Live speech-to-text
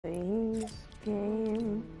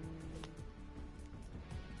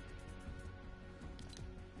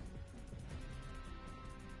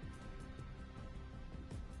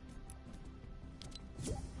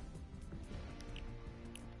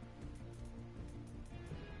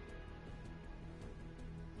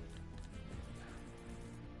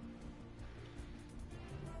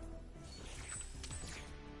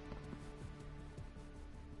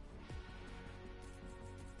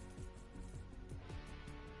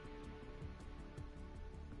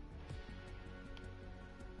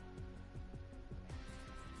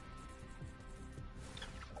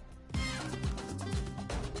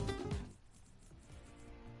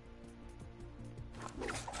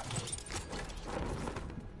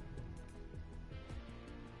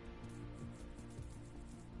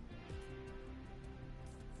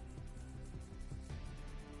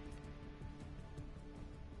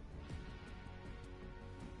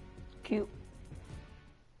cute.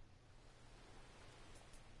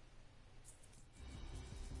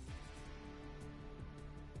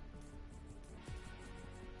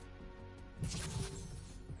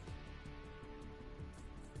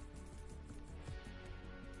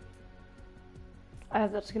 I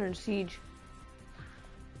have that skin in Siege.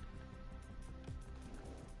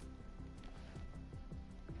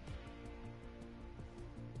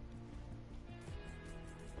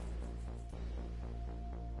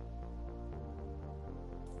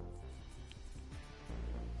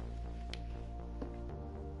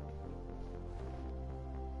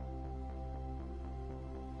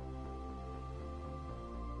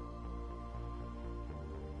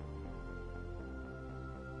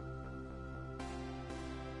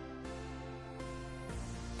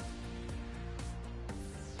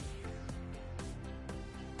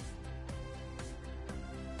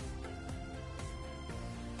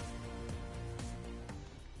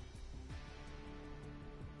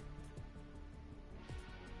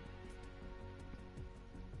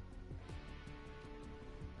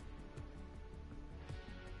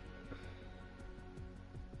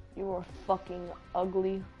 You are fucking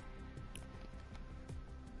ugly.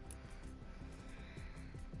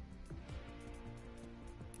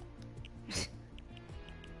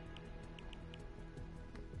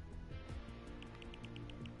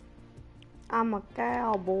 I'm a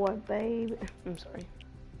cowboy, baby. I'm sorry.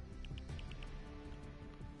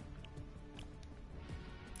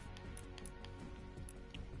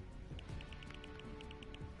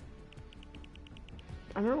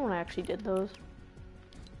 I remember when I actually did those.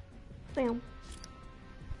 Damn.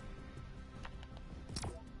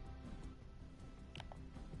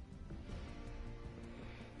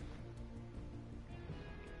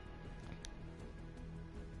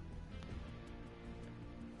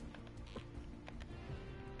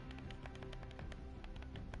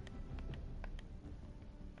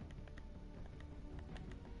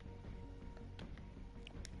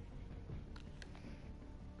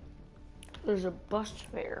 There's a bus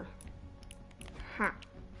fare. Huh.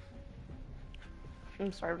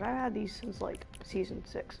 I'm sorry, but I've had these since like season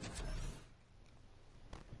 6.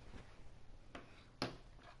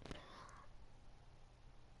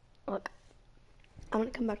 Look, I'm gonna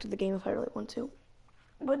come back to the game if I really want to,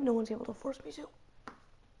 but no one's able to force me to.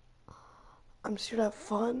 I'm just here to have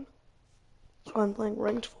fun, so I'm playing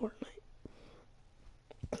ranked Fortnite.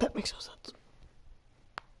 That makes no sense.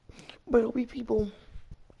 But it'll be people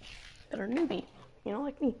that are newbie, you know,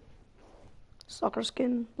 like me. Soccer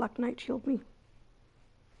skin, Black Knight Shield me.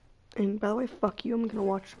 And by the way, fuck you, I'm gonna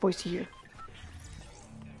watch Voice here.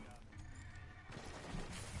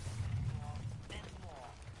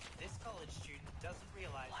 This college student doesn't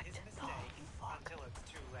realize his mistake until it's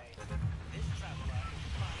too late. This traveler is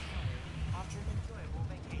fast home after an enjoyable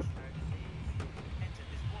vacation overseas. Enter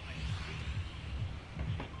this woman's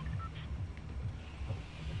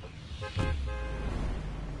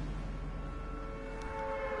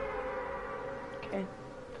Okay.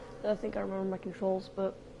 I think I remember my controls,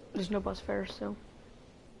 but there's no bus fare, so.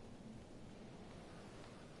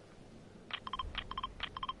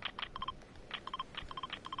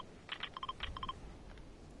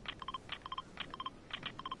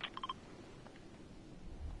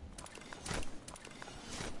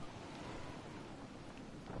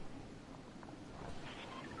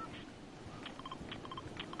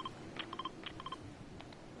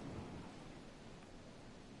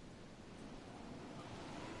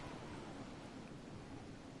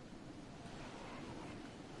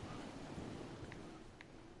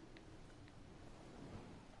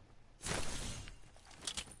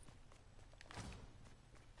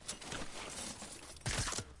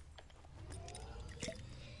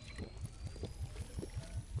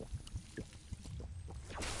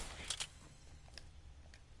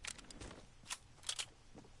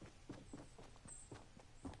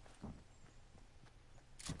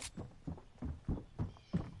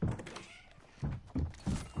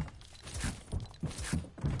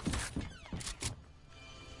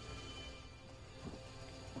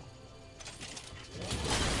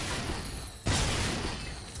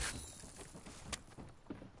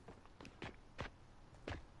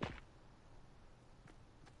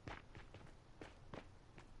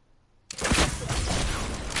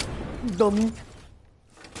 Dummy.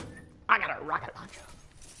 I got a rocket launcher.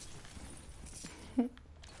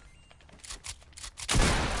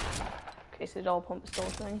 Okay, so doll pump is still a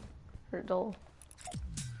thing. Or doll.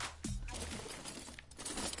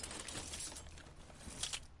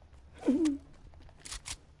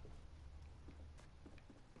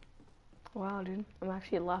 Wow, dude. I'm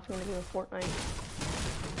actually laughing at a game of Fortnite.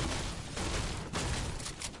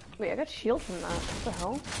 Wait, I got shield from that. What the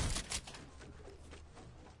hell?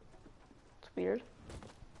 It's weird.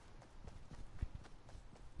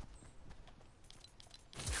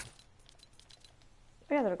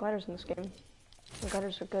 Oh yeah, there are gliders in this game. The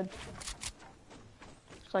gliders are good.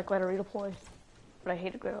 It's like glider redeploy. But I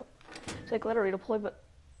hate it. It's like glider redeploy, but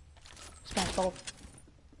it's fastball.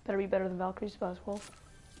 Better be better than Valkyrie's fastball.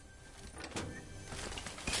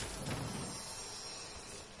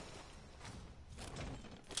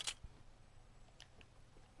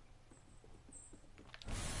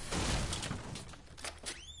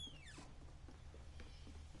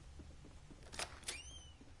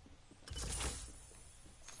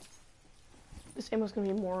 This ammo's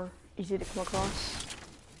gonna be more easy to come across.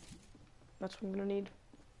 That's what I'm gonna need.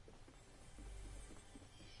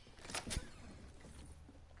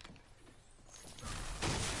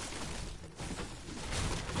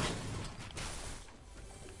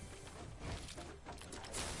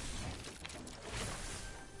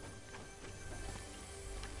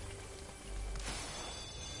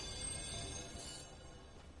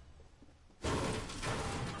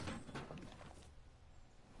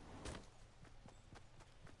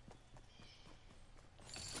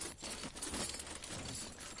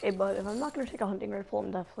 Hey, but if I'm not gonna take a hunting rifle, I'm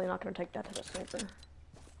definitely not gonna take that type of sniper.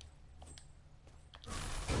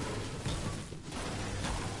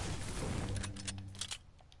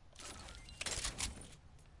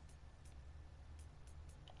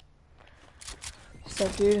 So,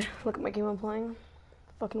 dude, look at my game I'm playing.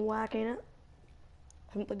 Fucking whack, ain't it?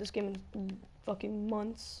 I haven't played this game in fucking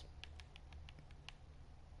months.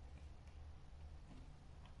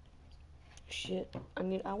 Shit, I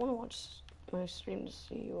wanna watch my stream to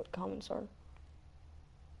see what comments are.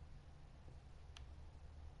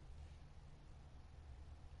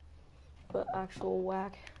 But actual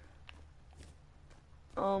whack.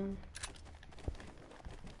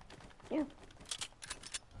 Yeah.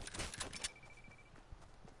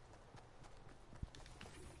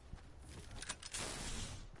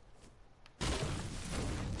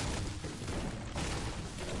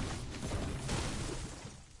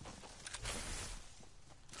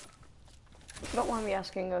 Don't mind me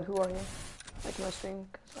asking, who are you? Like my stream,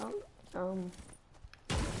 cause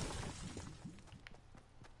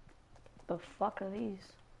the fuck are these?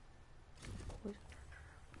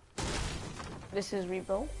 This is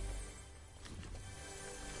rebuilt.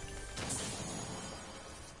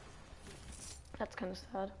 That's kind of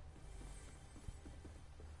sad.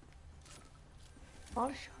 A lot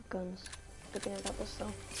of shotguns. Good thing I got this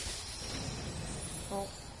though. Well,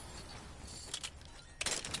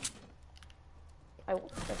 I will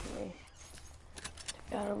definitely take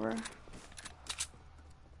that over.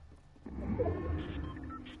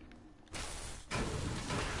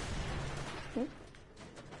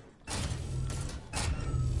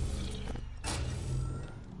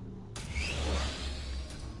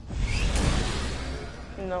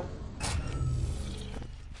 No.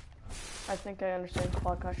 I think I understand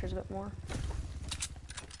quadcasters a bit more.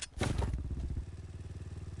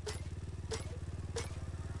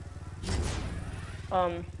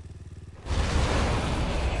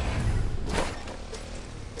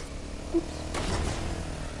 Oops.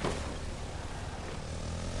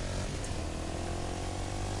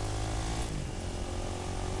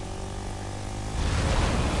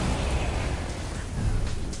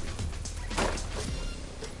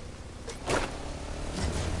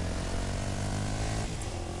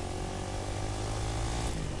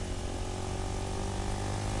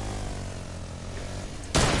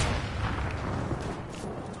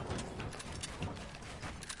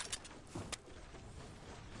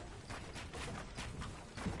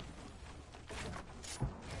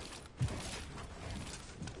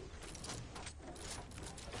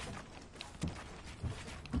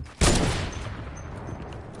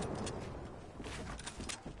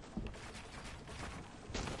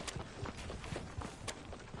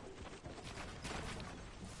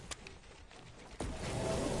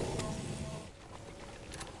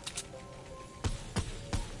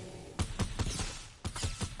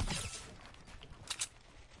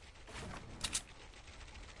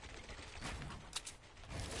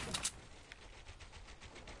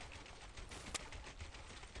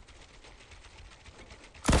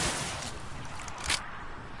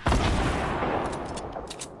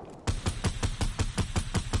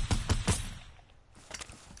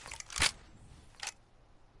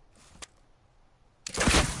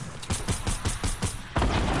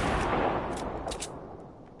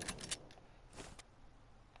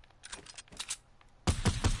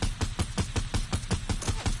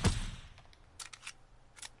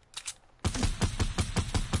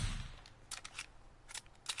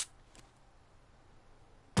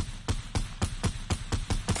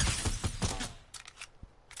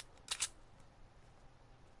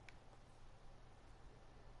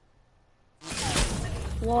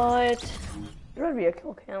 What? There would be a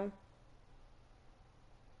kill cam.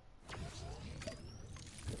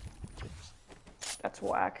 That's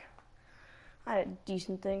whack. I had a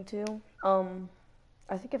decent thing too.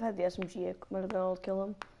 I think if I had the SMG, I might have been able to kill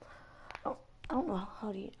him. Oh, I don't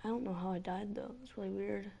know how I died though. It's really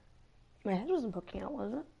weird. My head wasn't poking out,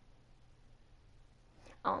 was it?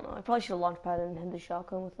 I don't know. I probably should have launched pad and hit the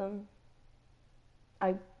shotgun with him.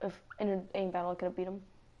 If in an aim battle, I could have beat him.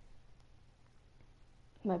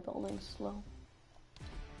 My building's slow.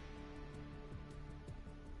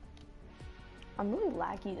 I'm really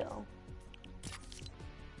laggy though.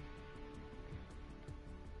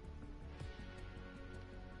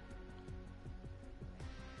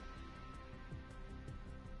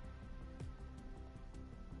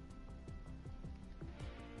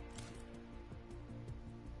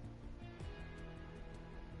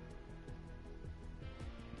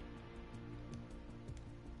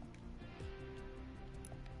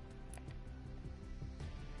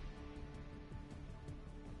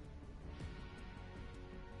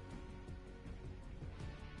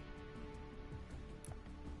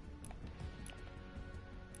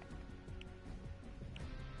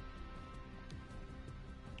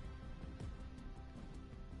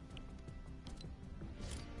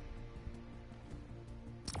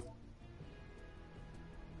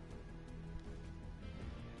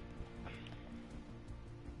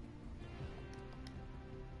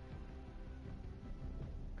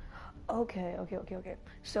 Okay.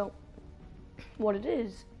 So, what it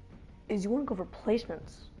is you want to go for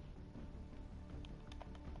placements.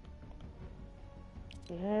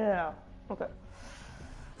 Yeah. Okay.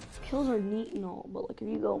 Kills are neat and all, but like if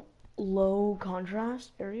you go low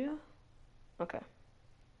contrast area, okay.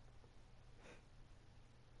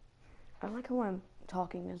 I like how I'm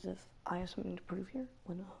talking as if I have something to prove here,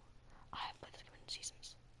 when I have played this game in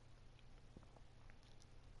seasons.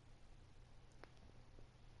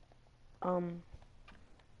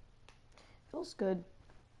 Feels good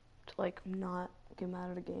to like not get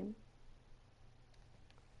mad at a game.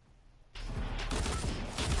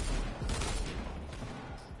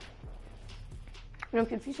 You know, I'm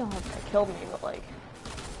confused on how that killed me, but like...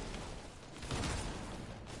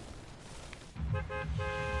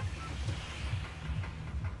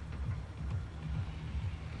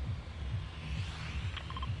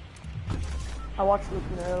 I watch Luke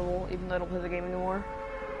Inevitable, even though I don't play the game anymore.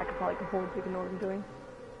 I could probably completely ignore what I'm doing.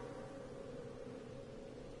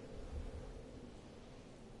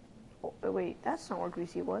 Oh, wait, that's not where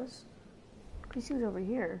Greasy was. Greasy was over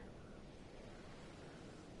here.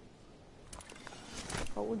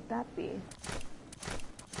 What would that be?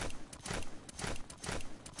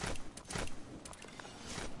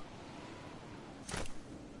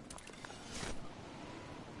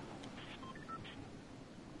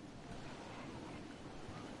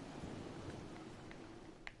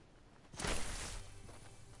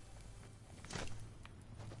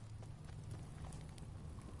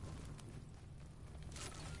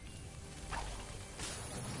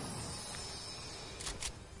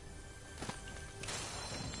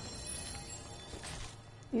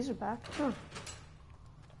 These are back? Huh.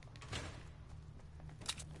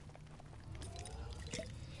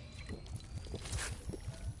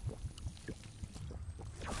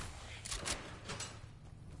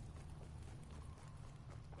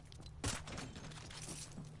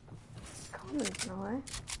 Comments now, eh?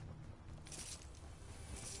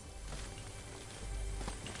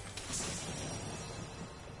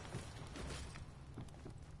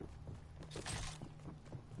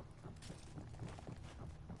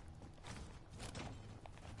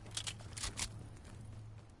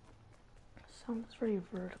 Sounds very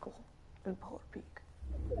vertical in Polar Peak.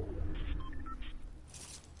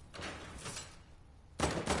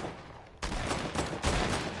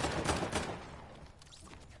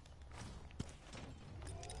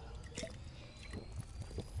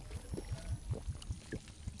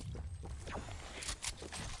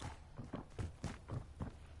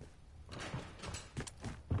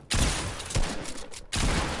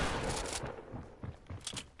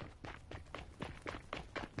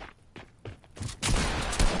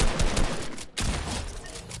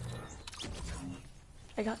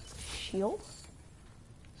 I got shields?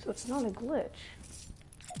 So it's not a glitch.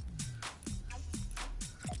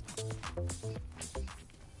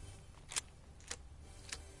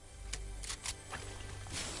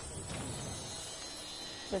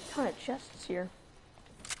 There's a ton of chests here.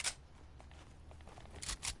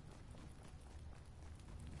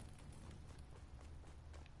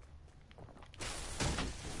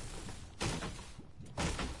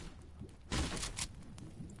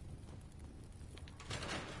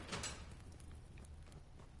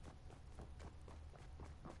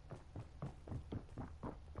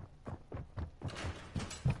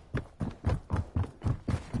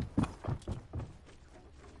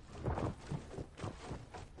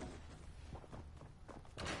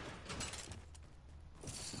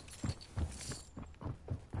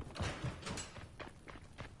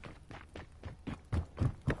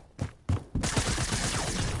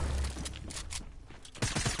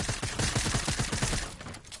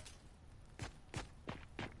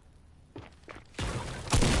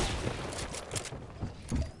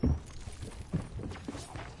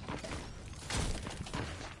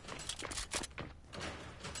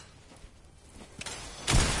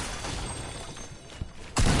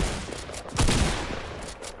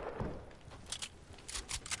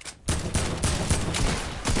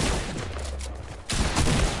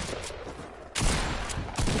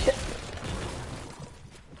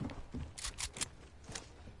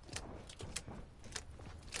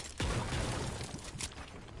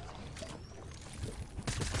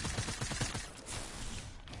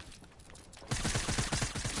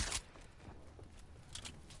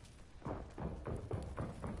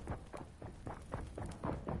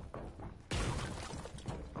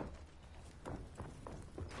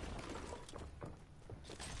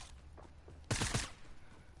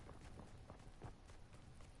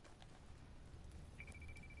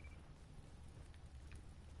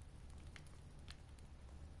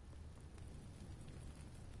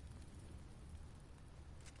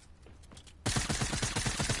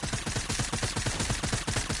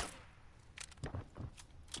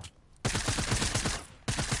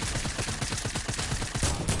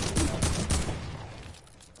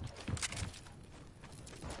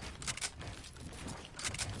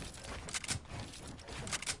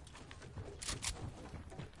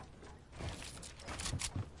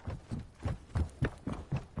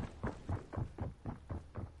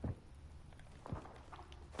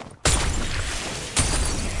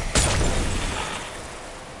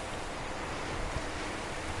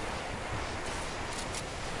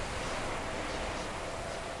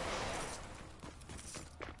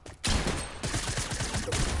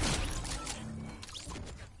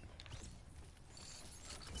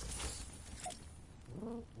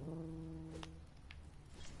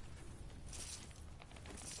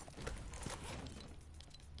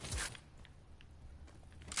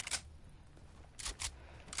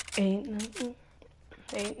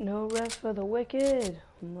 Ain't no rest for the wicked.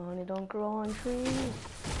 Money don't grow on trees.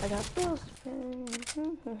 I got bills to pay.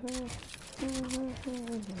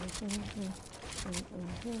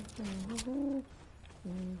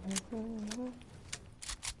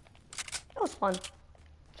 That was fun.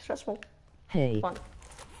 Stressful. Hey. Fun.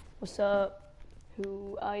 What's up?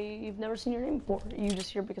 I've never seen your name before. Are you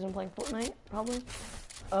just here because I'm playing Fortnite? Probably.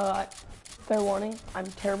 Fair warning, I'm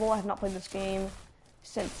terrible. I have not played this game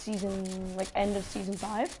since end of season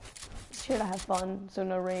 5. Just here to have fun, so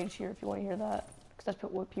no rage here if you want to hear that, because that's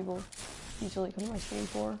what people usually come to my stream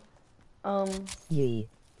for. Yee.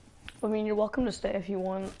 I mean, you're welcome to stay if you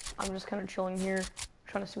want. I'm just kind of chilling here,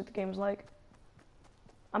 trying to see what the game's like.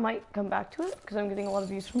 I might come back to it, because I'm getting a lot of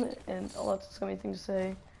views from it, and a lot of so many things to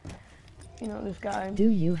say. You know, this guy. Do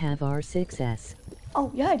you have R6S?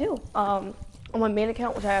 Oh, yeah, I do. On my main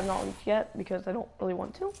account, which I have not leaked yet, because I don't really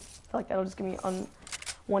want to. I feel like that'll just give me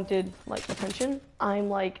unwanted, attention.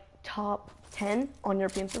 I'm, top 10 on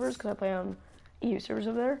European servers, because I play on EU servers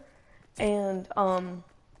over there. And, on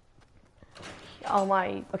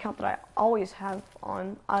my account that I always have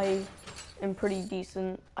on, I am pretty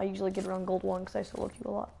decent. I usually get around gold 1, because I solo queue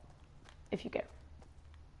a lot, if you care.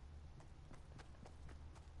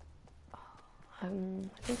 I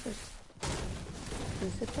think there's a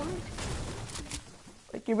zip line.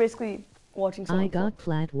 You're basically watching someone. I got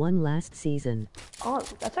plat 1 last season. Oh,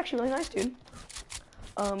 that's actually really nice, dude.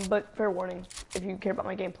 But fair warning, if you care about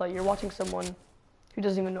my gameplay, you're watching someone who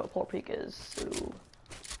doesn't even know what Polar Peak is, so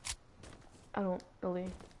I don't really.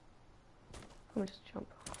 Let me just jump.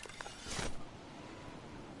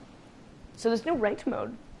 So this new ranked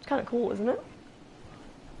mode, it's kind of cool, isn't it?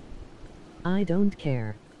 I don't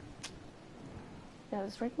care. Yeah,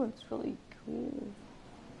 this ranked mode's really cool.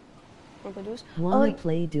 Wanna play duos? Wanna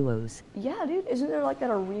play duos? Yeah, dude. Isn't there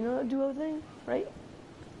that arena duo thing, right?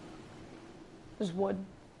 There's wood.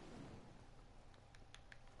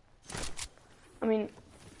 I mean.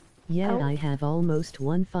 Yeah, I have almost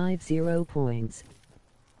 150 points.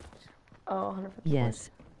 Oh, 150 yes. Points.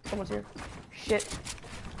 Someone's here. Shit.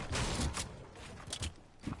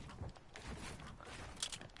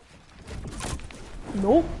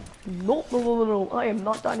 Nope. Nope. No. I am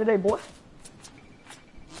not dying today, boy.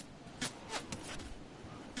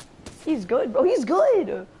 He's good, bro. He's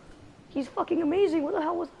good. He's fucking amazing. What the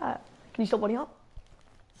hell was that? Can you still bunny hop?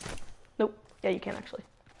 Nope. Yeah, you can actually.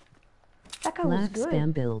 That guy was good.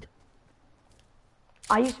 Spam build.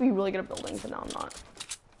 I used to be really good at building, but now I'm not.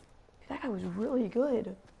 That guy was really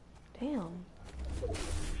good. Damn.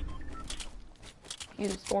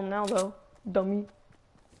 He's in storm now, though. Dummy.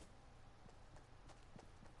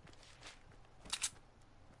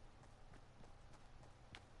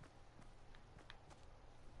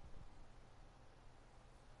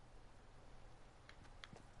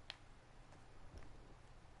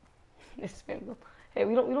 It's spam build. Hey,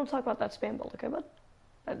 we don't talk about that spam build, okay, bud?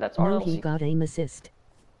 That's our. No, he got aim assist.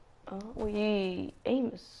 We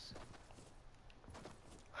Amos.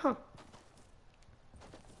 Huh.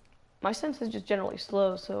 My sense is just generally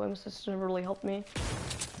slow, so aim assist never really helped me.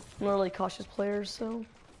 I'm not really cautious player, so.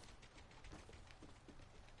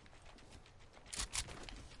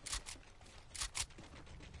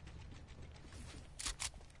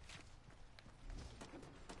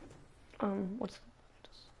 What's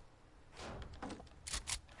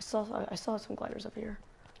I saw some gliders up here.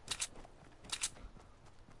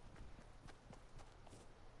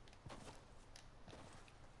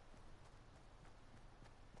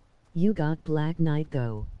 You got Black Knight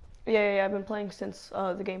though. Yeah, I've been playing since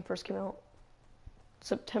the game first came out.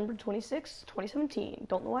 September 26, 2017.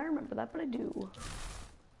 Don't know why I remember that, but I do.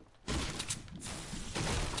 It's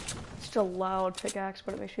just a loud pickaxe,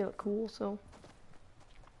 but it makes me look cool, so.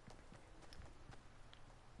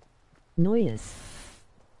 Noise.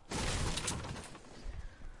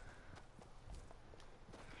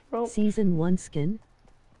 Bro. Season 1 skin?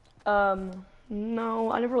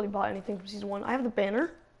 No, I never really bought anything from Season 1. I have the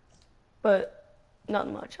banner, but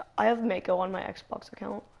not much. I have Mako on my Xbox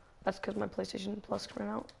account. That's because my PlayStation Plus ran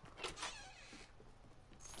out.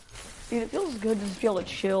 Dude, it feels good to just be able to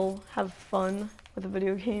chill, have fun with a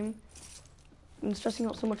video game. I've been stressing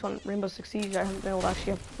out so much on Rainbow Six Siege, I haven't been able to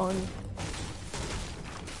actually have fun.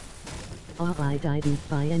 Oh, I didn't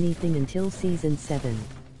buy anything until Season 7.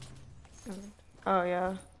 Oh,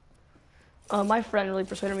 yeah. My friend really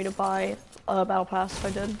persuaded me to buy a Battle Pass, so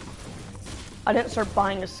I did. I didn't start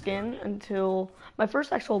buying a skin until... My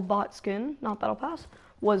first actual bought skin, not Battle Pass,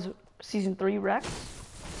 was Season 3 Rex.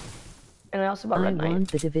 And I also bought Red Knight. I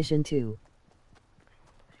want the Division 2.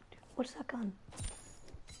 What's that gun?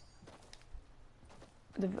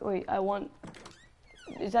 Wait, I want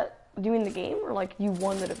is that, do you mean the game, or like you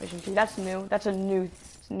won the Division 2? That's new. That's a new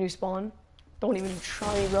spawn. Don't even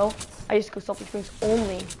try me, bro. I used to go selfie springs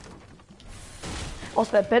only.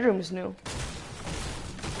 Also, that bedroom is new.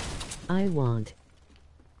 I want.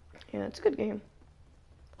 Yeah, it's a good game.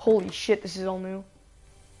 Holy shit, this is all new.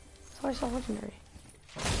 That's how I saw Legendary.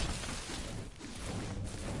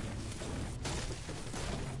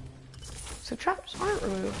 So traps aren't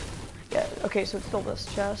removed. Yeah, okay, so it's still this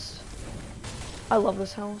chest. I love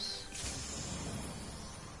this house.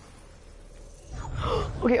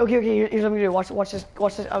 Okay, here's what I'm gonna do. Watch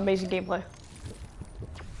this amazing gameplay.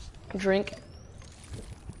 Drink.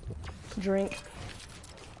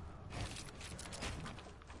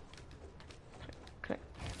 Okay.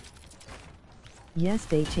 Yes,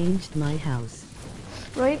 they changed my house.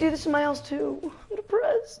 Right, dude, this is my house too. I'm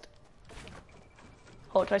depressed.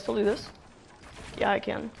 Oh, can I still do this? Yeah, I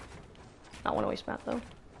can. Not want to waste mat though.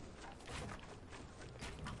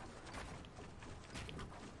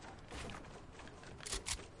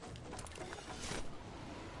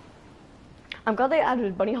 I'm glad they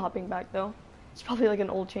added bunny hopping back though. It's probably like an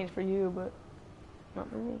old change for you, but not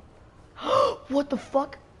for me. What the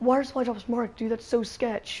fuck? Why are supply drops marked? Dude, that's so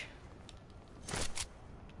sketch.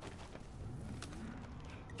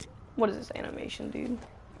 What is this animation, dude?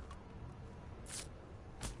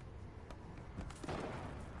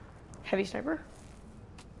 Heavy sniper?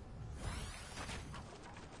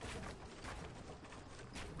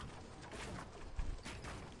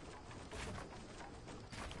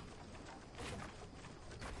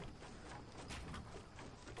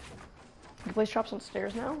 You can place traps on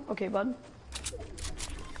stairs now? Okay, bud.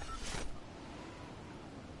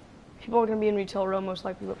 People are gonna be in retail row most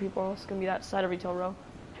likely, but people are also gonna be that side of retail row.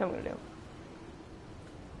 Here's what I'm gonna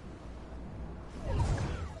do.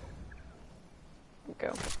 Go.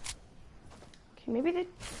 Okay, maybe they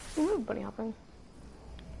removed bunny hopping.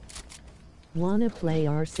 Wanna play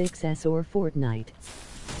R6S or Fortnite?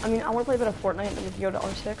 I mean, I wanna play a bit of Fortnite and then we can go to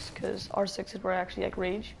R6, because R6 is where I actually like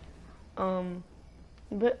rage.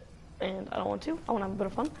 But, and I don't want to. I wanna have a bit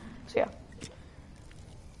of fun. So yeah.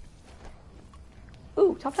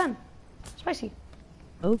 Ooh, top 10. Spicy.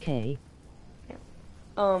 Okay. Yeah.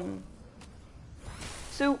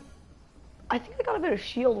 So, I think I got a bit of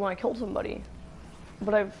shield when I killed somebody.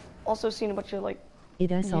 But I've also seen a bunch of, like... It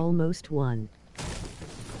has almost won.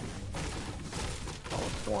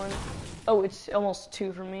 Almost one. Oh, it's almost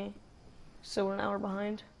 2 for me. So we're an hour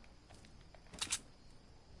behind.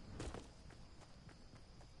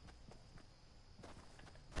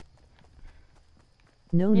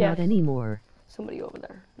 No, Yeah. not anymore. Somebody over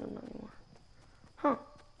there. No, not anymore. Huh.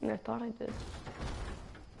 I mean, I thought I did.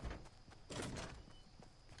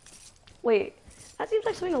 Wait. That seems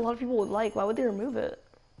like something a lot of people would like. Why would they remove it?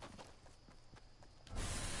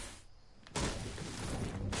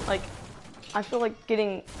 Like, I feel like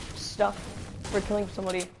getting stuff for killing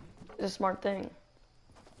somebody is a smart thing.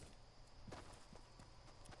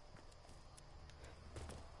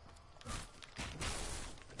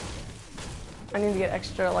 I need to get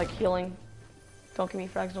extra, like, healing. Don't give me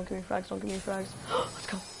frags, don't give me frags, don't give me frags. Let's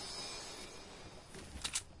go.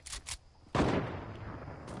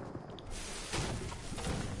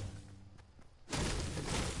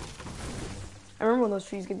 I remember when those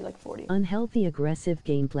trees give you like 40. Unhealthy aggressive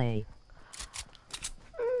gameplay.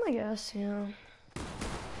 I guess, yeah.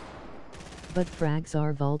 But frags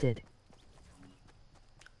are vaulted.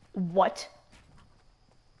 What?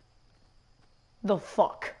 The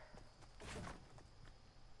fuck?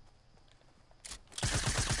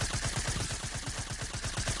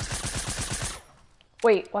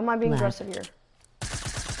 Wait, why am I being aggressive here?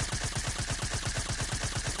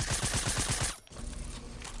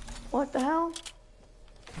 What the hell?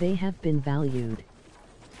 They have been valued.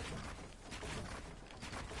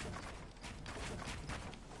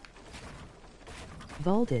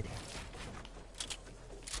 Vaulted.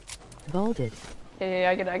 Vaulted. Yeah,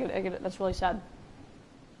 I get it. That's really sad.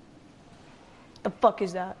 The fuck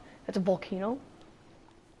is that? That's a volcano?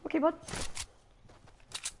 Okay, bud.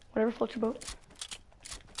 Whatever floats your boat.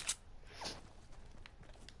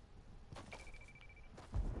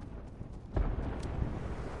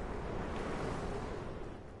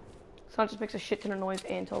 Sound just makes a shit ton of noise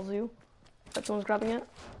and tells you that someone's grabbing it.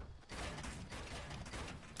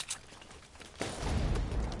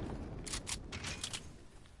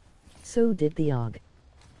 So did the OG.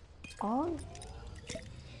 OG?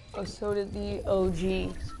 Oh, so did the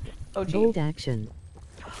OG. OG. Bold action.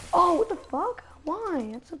 Oh, what the fuck? Why?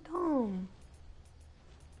 That's so dumb.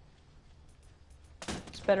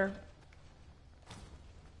 It's better.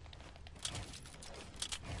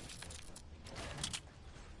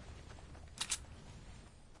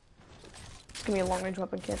 It's gonna be a long-range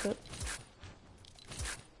weapon, can't it?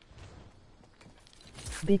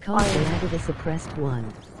 Because they added a suppressed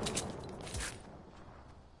one.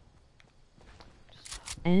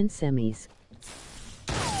 And semis.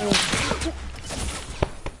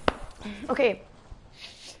 Okay.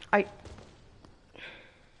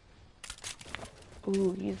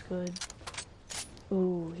 Ooh, he's good.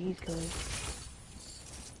 Ooh, he's good.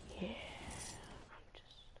 Yeah.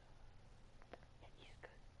 He's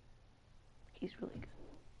good. He's really good.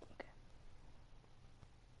 Okay.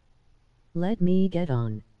 Let me get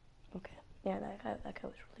on. Okay. Yeah, that guy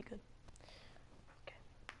was really good.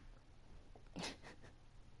 Okay.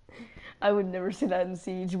 I would never say that in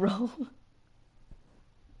Siege, bro.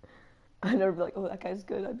 I'd never be like, oh, that guy's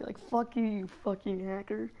good. I'd be like, fuck you, you fucking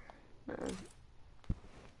hacker.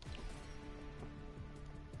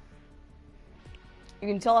 You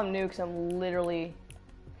can tell I'm new because I'm literally...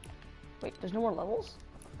 Wait, there's no more levels?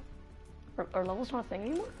 Are levels not a thing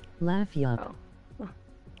anymore? Laugh yup. Oh.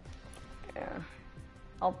 Yeah.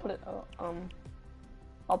 I'll put it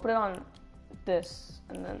on this,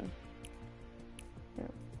 and then... Yeah.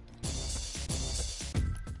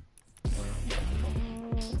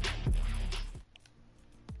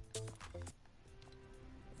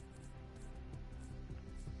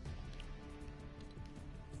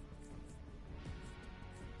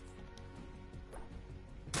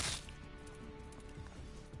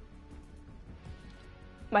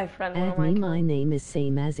 My friend, Add me, my name is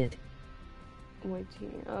same as it.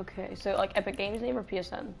 YT. Okay, so like Epic Games name or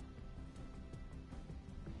PSN?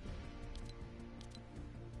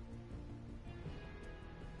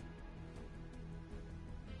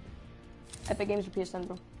 Epic Games or PSN,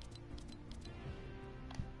 bro?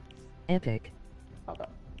 Epic. Okay.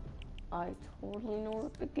 I totally know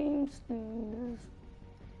what Epic Games name is.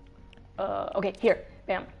 Okay, here.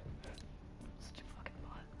 Bam. Such a fucking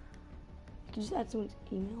bot. Did you just add someone's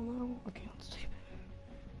email now? Okay, let's type it.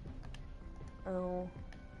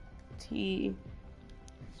 LT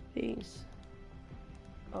space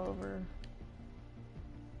over.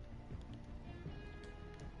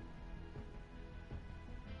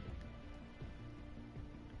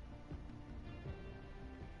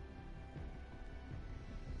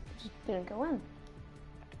 Just didn't go in.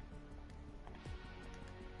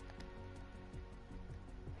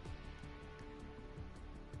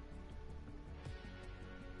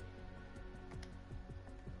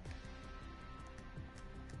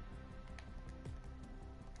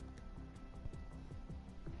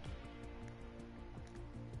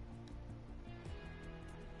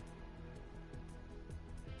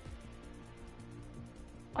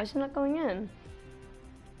 Why is it not going in?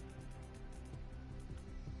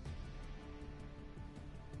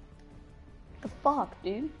 The fuck,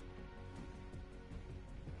 dude?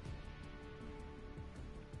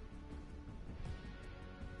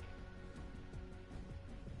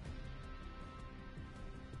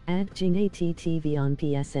 Add Jing ATTV on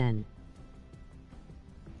PSN.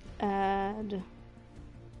 Add.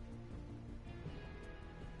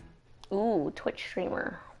 Ooh, Twitch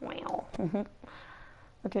streamer. Wow.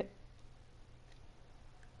 Okay.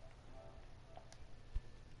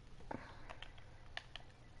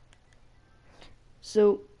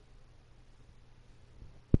 So,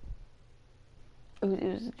 it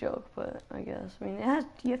was a joke, but I guess. I mean, it has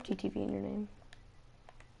TFTTV in your name.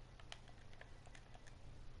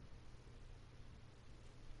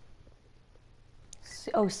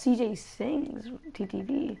 Oh, CJ sings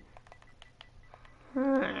TTV.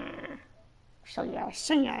 So you're a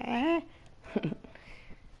singer, eh?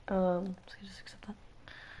 So you just accept that.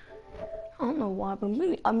 I don't know why, but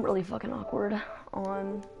maybe I'm really fucking awkward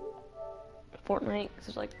on Fortnite because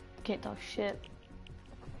it's like can't talk shit.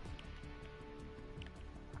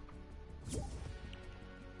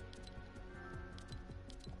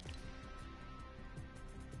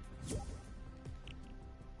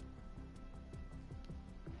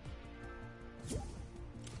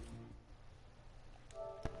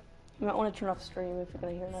 You might want to turn off the stream if you're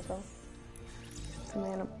gonna hear that though.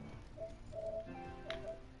 Command him.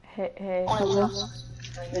 Hey. Hello.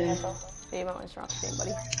 Yeah. Hey, you might want to turn off the stream,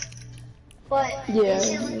 buddy. But Yeah.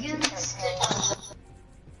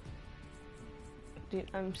 Dude,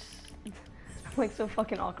 I'm like so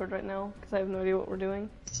fucking awkward right now because I have no idea what we're doing.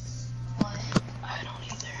 I don't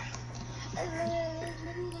either.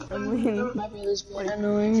 I mean, My brother's quite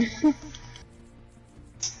annoying.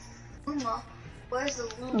 Where's the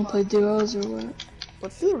Luma? Wanna play duos or what?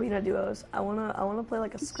 Let's do arena duos. I wanna play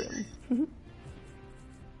like a scrim.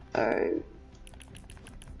 Alright.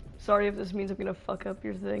 Sorry if this means I'm gonna fuck up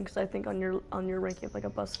your thing, because I think on your rank you have like a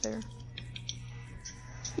bus fare.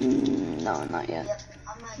 No, not yet.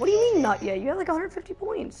 What do you mean not yet? You have like 150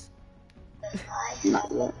 points.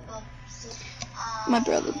 Not yet. My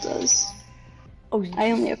brother does. Oh,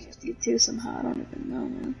 I only have 52 somehow. I don't even know,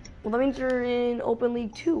 man. well, that means you're in Open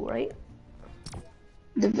League 2, right?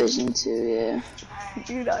 Division 2, yeah.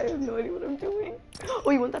 Dude, I have no idea what I'm doing.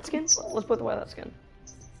 Oh, you want that skin? Let's both wear that skin.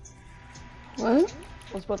 What?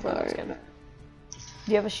 Let's both wear that skin.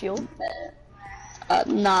 Do you have a shield?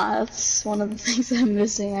 Nah, that's one of the things I'm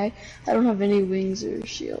missing. I don't have any wings or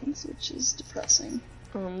shields, which is depressing.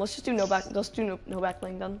 Let's just do no back. Let's do no back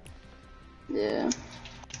lane then. Yeah.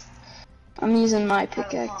 I'm using my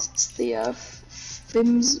pickaxe. It's the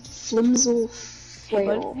flimsel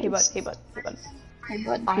flail. Hey bud. Hey bud.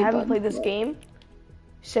 I haven't played this game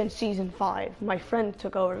since season 5. My friend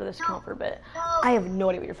took over this account for a bit. I have no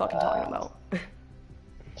idea what you're fucking talking about.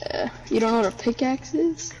 You don't know what a pickaxe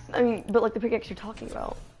is? I mean, but like the pickaxe you're talking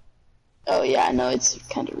about. Oh yeah, I know, it's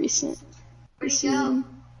kind of recent. This season.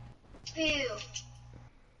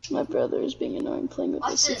 My brother is being annoying playing with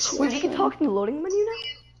this. Wait, you can talk in the loading menu now?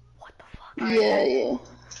 What the fuck? Yeah.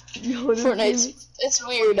 Yo, Fortnite's, it's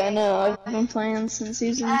weird, I know. I've been playing since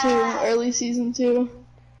season 2, early season 2.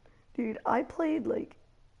 Dude, I played like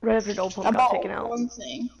right after Double Pump got taken out. One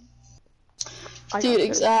thing. Dude,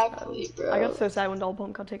 exactly, bro. I got so sad when Double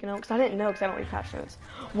Pump got taken out because I didn't know because I don't read patch notes.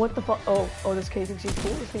 What the fuck? Oh, this K6 is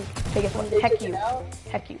cool. This thing. Hey, guess what? Heck you.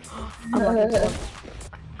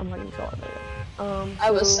 I'm not gonna tell it.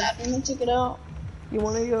 I was sad when they took it out. You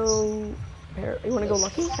wanna go? You wanna go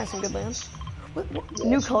lucky? Have some good lands. What?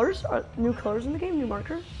 New colors? New colors in the game? New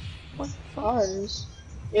marker? What? Cars.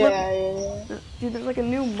 Yeah. Dude, there's like a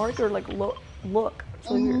new marker, like look. It's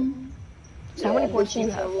really weird. So how many points do you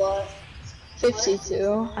have?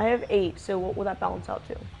 52. I have 8. So what will that balance out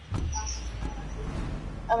to?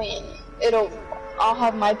 I mean, I'll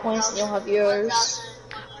have my points and you'll have yours.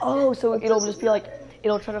 Oh, so it'll just be like,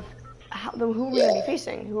 it'll try to. Who are we gonna be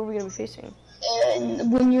facing?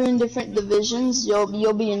 And when you're in different divisions,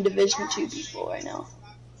 you'll be in Division 2 people right now.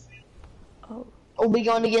 Oh. We'll be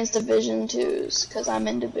going against Division 2s, because I'm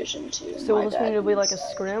in Division 2. So will this mean it'll be like a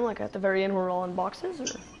scrim, like at the very end where we're all in boxes, or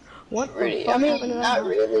what? Really? I mean, not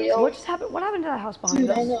really. What just happened? What happened to that house behind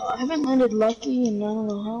us? I know. I haven't landed lucky, and I don't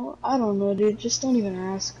know how. I don't know, dude. Just don't even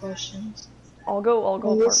ask questions. I'll go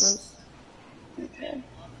apartments. Okay.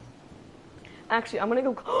 Actually, I'm gonna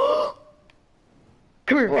go.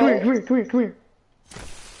 Come here.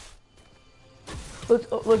 Let's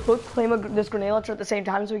both claim this grenade launcher at the same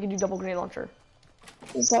time so we can do double grenade launcher.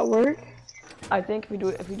 Does that work? I think if we do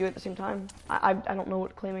it at the same time. I don't know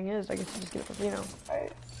what claiming is. I guess you just get it for free now.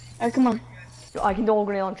 Alright, come on. I can double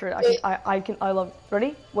grenade launcher. I love.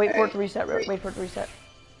 Ready? Wait for it to reset. Wait for it to reset.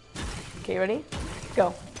 Okay, ready?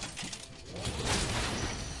 Go.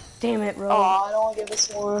 Damn it, bro. Oh, I don't want to give this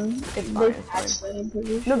one. It's fine.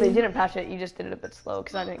 No, they didn't patch it. You just did it a bit slow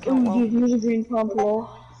because I didn't kill well. Here's a green pump roll.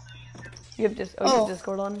 You have you have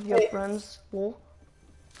Discord on? You have friends? Wool?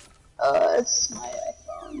 It's my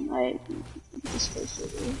iPhone.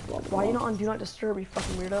 Why are you not on Do Not Disturb, you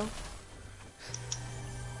fucking weirdo?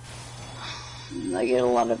 I get a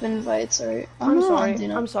lot of invites, alright?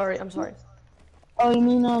 I'm sorry. Oh, you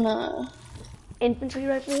mean on infantry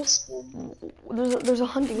rifles? There's a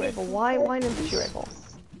hunting rifle. Why an infantry rifle?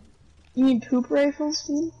 You mean poop rifles,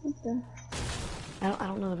 dude? Okay. I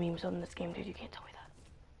don't know the memes on this game, dude. You can't tell me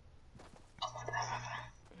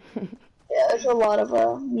that. Yeah, there's a lot of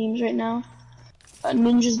memes right now.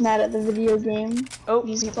 Ninja's mad at the video game. Oh,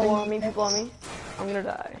 people on me. I'm gonna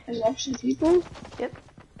die. There's actually people? Yep.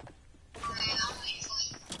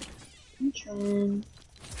 I'm trying.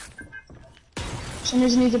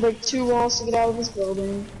 Somebody needs to break 2 walls to get out of this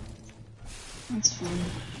building. That's fine.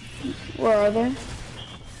 Where are they?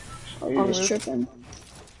 Oh, you're just tripping.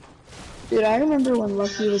 Dude, I remember when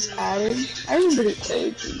Lucky was added. I remember the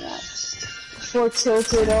OG maps. Before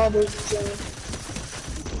Tilted, all those things.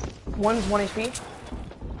 One's 1 HP.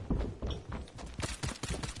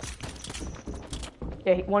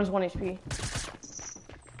 Yeah, one's 1 HP.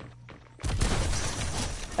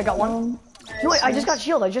 I got one. No, wait, I just got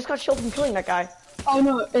shield. From killing that guy. Oh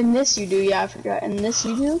no, in this you do, yeah, I forgot. In this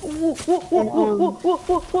you do? Whoa.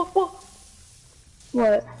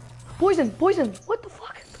 What? Poison! What the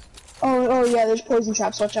fuck? Oh yeah, there's poison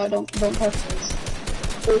traps. Watch out! Don't touch those.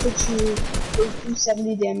 They do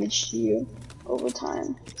 70 damage to you over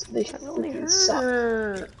time. So they freaking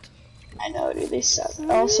suck. I know, dude, they suck.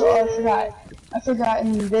 Also, I forgot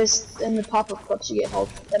in the pop-up cups you get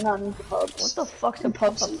health, but not in the pubs. What the fuck's a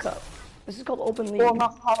pop-up cup? This is called Open League. Well,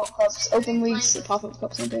 not pop-up cups. Open League's the pop-up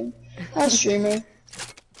cup something. That's streamer. Is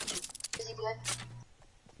he good?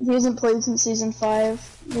 He hasn't played since season 5.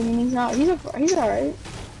 I mean, he's alright.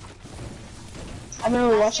 I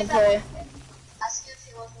remember watching him play.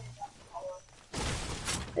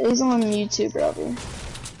 He's on YouTube, Robbie.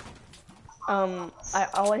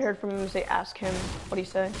 All I heard from him was they ask him. What do you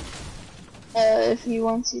say? If he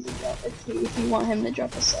wants you to drop, if you want him to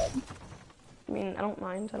drop a sub. I mean, I don't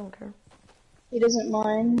mind. I don't care. He doesn't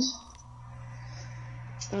mind.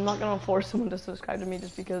 I'm not gonna force someone to subscribe to me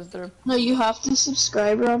just because they're. No, you have to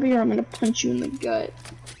subscribe, Robbie, or I'm gonna punch you in the gut.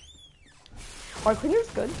 Are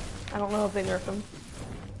clingers good? I don't know if they nerf them.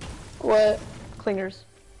 What? Clingers.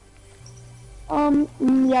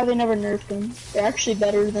 Yeah, they never nerfed them. They're actually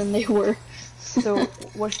better than they were. So,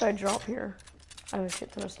 what should I drop here? I have a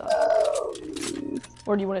shit ton of stuff.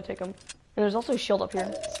 Or do you want to take them? And there's also a shield up here,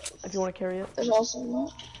 if you want to carry it. There's also...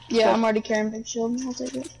 Yeah, I'm already carrying big shield. I'll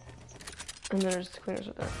take it. And there's the clingers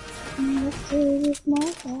right there.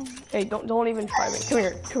 Hey, don't even try me. Come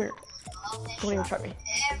here, come here. Don't even try me.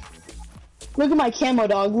 Look at my camo,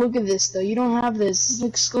 dog. Look at this, though. You don't have this. It's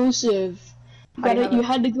exclusive. You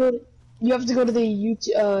have to go to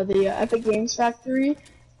the Epic Games Factory,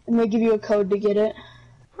 and they give you a code to get it.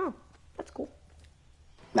 Huh, that's cool.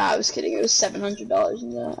 Nah, I was kidding. It was $700 in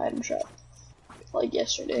the item shop, like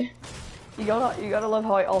yesterday. You gotta love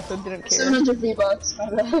how I also didn't care. 700 V-Bucks.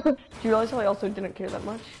 Do you realize how I also didn't care that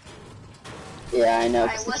much? Yeah, I know,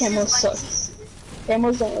 because the camos sucks.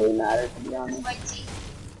 Camos don't really matter, to be honest.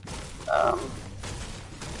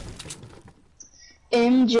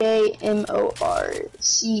 MJMORCEAU.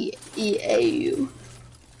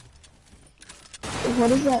 What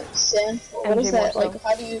does that stand for? What is that? Like,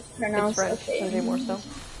 how do you pronounce it? It's French. MjMorceau.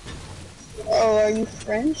 Oh, are you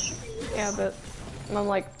French? Yeah, but I'm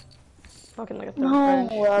like fucking like a third No,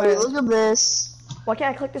 French. Robbie, look at this. Why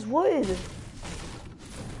can't I collect this wood?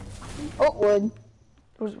 Oh, wood.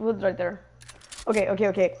 There's wood right there. Okay.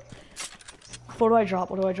 What do I drop?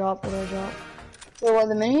 For what,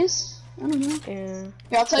 the minis? I don't know. Yeah.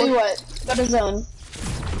 Yeah, I'll tell you what. Go to zone.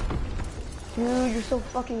 Dude, you're so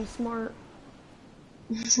fucking smart.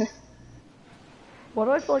 Why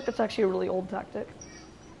do I feel like that's actually a really old tactic?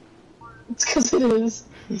 It's because it is.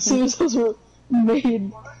 As soon as those were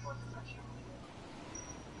made.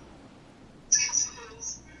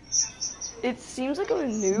 It seems like I'm a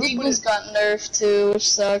noob. Deagles got nerfed too, which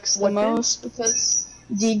sucks the most because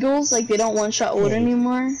Deagles, like, they don't one-shot wood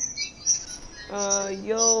anymore.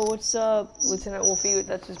 Yo, what's up, Lieutenant Wolfie?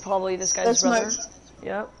 That's just probably this guy's brother.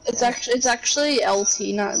 Yep. It's actually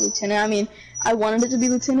LT, not Lieutenant. I mean, I wanted it to be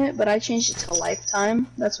Lieutenant, but I changed it to Lifetime.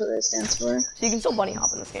 That's what it stands for. So you can still bunny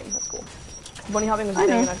hop in this game. That's cool. Bunny hopping was a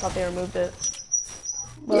thing, and I thought they removed it.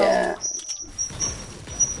 Well, yeah.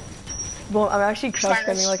 Well, I'm actually crouch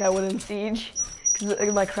spamming like I would in Siege,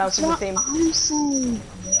 because my crouch is the same.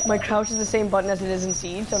 My crouch is the same button as it is in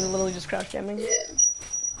Siege. So I'm literally just crouch spamming. Yeah.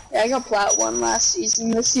 Yeah, I got plat 1 last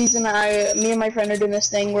season. This season, me and my friend are doing this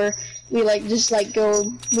thing where we just go.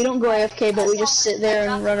 We don't go AFK, but we just sit there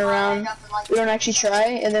and run around. We don't actually try,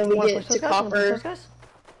 and then we get to copper.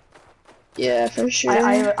 Yeah, for sure.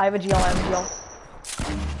 I have a GL.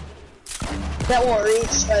 That won't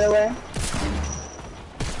reach, by the way.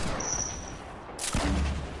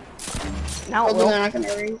 Now it will. They're not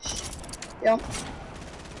gonna reach. Yep.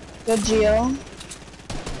 Good GL.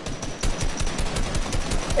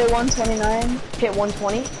 Hit 129. Hit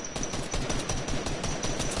 120.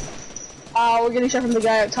 We're getting shot from the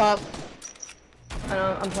guy up top. I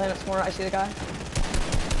know, I'm playing it smart. I see the guy.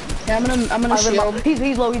 Yeah, I'm gonna shield.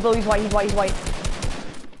 He's low, he's white.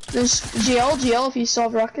 There's GL if you still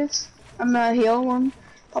have rockets. I'm gonna heal one.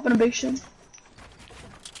 Popping a big shield.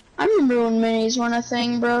 I remember when minis weren't a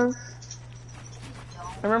thing, bro.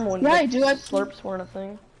 I remember when slurps weren't a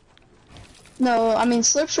thing. No, I mean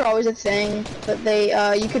slurps were always a thing, but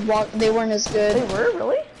you could walk. They weren't as good. They were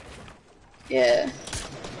really? Yeah.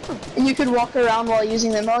 And you could walk around while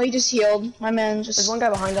using them. Oh, he just healed. My man just. There's one guy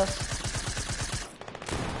behind us.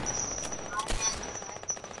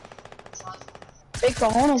 Big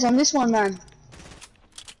cojones on this one, man.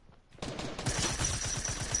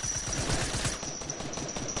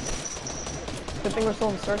 Good thing we're still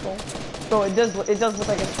in the circle. So it does look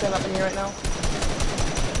like it's spin up in here right now.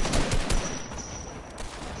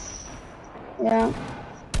 Yeah.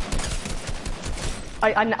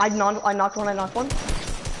 I knocked one.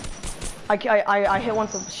 I hit one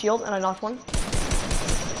for shield and I knocked one.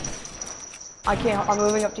 I can't. I'm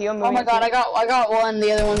moving up to you. Oh my god, I got one.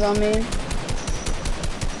 The other one's on me.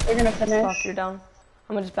 They're gonna finish. Fuck, you're down.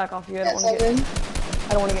 I'm gonna just back off you. I don't want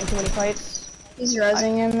to get in too many fights. He's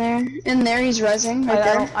rezzing in there. In there, he's rezzing right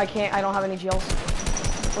there. I can't. I don't have any GLs.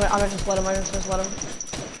 I'm gonna just let him.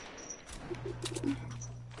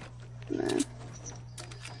 Man.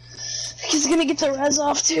 He's gonna get the res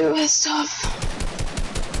off too. That's tough.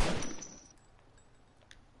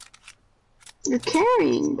 You're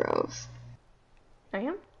carrying, bro. I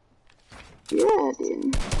am? Yeah,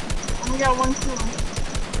 dude. I only got 1 kill.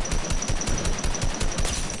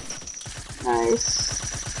 Nice.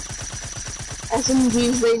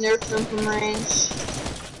 SMGs, they nerfed them from range.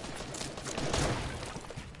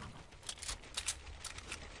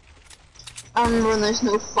 I remember when there's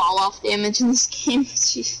no fall off damage in this game.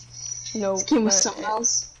 Jeez. No. This game was something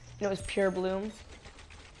else. It was pure bloom.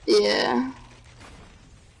 Yeah.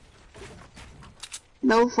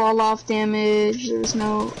 No fall off damage. There's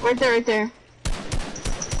no. Right there, right there.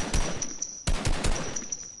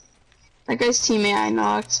 That guy's teammate I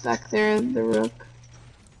knocked back there, the rook.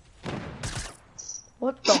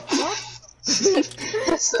 What the fuck?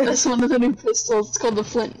 that's one of the new pistols. It's called the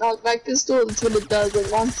Flint knockback pistol. That's what it does.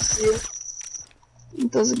 It launches you.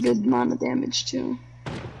 It does a good amount of damage too.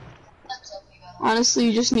 Honestly,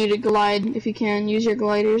 you just need to glide if you can. Use your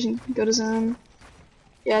gliders and go to zone.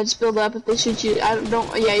 Yeah, just build up. If they shoot you, yeah,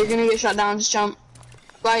 you're gonna get shot down. Just jump.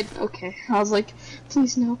 Glide. Okay. I was like,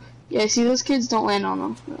 please no. Yeah, see those kids? Don't land on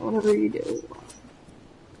them. Whatever you do.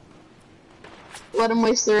 Let them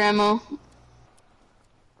waste their ammo.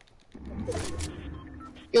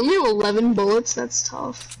 You only have 11 bullets? That's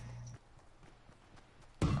tough.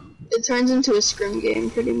 It turns into a scrim game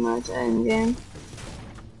pretty much, end game.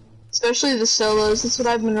 Especially the solos, that's what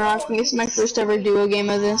I've been rocking. It's my first ever duo game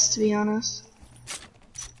of this, to be honest.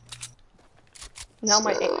 Now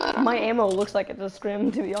So, my ammo looks like it's a scrim,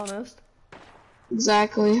 to be honest.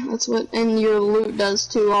 Exactly, that's what, and your loot does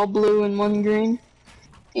too, all blue and 1 green.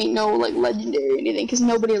 Ain't no like legendary or anything, cause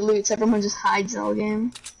nobody loots, everyone just hides all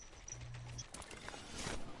game.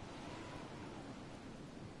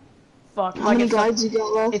 Fuck. How many glides you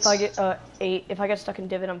got left? If I get 8, if I get stuck in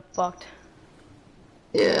divot, I'm fucked.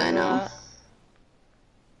 Yeah, I know.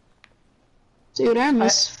 Dude, I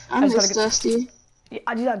miss Dusty. Yeah,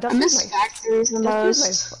 I Dusty. I miss factories the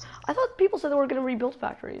most. I thought people said they were gonna rebuild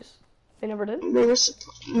factories. They never did. They were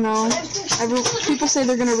no. People say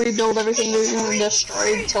they're gonna rebuild everything. They're gonna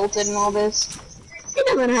destroy Tilted and all this. It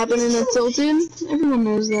never happened in the Tilted. Everyone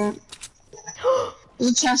knows that.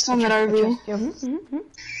 There's a chest on that RV.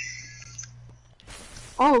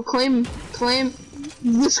 Oh, claim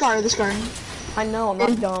the scar. I know, I'm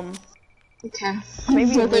not dumb. Okay.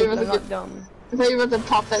 Maybe I thought you were I'm not dumb. I thought you were about to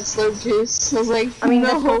pop that slurp juice. I was like, I mean,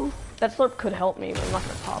 no. that slurp could help me, but I'm not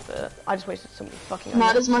gonna pop it. I just wasted so many fucking.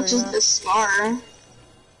 Not as much as the scar.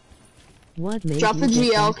 What made Drop the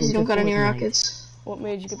you GL because you don't got any Fortnite? rockets. What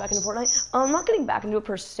made you get back into Fortnite? I'm not getting back into it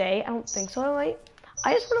per se. I don't think so. I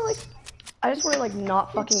just wanna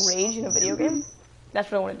not fucking rage in a video game. That's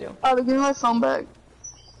what I want to do. Oh, give me my phone back.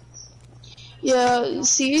 Yeah,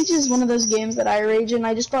 Siege is one of those games that I rage in.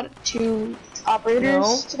 I just bought 2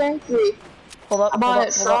 operators today. 3. Hold up. I bought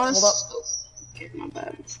it Hold up. Okay, not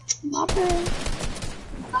bad. Not bad.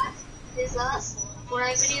 His last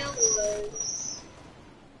Fortnite video was...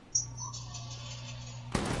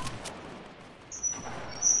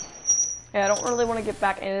 Yeah, I don't really want to get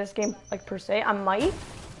back into this game, like, per se. I might,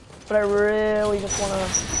 but I really just want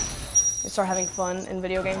to start having fun in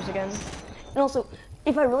video games again. And also,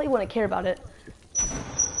 if I really want to care about it,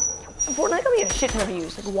 Fortnite got me a shit ton of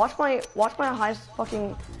views. Like, watch my highest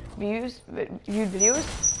fucking viewed videos.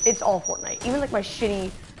 It's all Fortnite. Even like my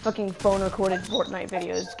shitty fucking phone recorded Fortnite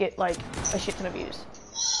videos get like a shit ton of views.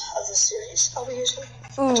 Of the series I'll be using.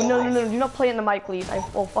 Ooh, no, do not play in the mic, please. I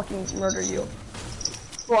will fucking murder you.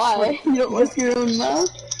 Why? You don't like your own mouth?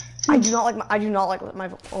 I do not like my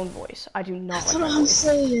own voice. I do not That's like my what I'm voice.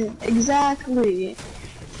 saying. Exactly.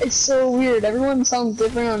 It's so weird. Everyone sounds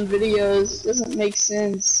different on videos. Doesn't make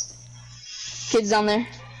sense. Kids down there.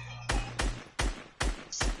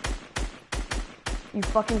 You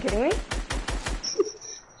fucking kidding me?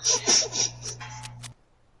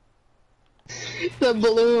 The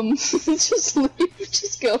balloon. Just leave.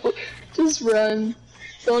 Just go. Just run.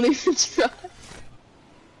 Don't even try.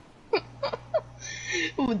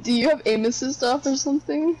 Do you have aim assist off or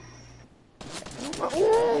something?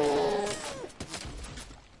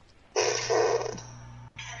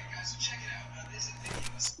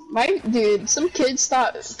 Dude, some kids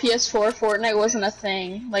thought PS4 Fortnite wasn't a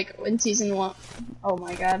thing, like in season 1. Oh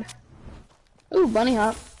my god. Ooh, bunny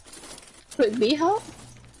hop. Wait, bee hop?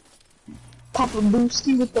 Pop a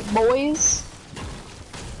boosty with the boys.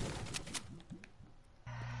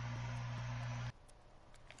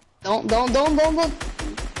 Don't.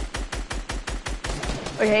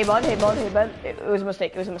 Okay, hey bud. It was a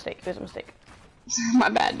mistake. My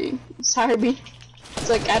bad, dude. Sorry, B. It's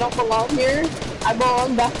like, I don't belong here. I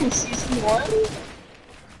belong back in season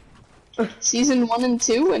 1. Season 1 and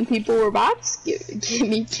 2 when people were bots.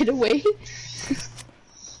 Get away.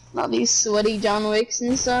 All these sweaty John Wicks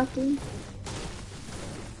and stuff, dude.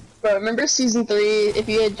 Bro, remember season 3, if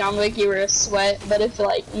you had John Wick, you were a sweat, but if,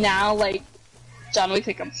 like, now, like, John Wick,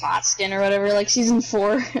 like, a hot skin or whatever, like, season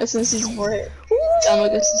 4, since season 4, John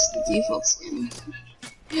Wick is just the default skin.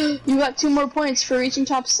 You got 2 more points for reaching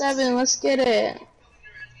top 7, let's get it.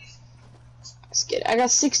 Let's get it. I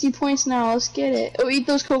got 60 points now, let's get it. Oh, eat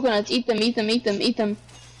those coconuts, eat them, eat them, eat them, eat them.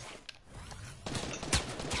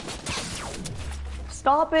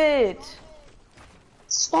 Stop it!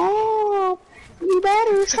 Stop! You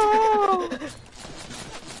better stop!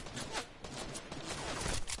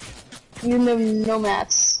 You know no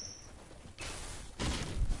mats.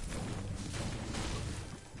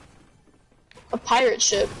 A pirate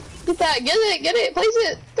ship. Get that, get it, place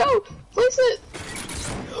it, go, place it!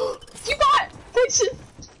 You got it! Place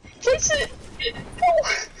it! Go!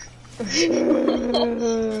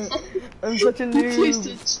 I'm such a Placed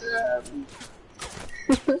noob. a trap.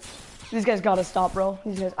 These guys gotta stop, bro.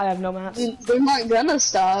 These guys, I have no mats. They're not gonna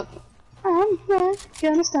stop. I'm not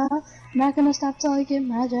gonna stop. I'm not gonna stop till I get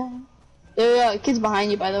my job. There are kids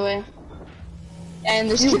behind you, by the way. And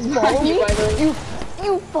there's kids behind you, by the way.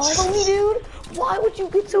 You follow me, dude? Why would you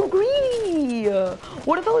get so greedy?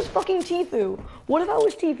 What if I was fucking Tifu? What if I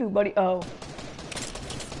was Tifu, buddy? Oh.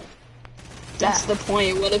 That's the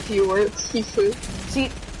point. What if you were Tifu? See,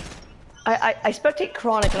 I spectate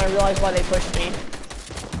Chronic and I realize why they pushed me.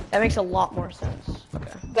 That makes a lot more sense.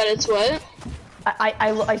 Okay. But it's what?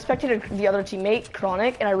 I spectated the other teammate,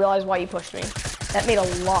 Chronic, and I realized why he pushed me. That made a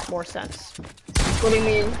lot more sense. What do you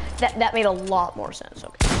mean? That made a lot more sense.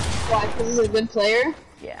 Okay. Why? Because he's a good player?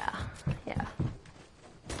 Yeah.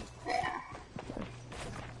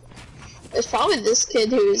 There's probably this kid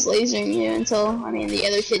who was lasering you until, I mean, the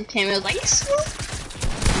other kid came and was like,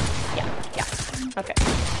 Yeah. Okay.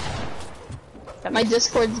 My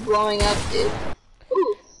Discord's blowing up, dude.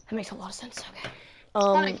 Ooh. That makes a lot of sense.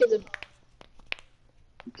 Okay.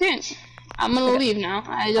 Okay. I'm gonna leave now.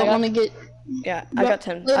 I don't want to get. Yeah, I got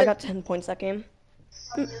 10. I got 10 points that game.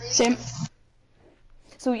 Same.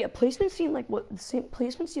 So yeah, placements seem like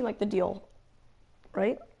the deal,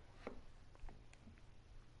 right?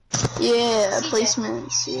 Yeah,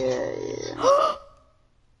 placements. Yeah.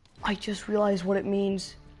 I just realized what it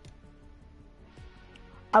means.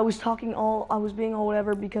 I was being all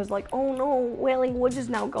whatever because like, oh no, Wailing Woods is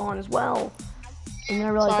now gone as well. And then I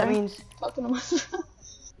realized that means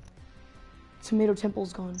Tomato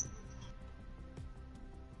Temple's gone.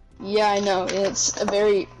 Yeah, I know. It's a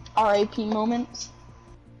very RIP moment.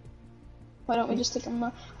 Why don't we just take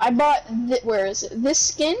them? I bought where is it? This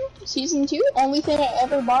skin, season 2, only thing I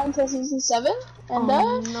ever bought until season 7, and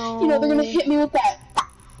no. you know they're gonna hit me with that,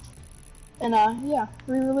 and yeah,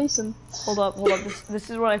 re-release them. Hold up. This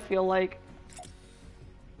is what I feel like.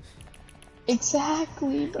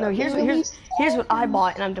 Exactly. Bro. No, here's what I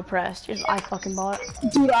bought, and I'm depressed. Here's what I fucking bought.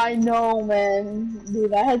 Dude, I know, man.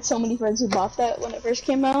 Dude, I had so many friends who bought that when it first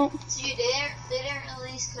came out. So you didn't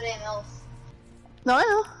release Code ML. No, I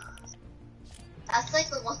know. That's like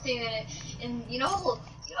the one thing that, and you know how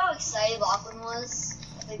excited Lachlan was?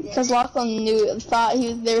 Because Lachlan thought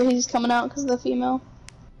he was coming out because of the female.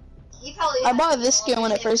 He probably. I bought this skin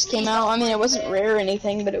when it first came out. I mean, it wasn't rare or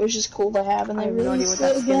anything, but it was just cool to have, and I they have no idea released what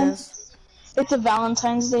that it skin again. is. It's a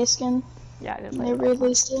Valentine's Day skin. Yeah, I didn't They play it.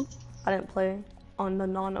 released it. I didn't play on the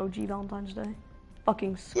non-OG Valentine's Day.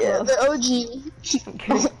 Fucking scrub. Yeah, the OG. I'm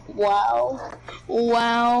kidding.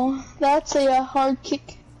 Wow. That's a hard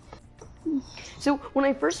kick. So when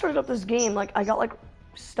I first started up this game, like I got like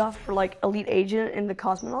stuff for like Elite Agent and the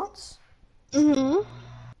Cosmonauts. Mhm.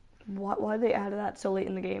 Why they added that so late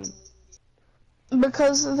in the game?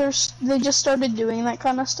 Because they just started doing that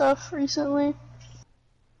kind of stuff recently.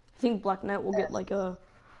 I think Black Knight will get like a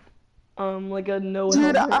no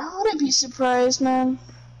Dude, helmet. I wouldn't be surprised, man.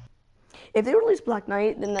 If they release Black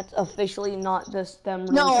Knight, then that's officially not just them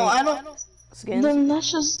releasing No, I don't. skins. Then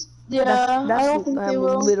that's just I don't think they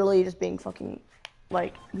will. Literally just being fucking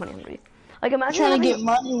like money hungry. Like imagine Trying to get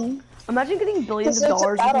money. Imagine getting billions of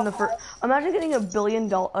dollars within the first. Imagine getting $1 billion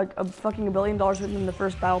within the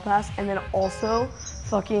first battle pass, and then also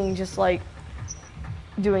fucking just like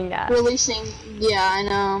doing that. Releasing, yeah, I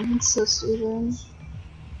know. It's so stupid.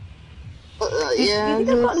 Do Yeah. you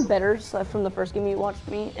think I've gotten better from the first game you watched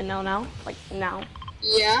me, and now? Like now?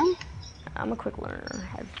 Yeah. I'm a quick learner.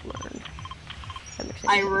 I've learned. That makes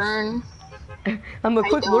I sense. learn. I'm a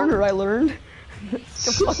quick don't. learner. I learned.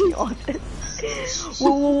 It's fucking awesome.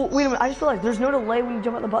 Whoa, wait a minute. I just realized there's no delay when you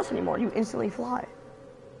jump out the bus anymore. You instantly fly.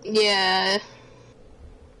 Yeah.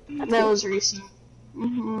 That's That cool. was recent.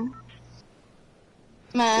 Mhm.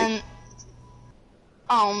 Man,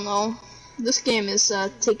 I don't know. This game is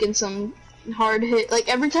taking some hard hit. Like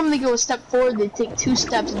every time they go a step forward, they take 2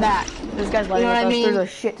 steps back. There's guys landing know with what I us. mean? There's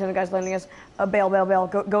a shit ton of guys landing us. Bail.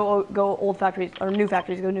 Go old factories or new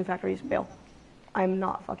factories. Go new factories. Bail. I'm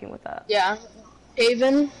not fucking with that. Yeah.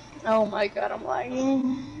 Haven. Oh my god, I'm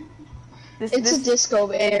lagging. It's a disco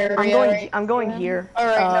area. I'm going here.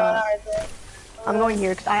 Alright, no, not there. I'm going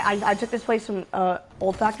here because I took this place from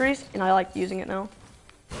old factories and I like using it now.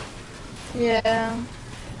 Yeah.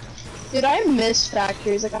 Dude, I miss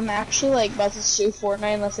factories. Like, I'm actually like about to sue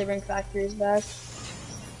Fortnite unless they bring factories back.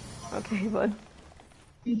 Okay, bud.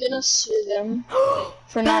 I'm gonna sue them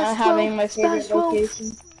for not having my favorite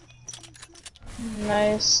location.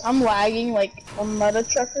 Nice. I'm lagging like a mother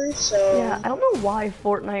trucker, so... Yeah, I don't know why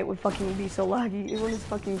Fortnite would fucking be so laggy. What is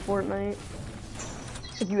fucking Fortnite?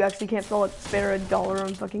 Like, you actually can't spare $1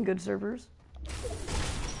 on fucking good servers?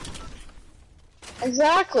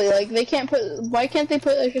 Exactly, like, they can't put... Why can't they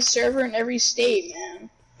put, like, a server in every state, man?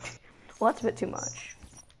 Well, that's a bit too much.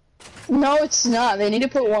 No, it's not. They need to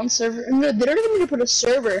put one server... No, they don't even need to put a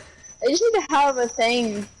server. They just need to have a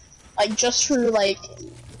thing, like, just for, like,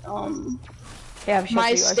 Yeah,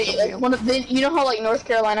 my state, like one of the, you know how like North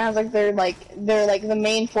Carolina has like their the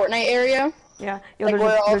main Fortnite area. Yeah, yo, like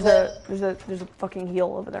there's a fucking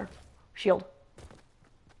heal over there, shield.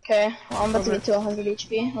 Okay, well, I'm about to get to 100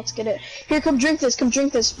 HP. Let's get it. Here, come drink this. Come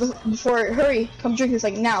drink this before. Hurry, come drink this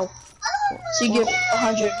like now. So you get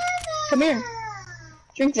 100. Come here,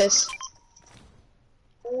 drink this.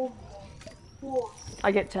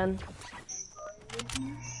 I get 10.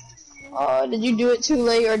 Did you do it too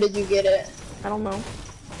late or did you get it? I don't know.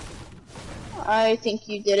 I think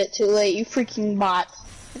you did it too late, you freaking bot.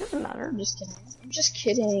 It doesn't matter. I'm just kidding. I'm just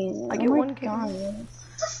kidding. I get oh my 1 kill. God.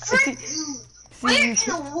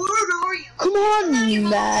 Come on,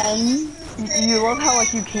 man. You love how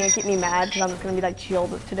like you can't get me mad because I'm just gonna be like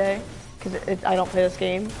chilled today because I don't play this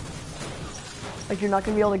game. Like you're not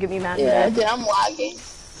gonna be able to get me mad Yeah, today. dude, I'm lagging.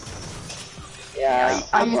 Yeah,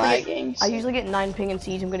 I'm lagging. I usually get 9 ping in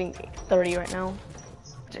Siege. I'm getting 30 right now.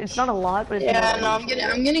 It's not a lot, but it's yeah, no, I'm getting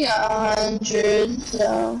 100.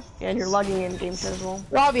 So. Yeah, and you're lagging in game chat as well.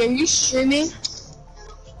 Robbie, are you streaming?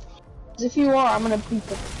 If you are, I'm gonna beat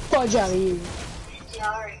the fudge out of you. Yeah,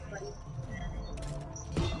 alright, buddy.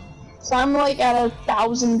 So I'm like at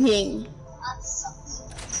 1,000 ping. That sucks.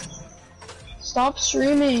 Stop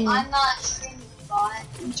streaming. I'm not streaming, bot.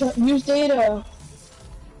 Use data.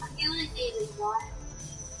 I'm using data, bot.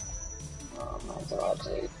 Oh my god,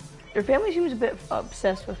 dude. Your family seems a bit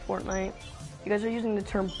obsessed with Fortnite. You guys are using the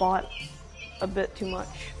term bot a bit too much.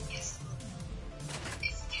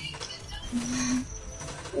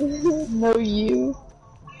 No, you.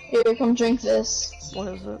 Here, come drink this.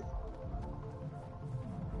 What is it?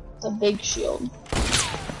 It's a big shield.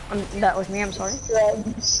 That was me, I'm sorry.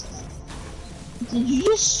 Drugs. Did you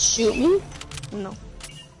just shoot me? No.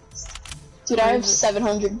 Dude, I have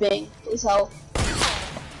 700 ping. Please help.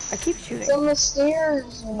 I keep shooting. It's on the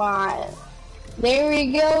stairs, bot. There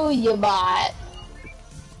you go, you bot.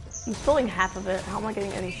 I'm stealing half of it. How am I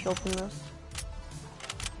getting any shield from this?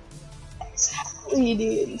 Exactly,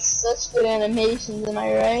 dude. Such good animations, am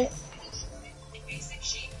I right?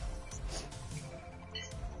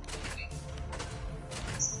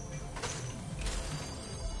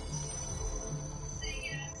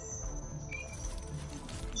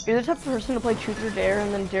 You're the type of person to play Truth or Dare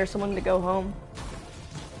and then dare someone to go home.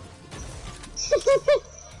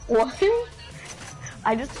 What?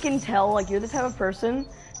 I just can tell, like, you're the type of person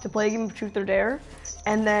to play a game of Truth or Dare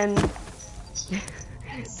and then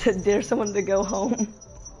to dare someone to go home.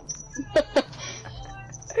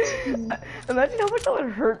 Imagine how much that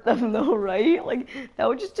would hurt them though, right? Like, that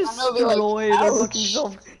would just destroy their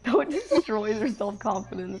fucking that would destroy their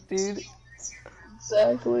self-confidence, dude.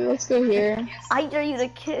 Exactly, let's go here. I dare you to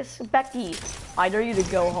kiss Becky. I dare you to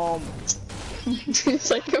go home.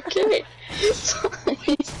 It's like, okay.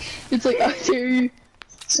 It's like, I dare you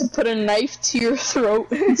to put a knife to your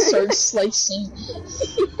throat and start slicing.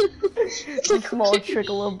 A small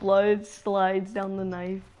trickle of blood slides down the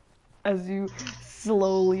knife as you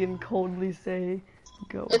slowly and coldly say,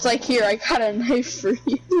 go. It's like, here, I got a knife for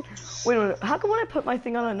you. Wait a minute, how come when I put my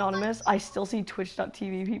thing on anonymous, I still see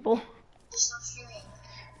twitch.tv people?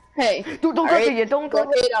 Hey, don't go right? yet, don't go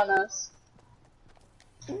hate on us.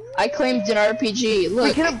 I claimed an RPG.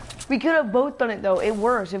 Look, we could have both done it though. It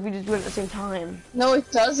works if we just do it at the same time. No,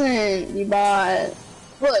 it doesn't. You bot.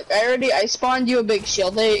 Look, I spawned you a big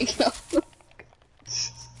shield. There you go.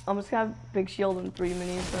 I'm just gonna have big shield and 3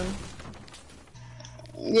 minis then.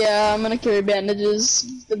 Yeah, I'm gonna carry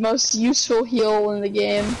bandages. The most useful heal in the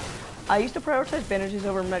game. I used to prioritize bandages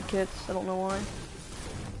over medkits. I don't know why.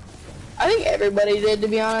 I think everybody did, to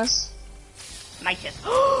be honest. My chest.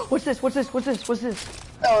 What's this? What's this? What's this? What's this?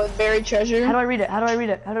 Oh, buried treasure. How do I read it? How do I read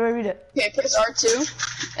it? How do I read it? Okay, press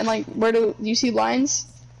R2. And like, where do you see lines?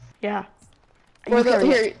 Yeah. Where the,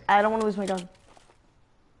 here. I don't want to lose my gun.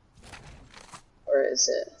 Where is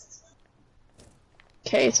it?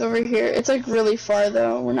 Okay, it's over here. It's like really far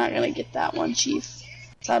though. We're not gonna get that one, Chief.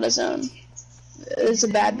 It's out of zone. It's a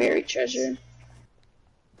bad buried treasure.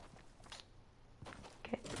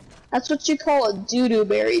 Okay. That's what you call a doo-doo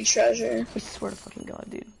buried treasure. I swear to fucking God,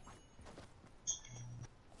 dude.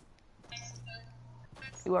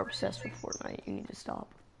 You are obsessed with Fortnite. You need to stop.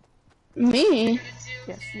 Me?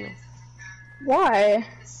 Yes, you. Why?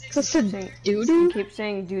 Because it's a doo-doo? You keep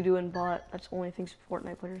saying doo-doo and bot. That's the only things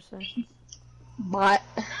Fortnite players say. Bot.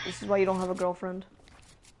 This is why you don't have a girlfriend.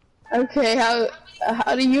 Okay,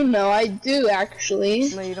 how do you know? I do, actually.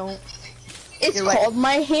 No, you don't. It's You're called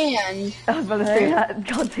my hand. I was about to say that.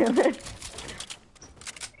 God damn it.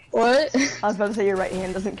 What? I was about to say your right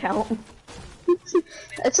hand doesn't count.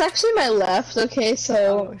 It's actually my left, okay,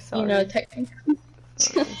 so, you know, technically.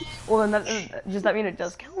 Well, then does that mean it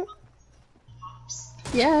does count?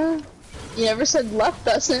 Yeah. You never said left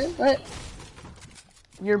doesn't, but...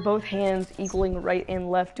 Your both hands equaling right and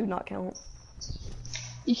left do not count.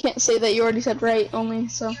 You can't say that, you already said right only,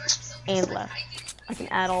 so... And left. I can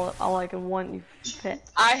add all I can want, you fit.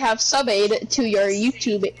 I have subbed to your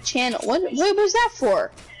YouTube channel. What was that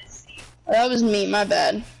for? Oh, that was me, my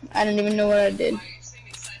bad. I didn't even know what I did.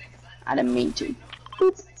 I didn't mean to.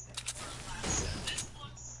 Boop.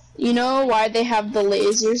 You know why they have the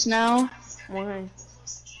lasers now? Why?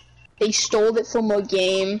 They stole it from a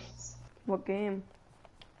game. What game?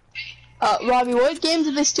 Robbie, what game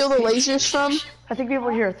did they steal the lasers from? I think people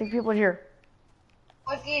are here. I think people are here.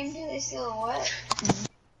 What game did they steal what?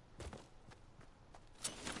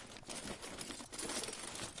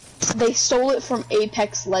 They stole it from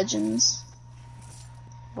Apex Legends.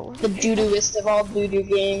 The doo-dooest of all doo-doo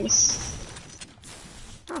games.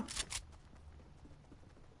 Huh.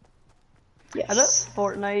 Yes. I bet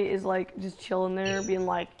Fortnite is like just chilling there, being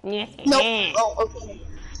like, Nope. Oh, okay.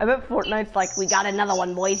 I bet Fortnite's like, we got another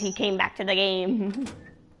one, boys. He came back to the game.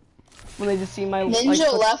 When they just see my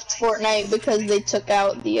Ninja left Fortnite because they took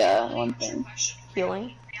out the one thing.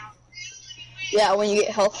 healing. Yeah, when you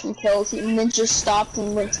get health from kills, Ninja stopped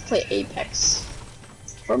and went to play Apex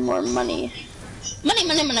for more money. Money.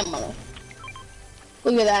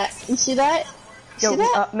 Look at that. You see that? Yo, See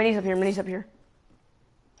that? Minnie's up here. Minnie's up here.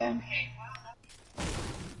 Okay.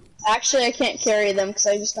 Actually, I can't carry them because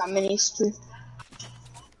I just got minis too.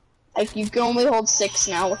 Like, you can only hold 6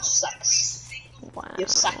 now, which sucks. Wow. You're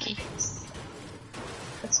sucky.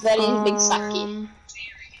 It's very big sucky.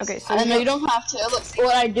 Okay, so I know you don't have to. Look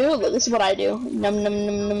what I do. Look, this is what I do. Num num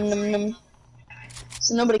num num num num.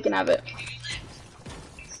 So nobody can have it.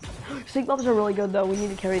 Sleep levels are really good though. We need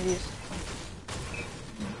to carry these.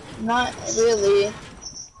 Not really.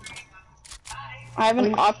 I have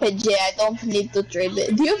an RPG. I don't need to trade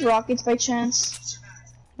it. Do you have rockets by chance?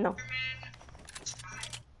 No.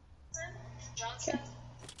 Okay.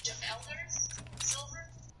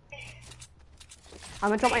 I'm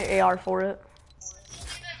gonna drop my AR for it.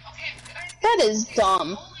 That is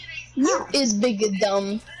dumb. You is big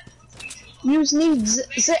dumb. You need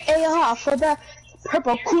the AR for the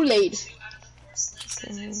purple Kool-Aid.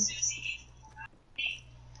 Okay.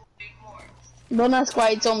 Don't ask why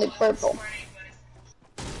it's only purple.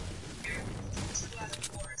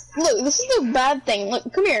 Look, this is the bad thing.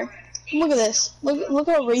 Look, come here. Look at this. Look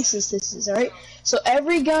how racist this is, alright? So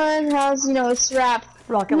every gun has, you know, a strap.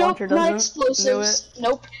 Rocket nope, launcher doesn't. not explosives.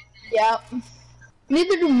 Nope. Yeah.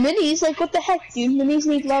 Neither do minis. Like, what the heck, dude? Minis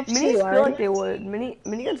need love too. Minis feel like they would.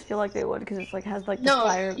 Miniguns feel like they would because it's like has like the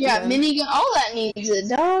fire. Yeah, minigun. All that needs it,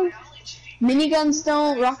 dog. Miniguns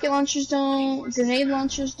don't. Rocket launchers don't. Grenade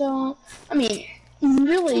launchers don't. I mean,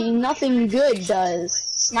 really, nothing good does.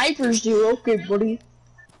 Snipers do. Okay, buddy.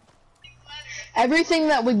 Everything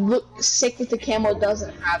that would look sick with the camo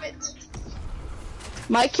doesn't have it.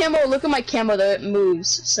 My camo, look at my camo though, it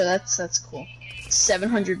moves, so that's cool.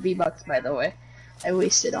 700 V-Bucks, by the way. I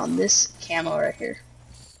wasted on this camo right here.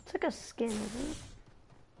 It's like a skin, isn't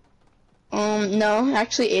it? No,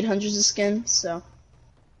 actually 800 is a skin, so.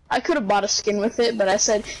 I could have bought a skin with it, but I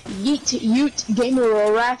said, yeet, gamer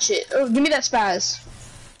or ratchet. Oh, give me that spaz.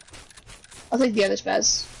 I'll take the other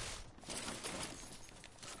spaz.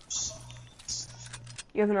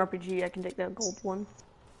 You have an RPG, I can take that gold one.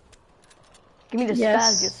 Give me the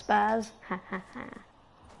spaz, you spaz. Ha ha ha.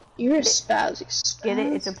 You're a spaz, spaz. Get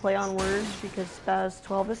it? It's a play on words because spaz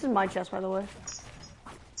 12. This is my chest, by the way.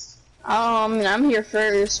 I'm here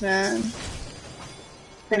first, man.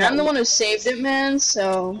 And I'm the one who saved it, man,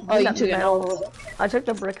 so... Oh, you took it all. I took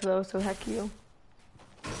the brick, though, so heck you.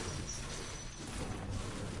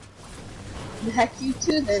 The heck you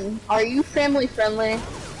too, then. Are you family friendly?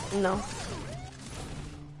 No.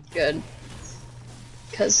 Good.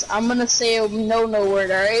 Because I'm gonna say a no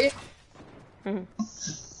word, alright?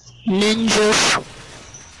 Ninjas.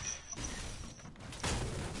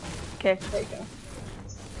 Okay. There you go.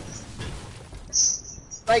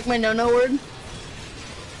 Like my no word?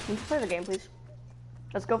 Can you play the game, please?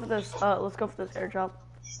 Let's go for this, airdrop.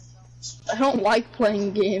 I don't like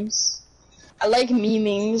playing games. I like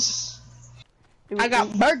memings. I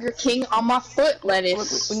got Burger King on my foot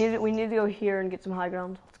lettuce. Look, we need to go here and get some high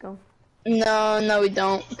ground. Let's go. No, we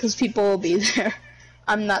don't, because people will be there.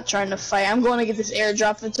 I'm not trying to fight. I'm going to get this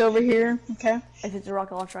airdrop that's over here, okay? If it's a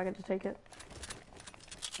rocket launcher, I get to take it.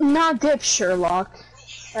 Not dip, Sherlock.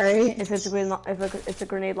 Alright? If it's a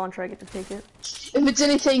grenade launcher, I get to take it. If it's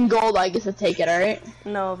anything gold, I get to take it, alright?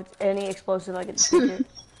 No, if it's any explosive, I get to take it.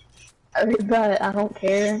 Alright, but I don't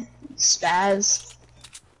care. Spaz.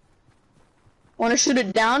 Wanna shoot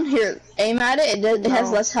it down? Here, aim at it. It has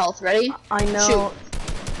less health. Ready? I know. Shoot.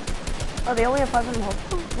 Oh, they only have 500 health.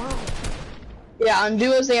 Oh, wow. Yeah, on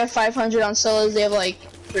duos they have 500. On solos they have like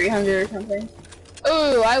 300 or something.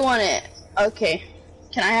 Ooh, I want it. Okay.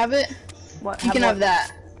 Can I have it? What? You can have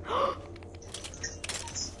that.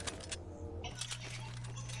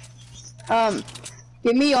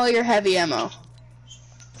 Give me all your heavy ammo.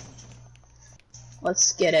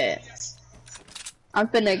 Let's get it. I'm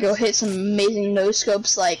finna go hit some amazing no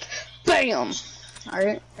scopes like BAM!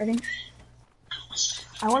 Alright, ready?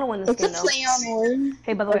 I wanna win this game though. Play on word.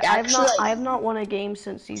 Hey, by the way, I have not won a game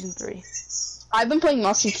since season 3. I've been playing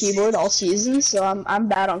mouse and keyboard all season, so I'm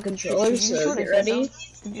bad on controllers, so get ready.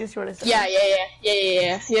 Did you just what I said? Yeah.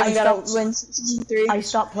 You haven't got a win since season 3. I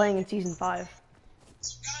stopped playing in season 5.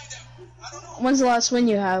 When's the last win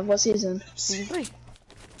you have? What season? Season 3.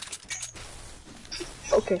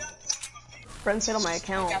 Okay. Friends hit on my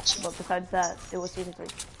account, but besides that, it was season 3.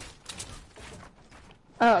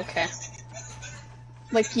 Oh, okay.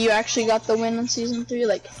 Like, you actually got the win in season 3?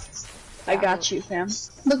 Like, I got you, fam.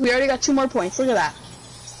 Look, we already got 2 more points. Look at that.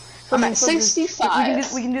 I'm at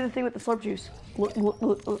 65. We can do the thing with the slurp juice.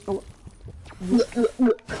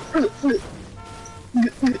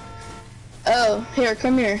 Oh, here,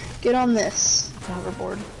 come here. Get on this. The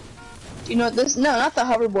hoverboard. Do you know what this? No, not the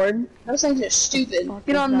hoverboard. Those things are stupid.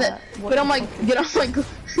 Get on the. Get on my.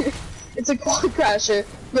 It's a quad crasher.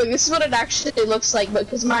 Look, this is what it actually looks like, but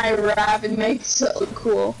because my rapid makes it look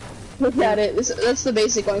cool. Look at it. That's the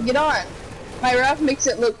basic one. Get on. My rapid makes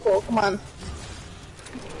it look cool. Come on.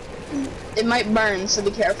 It might burn, so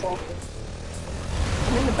be careful.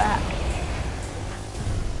 I'm in the back.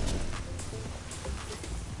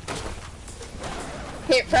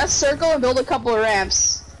 Okay, press circle and build a couple of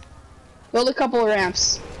ramps. Build a couple of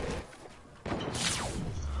ramps.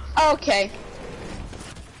 Okay.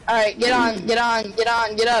 Alright, get on, get up. Get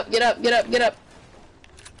on,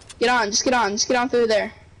 just get on through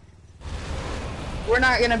there. We're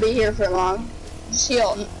not gonna be here for long. Just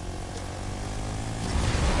heal.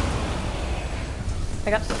 I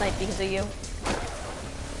got sniped because of you.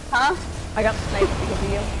 Huh? I got sniped because of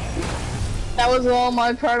you. That was all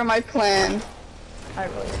part of my plan. I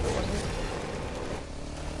really hope it wasn't.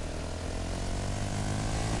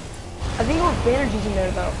 I think our Banerjee's in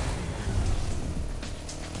there though.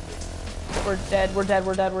 We're dead.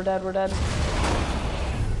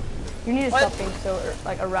 You need to stop being so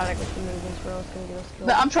like erratic with the movements, or else it's gonna get us killed.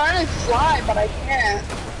 But I'm trying to fly, but I can't.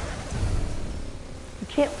 You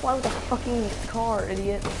can't fly with a fucking car,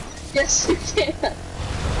 idiot. Yes, you can.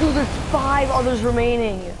 Dude, there's 5 others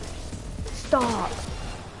remaining. Stop.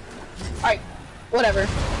 Alright, whatever.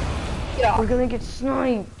 Get off. We're gonna get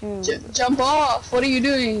sniped, dude. Jump off. What are you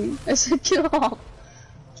doing? I said get off.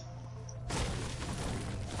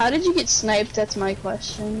 How did you get sniped? That's my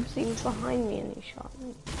question. He was behind me and he shot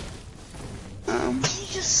me. You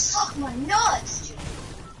just suck my nuts, dude.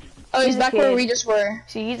 Oh, he's back where we just were.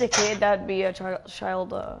 See, he's a kid. That'd be a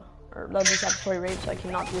child, or that'd be statutory rape, so I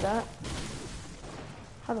cannot do that.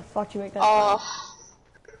 How the fuck do you make that? Oh.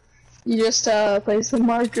 You just place the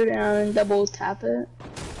marker down and double tap it.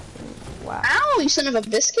 Wow. Ow, you son of a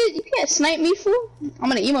biscuit! You can't snipe me, fool. I'm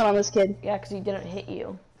gonna emote on this kid. Yeah, because he didn't hit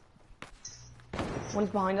you.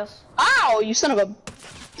 One's behind us. Ow, you son of a.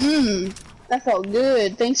 That felt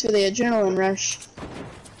good. Thanks for the adrenaline rush.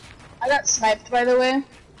 I got sniped, by the way.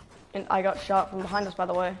 And I got shot from behind us, by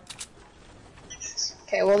the way.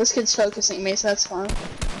 Okay, well this kid's focusing me, so that's fine.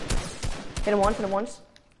 Hit him once.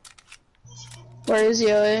 Where is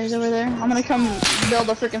he? Oh, he's over there. I'm gonna come build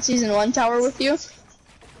a freaking season 1 tower with you.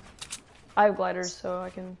 I have gliders, so I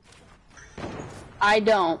can. I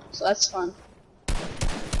don't, so that's fun.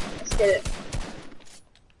 Let's get it.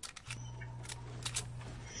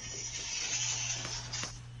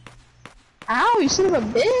 Ow, you son of a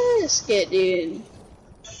biscuit, dude.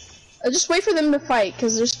 I'll just wait for them to fight,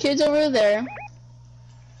 because there's kids over there.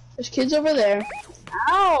 There's kids over there.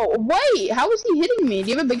 Ow, wait, how is he hitting me? Do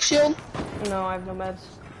you have a big shield? No, I have no meds.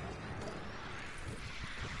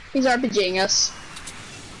 He's RPGing us.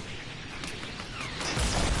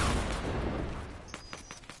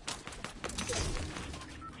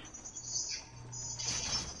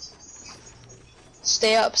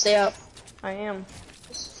 Stay up, stay up. I am.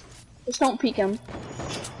 Just don't peek him.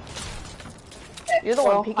 You're the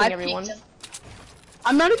one peeking everyone.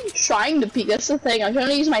 I'm not even trying to peek, that's the thing. I'm trying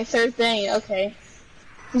to use my third thing. Okay.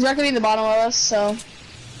 He's not gonna be in the bottom of us, so.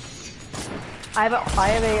 I have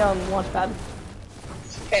a launch pad.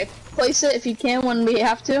 Okay, place it if you can when we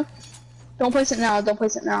have to. Don't place it now, don't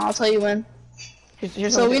place it now. I'll tell you when.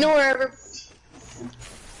 Here's So we know wherever.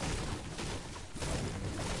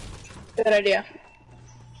 Good idea.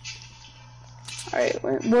 Alright,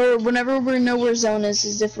 whenever we know where zone is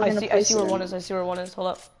if we're gonna place it. I see where one is. I see where one is. Hold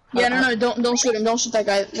up. Yeah, no, don't shoot him. Don't shoot that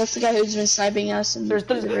guy. That's the guy who's been sniping us. And there's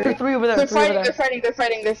 3 over there. They're fighting.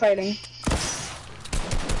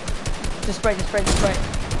 Just spray.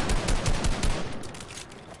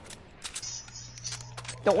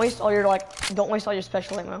 Don't waste all your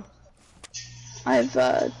special ammo. I have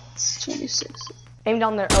 26. Aim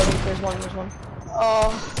down there. Oh, there's one.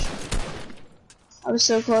 Oh, I was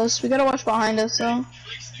so close. We gotta watch behind us, though.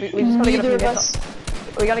 We just gotta get a few hits.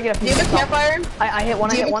 We gotta get a few hits. Do you have a campfire? I hit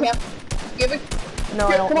one. No, Here,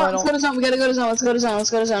 I don't. Come on, let's go to zone. We gotta go to zone. Let's go to zone.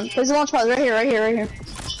 Place the launch pad right here.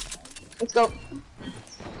 Let's go.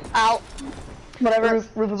 Out. Whatever.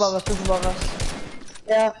 Roof above us.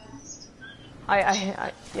 Yeah.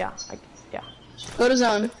 Yeah. Go to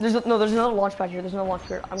zone. There's another launch pad here. I'm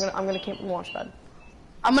gonna camp the launch pad.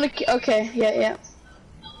 Okay. Yeah.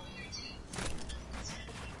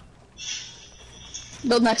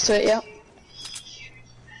 Build next to it. Yeah.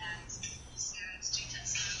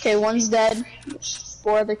 Okay, one's dead.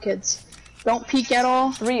 4 other kids. Don't peek at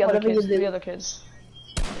all. 3 other kids.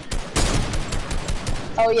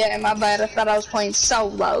 Oh yeah, my bad. I thought I was playing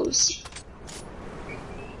solos.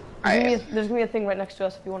 There's gonna be a thing right next to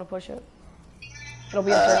us if you want to push it. It'll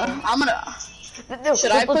be a I'm gonna. No,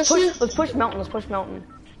 Should I push you? Let's push mountain.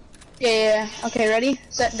 Yeah. Okay, ready,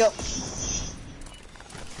 set, go.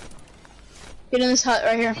 Get in this hut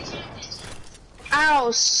right here.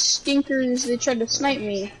 Ow, stinkers! They tried to snipe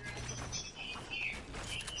me.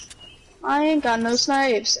 I ain't got no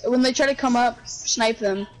snipes. When they try to come up, snipe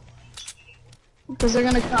them. Because they're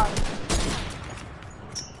gonna come.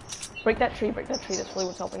 Break that tree. That's really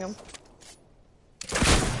what's helping them.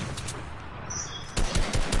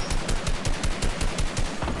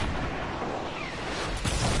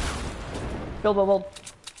 Build.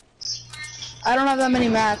 I don't have that many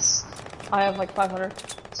mats. I have like 500.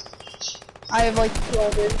 I have like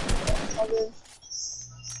 200.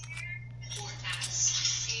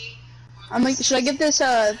 I'm like, should I get this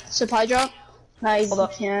supply drop? No, Hold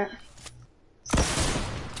up. Can't.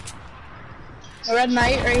 A red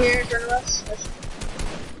knight right here in front of us.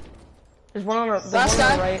 There's one on the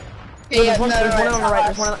right. Yeah, there's one on the right.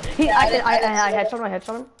 I headshot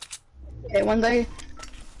him. Okay, one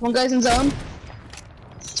guy's in zone.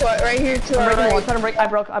 Right here to our right. I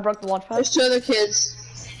broke the launch pad. There's 2 other kids.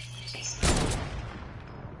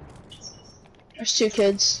 There's 2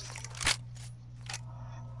 kids.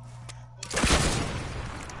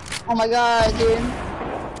 Oh my god, dude.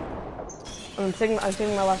 I'm taking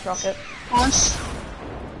my last rocket. Launch.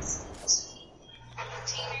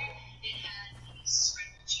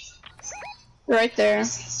 Right there.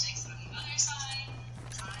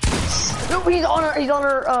 No, he's on the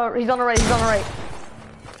right.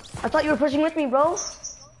 I thought you were pushing with me, bro.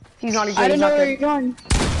 He's not. I didn't know where you're going.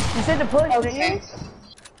 You said to push, didn't you?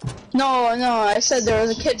 No, I said there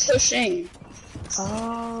was a kid pushing.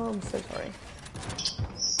 Oh, I'm so sorry.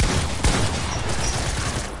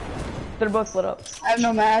 They're both split up. I have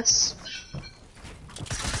no mats.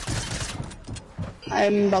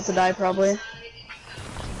 I'm about to die probably.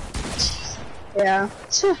 Yeah.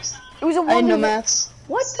 It was a 1v1. I had no mats.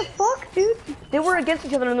 What the fuck, dude? They were against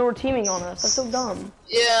each other and they were teaming on us. That's so dumb.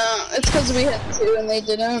 Yeah, it's because we had 2 and they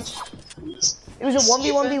didn't. It was a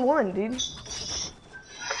 1v1v1, dude.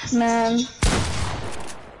 Man.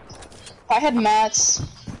 If I had mats.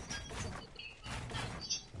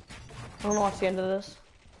 I don't know what's the end of this.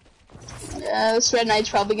 Yeah, this red knight's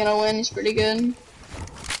probably gonna win. He's pretty good.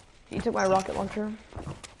 He took my rocket launcher.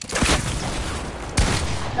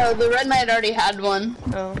 Oh, the Red Knight already had one.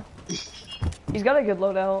 Oh. He's got a good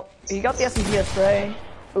loadout. He got the SMG spray.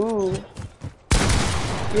 Ooh.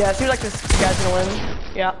 Yeah, it seems like this guy's gonna win.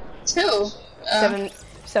 Yeah. 2.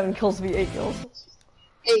 7 kills to be 8 kills.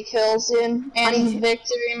 8 kills in, and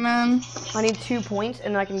victory, man. I need 2 points,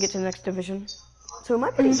 and then I can get to the next division. So it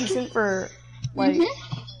might be decent for, like...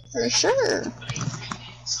 For sure.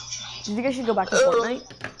 Do you think I should go back to Fortnite?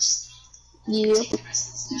 Yeah.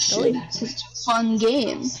 Really? Fun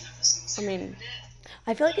game. I mean,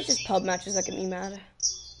 I feel like it's just pub matches that get me mad.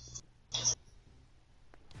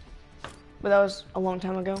 But that was a long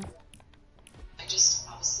time ago.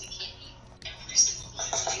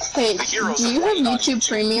 Hey, do you have YouTube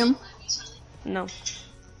Premium? No.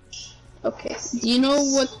 Okay. Do you know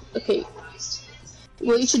what? Okay.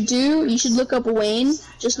 What you should do? You should look up Wayne.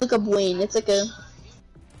 Just look up Wayne. It's like a.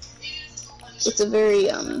 It's a very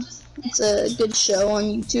It's a good show on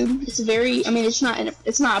YouTube. It's very. I mean, it's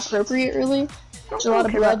not appropriate really. There's a lot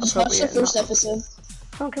of blood. Just watch the first episode.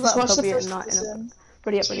 I don't care about appropriate and not inappropriate.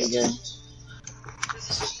 Ready up.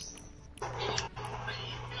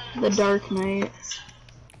 The Dark Knight.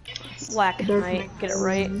 Black Knight, get it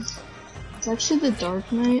right. It's actually the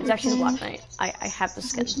Dark Knight. It's actually the Black Knight. I have the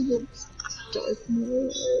skin. The Dark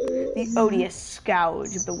Knight. The odious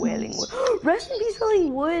scourge of the Wailing Woods. Rest in peace,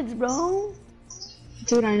 Wailing Woods, bro.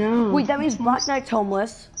 Dude, I know. Wait, that means Black Knight's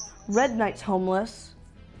homeless. Red Knight's homeless.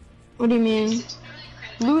 What do you mean?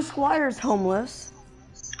 Blue Squire's homeless.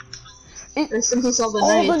 All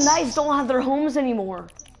the knights don't have their homes anymore.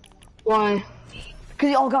 Why? Because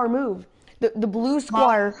they all got removed. The blue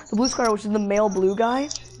squire, which is the male blue guy,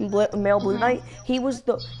 male blue knight. He was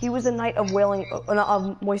the knight of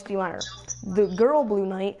Moisty Manor. The girl blue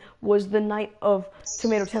knight was the knight of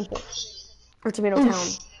Tomato Temple, or Tomato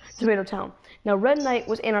Town. Now Red Knight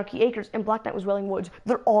was Anarchy Acres, and Black Knight was Wailing Woods.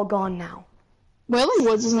 They're all gone now. Wailing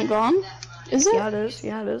Woods isn't gone, is it? Yeah, it is.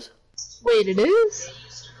 Yeah, it is. Wait, it is?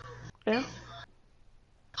 Yeah.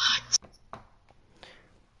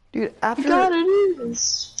 Dude, after. God, it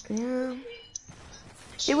is. Yeah.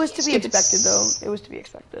 It was to be expected, though. It was to be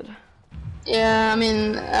expected. Yeah, I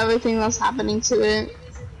mean, everything that's happening to it.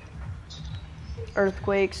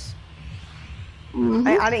 Earthquakes. Mm-hmm.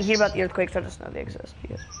 I didn't hear about the earthquakes, I just know they exist.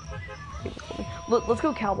 Because let's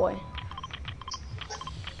go cowboy.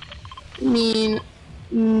 You mean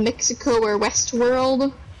Mexico or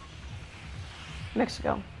Westworld?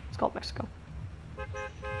 Mexico. It's called Mexico.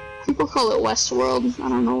 People call it Westworld. I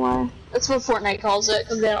don't know why. That's what Fortnite calls it,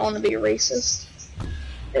 because they don't want to be racist.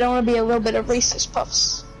 They don't want to be a little bit of racist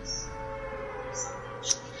puffs.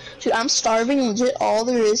 Dude, I'm starving. Legit, all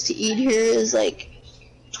there is to eat here is, like,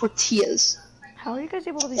 tortillas. How are you guys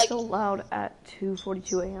able to be so loud at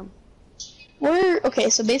 2:42 a.m.? Okay,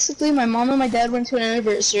 so basically my mom and my dad went to an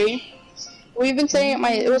anniversary. We've been staying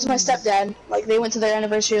at it was my stepdad. Like, they went to their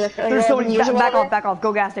anniversary like There's so many, back off,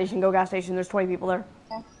 go gas station, there's 20 people there.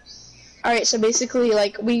 Alright, so basically,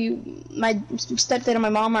 like, my stepdad and my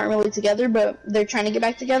mom aren't really together, but they're trying to get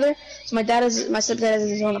back together. So my stepdad has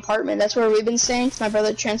his own apartment. That's where we've been staying. My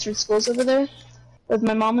brother transferred schools over there with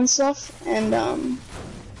my mom and stuff. And,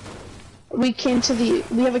 we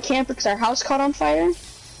have a camper because our house caught on fire.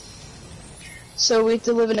 So we have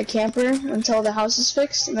to live in a camper until the house is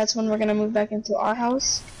fixed, and that's when we're gonna move back into our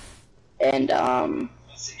house. And,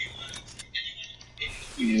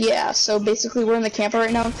 yeah, so basically we're in the camper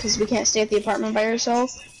right now because we can't stay at the apartment by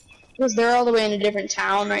ourselves. Because they're all the way in a different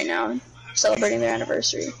town right now, celebrating their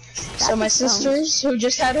anniversary. So my sisters, who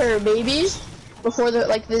just had her baby, before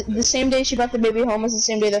the same day she brought the baby home was the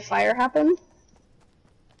same day the fire happened.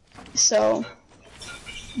 So,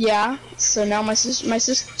 yeah. So now two of my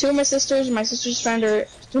sisters, my sister's friend, both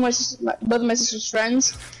of my sister's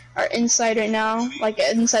friends are inside right now, like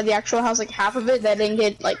inside the actual house, like half of it that didn't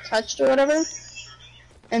get like touched or whatever.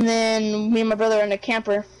 And then me and my brother are in a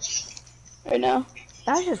camper right now.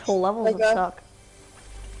 That's just whole levels of suck.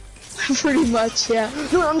 Pretty much, yeah.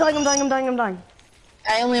 No, I'm dying.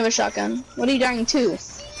 I only have a shotgun. What are you dying to?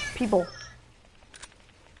 People.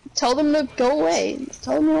 Tell them to go away.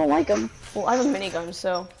 Tell them you don't like them. Well, I have a minigun,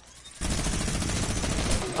 so.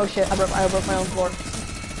 Oh shit! I broke my own floor.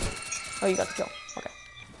 Oh, you got the kill. Okay.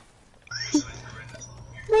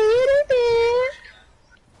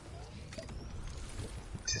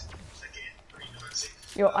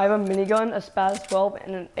 Yo, I have a minigun, a Spaz 12,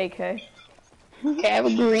 and an AK. Okay, I have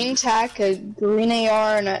a green TAC, a green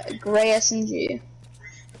AR, and a gray SMG.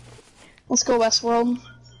 Let's go Westworld.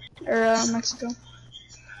 Or, Mexico.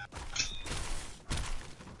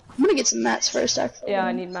 I'm gonna get some mats first, actually. Yeah,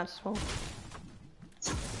 I need mats as well.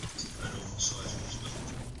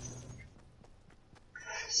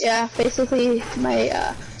 Yeah, basically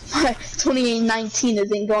my 2019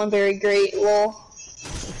 isn't going very great. Well,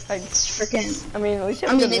 it's freaking. I mean, at least you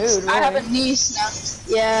have a good mood, I have really. a niece now.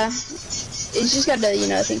 Yeah, it's just got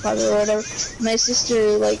to think positive or whatever. My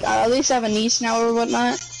sister, like, I at least have a niece now or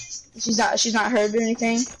whatnot. She's not hurt or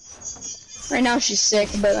anything. Right now she's sick,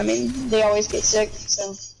 but I mean, they always get sick,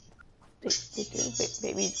 so. They do.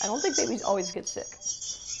 Babies. I don't think babies always get sick.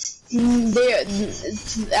 They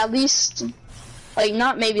at least, like,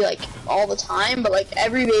 not maybe like all the time, but like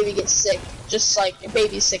every baby gets sick, just like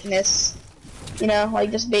baby sickness. You know,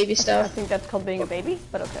 like just baby I stuff. think that's called being a baby,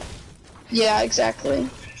 but okay. Yeah, exactly.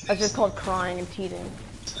 That's just called crying and teething.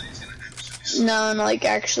 No, like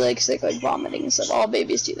actually like sick, like vomiting and stuff. All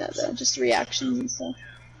babies do that though, just reactions and stuff.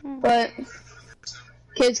 But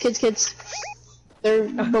kids, they're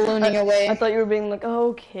ballooning away. I thought you were being like,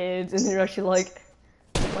 oh, kids, and you're actually like,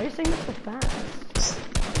 why are you saying this so fast?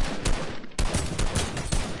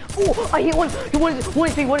 Oh, I hit one. One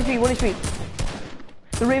HP.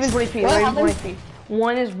 The Raven's 1 HP. The Raven's 1 HP.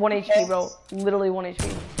 One is 1 HP, bro. Literally 1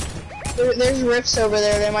 HP. There's rifts over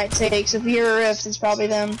there they might take, so if you hear a rift, it's probably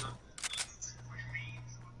them.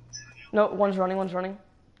 No, one's running.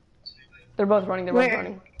 They're both running. They're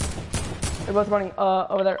both running.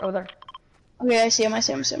 Over there. Okay, I see him.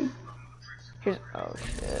 Here's, oh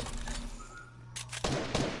shit.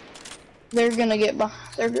 They're gonna get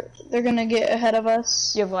they're gonna get ahead of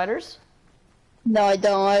us. You have gliders? No, I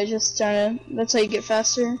don't. I was just trying to. That's how you get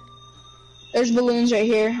faster. There's balloons right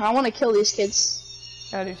here. I want to kill these kids.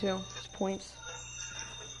 I do too. Just points.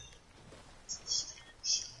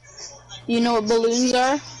 You know what balloons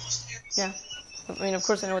are? Yeah. I mean, of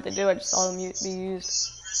course I know what they do. I just saw them be used.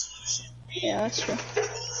 Yeah, that's true.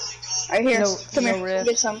 Right here. Come here. Rift.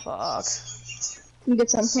 Get some. Fuck. Get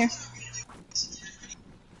some here.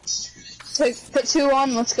 Put 2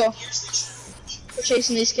 on. Let's go. We're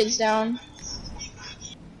chasing these kids down.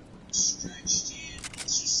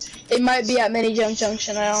 They might be at Mini Jump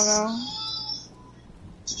Junction. I don't know.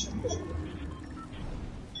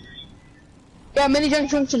 Yeah, Mini Jump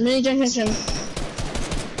Junction.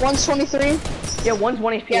 One's 23. Yeah, one's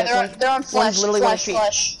 1 HP. Yeah, they're on flesh. One's literally 1 HP.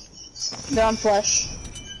 Flesh. They're on flesh.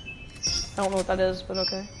 I don't know what that is, but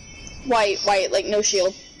okay. White, like no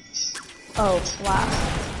shield. Oh, wow.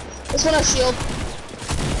 This one has shield.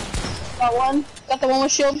 Got one. Got the one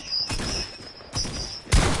with shield.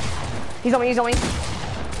 He's on me.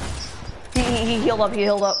 He healed up.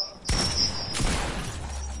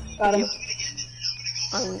 Got him.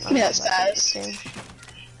 Give me that spaz.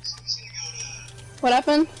 What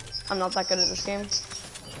happened? I'm not that good at this game.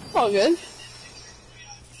 All good.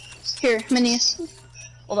 Here, minis.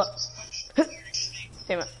 Hold up.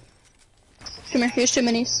 Damn it. Come here, here's 2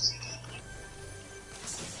 minis.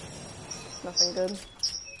 Nothing good.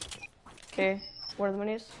 Okay, where are the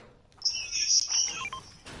minis?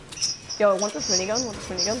 Yo, want this minigun?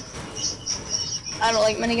 I don't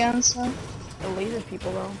like miniguns, so. The laser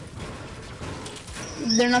people, though.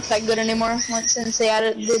 They're not that good anymore, since they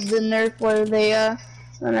did the nerf where they,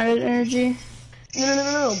 run out of energy.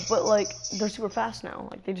 No, but like, they're super fast now.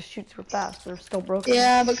 Like, they just shoot super fast. They're still broken.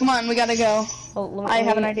 Yeah, but come on, we gotta go. Oh, I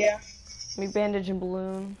have an idea. Let me bandage and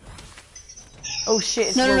balloon. Oh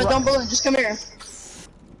shit. No, don't balloon, just come here.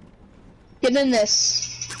 Get in this.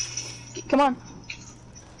 Come on.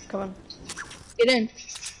 Come on. Get in.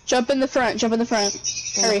 Jump in the front. In Hurry.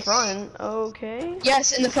 the front? Okay.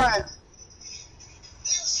 Yes, in the front.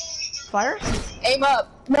 Fire? Aim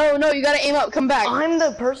up. No, you gotta aim up. Come back. I'm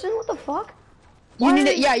the person? What the fuck? You need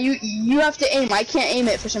it. Yeah, you have to aim. I can't aim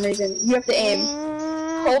it for some reason. You have to aim.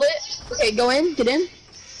 Hold it. Okay, go in. Get in.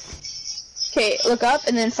 Okay, look up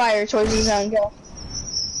and then fire towards the zone. Go.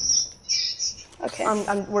 Okay.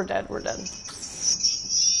 We're dead.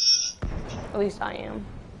 At least I am.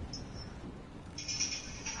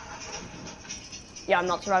 Yeah, I'm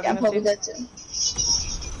not surviving. Yeah, I'm probably dead too.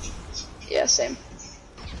 Yeah, same.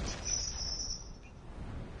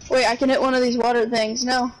 Wait, I can hit one of these water things.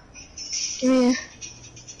 No. Give me.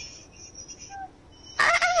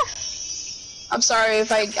 Ah! I'm sorry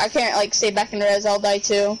if I can't like stay back in res. I'll die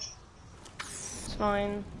too. It's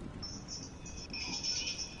fine.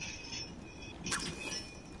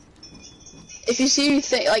 If you see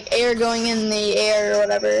like air going in the air or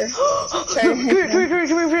whatever. Come here.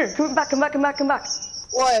 Come back.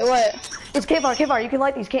 What? It's campfire. You can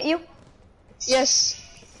light these, can't you? Yes.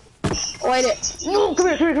 Light it. No, come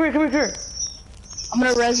here. I'm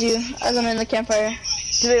gonna res you as I'm in the campfire.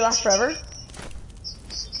 Do they last forever?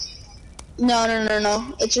 No.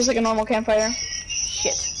 It's just like a normal campfire.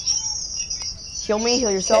 Shit. Heal me,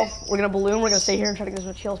 heal yourself. Okay. We're gonna balloon, we're gonna stay here and try to get as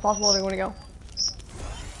much heal as possible, and we're gonna go.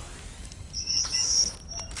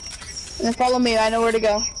 And then follow me, I know where to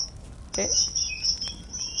go. Okay.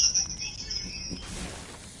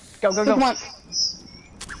 Go, go, go. Come on.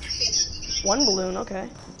 One balloon, okay.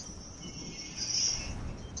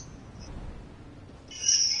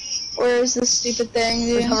 Where is this stupid thing,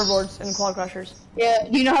 dude? There's hoverboards and quad crushers. Yeah,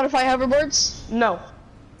 do you know how to fly hoverboards? No.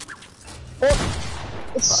 Well,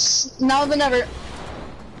 it's now than ever.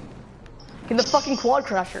 Get the fucking quad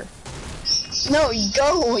crusher. No,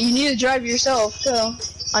 go. You need to drive yourself. Go.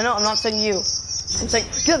 I know, I'm not saying you. I'm saying,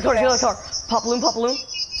 get out of the car, get out of the car. Pop balloon, pop balloon.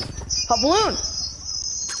 Pop balloon!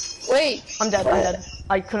 Wait. I'm dead, I'm dead.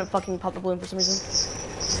 I couldn't fucking pop the balloon for some reason.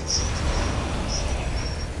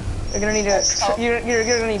 You're gonna need to, you're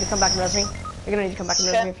gonna need to come back and res me. You're gonna need to come back and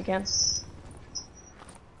res me if you can.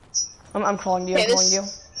 I'm crawling to you, I'm crawling to you.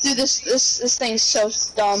 Dude, this thing's so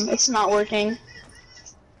dumb. It's not working.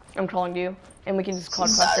 I'm crawling to you. And we can just quad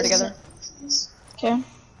cluster together. Okay.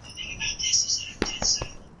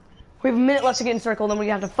 We have a minute left to get in circle, then we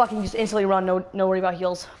have to fucking just instantly run. No worry about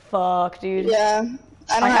heals. Fuck, dude. Yeah.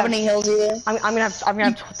 I don't have any heals either. I'm gonna have.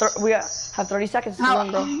 We have 30 seconds to run,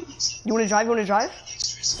 bro. You wanna drive? You wanna drive?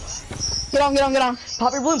 Get on, get on, get on.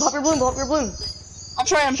 Pop your balloon. Pop your balloon. Pop your balloon. I'm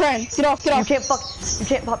trying. Get off, get off. You can't fuck. You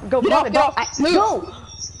can't pop. Go. Get Pop off, it. get Pop. off. Move. Go.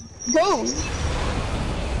 Go.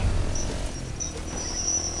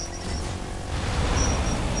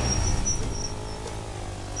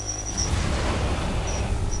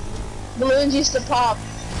 Balloons used to pop.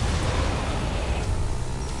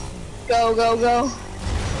 Go, go, go.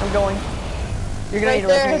 I'm going. You're gonna Right need to res me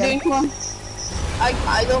there, again. dude, come on.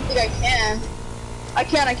 I don't think I can. I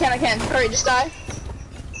can. Hurry, just die.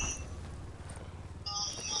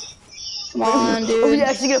 Come on, dude. Are we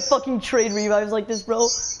actually gonna fucking trade revives like this, bro?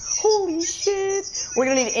 Holy shit. We're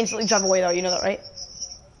gonna need to instantly drive away though, you know that, right?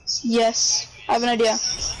 Yes. I have an idea.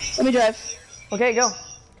 Let me drive. Okay, go.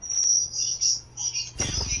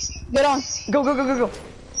 Get on. Go, go, go, go, go.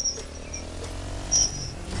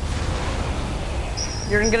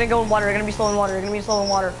 You're gonna go in water, you're gonna be slow in water, you're gonna be slow in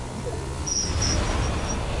water.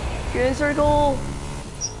 Get in circle.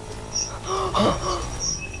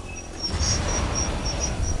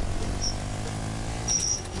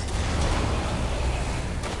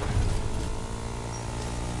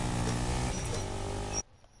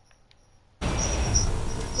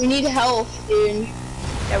 We need health, dude.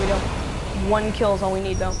 Yeah, we don't. One kill is all we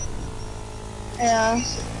need though. Yeah.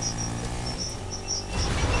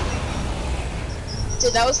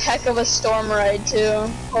 Dude, that was heck of a storm ride too.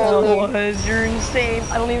 Holy. You're insane.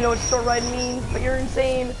 I don't even know what storm ride means, but you're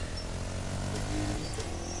insane.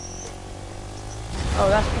 Oh,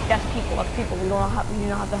 that's people. That's people. We do not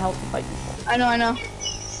have the health to fight people. I know.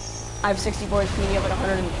 I have 64 HP and you have like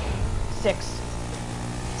 106.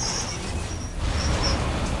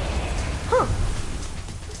 Huh.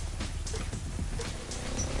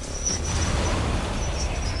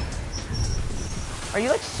 Are you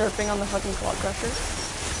like surfing on the fucking quad crusher?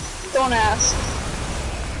 Don't ask.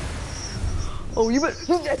 Oh,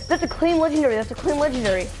 that's a claim legendary. That's a claim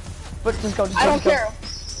legendary. But just go. I don't care.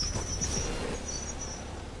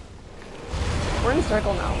 We're in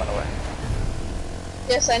circle now, by the way.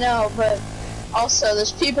 Yes, I know, but also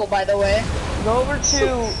there's people, by the way. Go over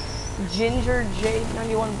to Ginger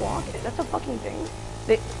J91 block. That's a fucking thing.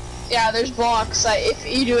 Yeah, there's blocks. If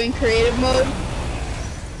you do in creative mode.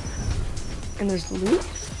 And there's loot?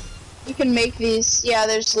 You can make these. Yeah,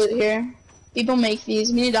 there's loot here. People make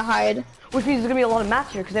these. We need to hide. Which means there's gonna be a lot of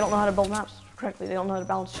maps here because they don't know how to build maps correctly. They don't know how to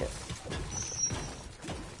balance shit.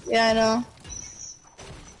 Yeah, I know.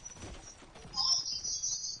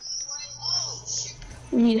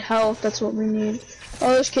 We need health. That's what we need.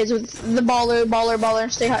 Oh, those kids with the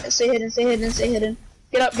baller. Stay high, stay hidden.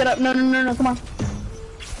 Get up. No. Come on.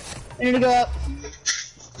 I need to go up.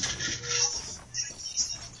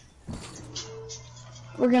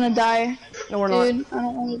 We're gonna die. No, we're Dude, not. I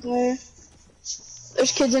don't want to die.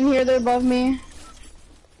 There's kids in here. They're above me.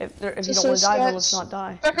 If you don't want to die, then let's not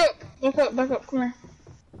die. Back up. Come here.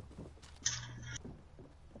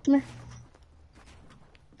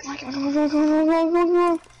 Come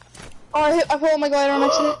on. Oh, I fell on my glider on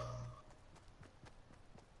accident.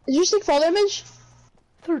 Did you just take fall damage?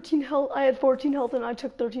 13 health. I had 14 health and I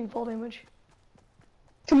took 13 fall damage.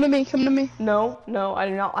 Come to me. No, I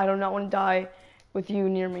do not want to die with you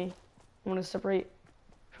near me. I want to separate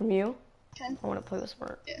from you. Okay. I want to play this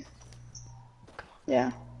smart. Yeah.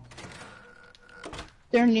 Yeah.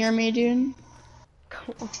 They're near me, dude.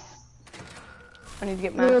 Come on. I need to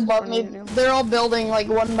get They're maps. above me. They're all building like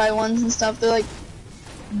one by ones and stuff. They're like,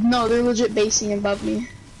 no, they're legit basing above me.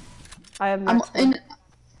 I have max.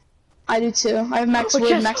 I do too. I have max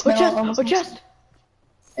wood, max metal. Chest.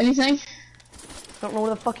 Anything? Don't know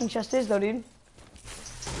where the fucking chest is though, dude.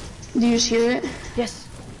 Do you just hear it? Yes.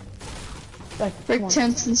 Like, Like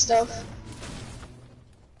tents and stuff.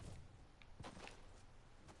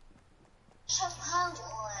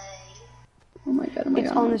 Oh my god, oh my It's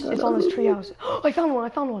god. on this. It's on this treehouse. I found one. I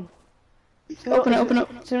found one. Open it, open it.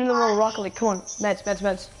 It's in the middle of rock lake. Come on,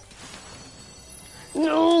 meds.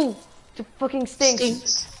 No, it fucking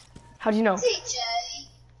stinks. How do you know? TJ,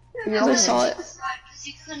 Because I saw it. because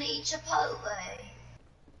you couldn't eat Chipotle.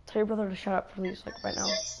 Tell your brother to shut up, please, like right now.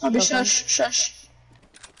 I'll be shush.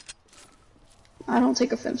 I don't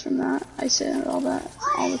take offense from that. I say all that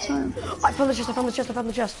all the time. I found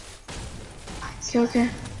the chest. Okay.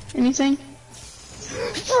 Anything?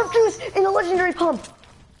 Sharp juice in the legendary pump.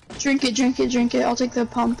 Drink it. I'll take the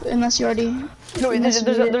pump unless you already. No,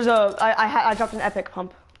 I dropped an epic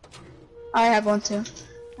pump. I have one too.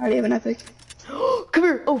 I already have an epic. Come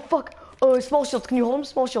here. Oh fuck. Oh, small shields. Can you hold them?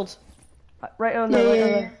 Small shields. Right on there. Right on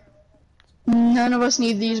there. None of us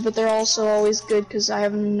need these, but they're also always good because I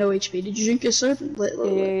have no HP. Did you drink your syrup?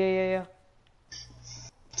 Yeah.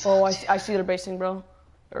 Oh, I see their basing, bro.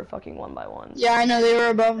 They're fucking one by one. Yeah, I know they were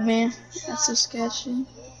above me. That's so sketchy.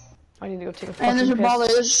 I need to go take a fucking And there's a piss.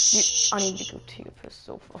 baller. I need to go take a piss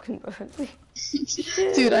so fucking badly.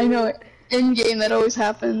 Dude, I know it. In game, that always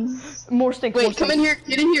happens. More stinks. Wait, come in here.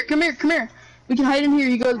 Get in here. Come here. We can hide in here.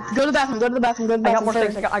 You go to the bathroom. Go to the bathroom. I got more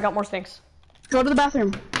stinks. I got more stinks. Go to the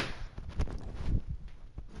bathroom.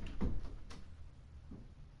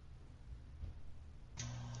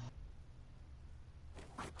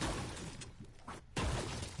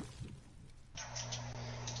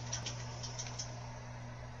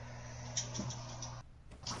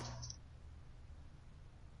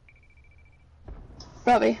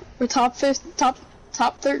 Robbie, we're top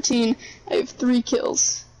 13. I have 3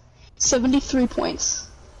 kills. 73 points.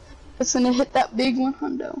 It's gonna hit that big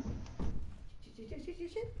 100.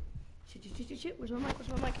 Shit. Where's my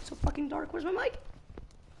mic? It's so fucking dark. Where's my mic?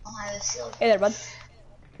 Oh, Hey there, bud.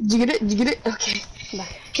 Did you get it? Okay.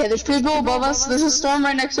 Okay, there's people above us. There's a storm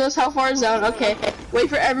right next to us. How far is that? Okay. Wait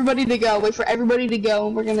for everybody to go.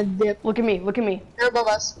 We're gonna dip. Look at me. They're above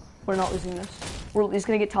us. We're not losing this. We're at least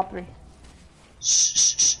gonna get top 3.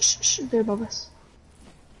 Shh. They're above us.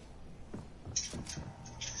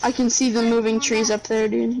 I can see the moving trees up there,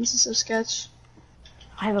 dude. This is so sketch.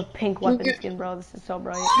 I have a pink weapon skin, bro. This is so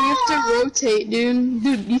bright. We have to rotate, dude.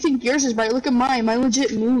 Dude, you think yours is bright? Look at mine. Mine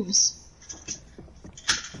legit moves.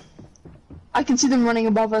 I can see them running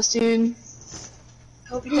above us, dude.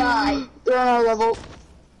 hope you die. They're on our level.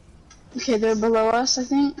 Okay, they're below us, I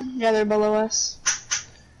think. Yeah, they're below us.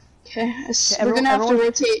 Okay, we're gonna have to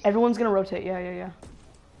rotate. Everyone's gonna rotate. Yeah.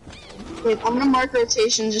 Wait, I'm gonna mark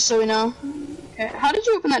rotation just so we know. Okay, how did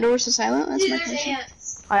you open that door so silent? That's my question.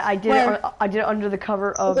 I did it. I did it under the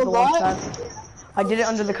cover of the launch pad. I did it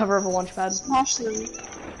under the cover of a launch pad. Smash them.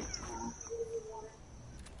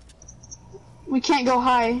 We can't go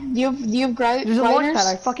high. Do you have gliders? There's a launch pad.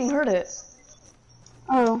 I fucking heard it.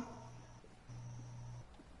 Oh.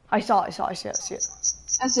 I saw it.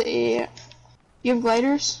 That's it. Yeah. You have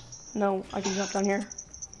gliders? No, I can jump down here.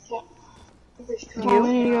 Do you?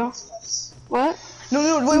 We need to go. What?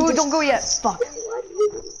 No, wait, don't go yet. Fuck.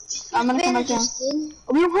 I'm gonna come back down.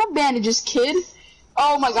 Oh, we don't have bandages, kid.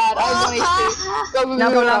 Oh my god, I have 1 HP.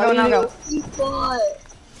 Now go.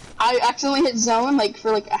 I accidentally hit zone like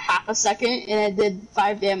for like a half a second and it did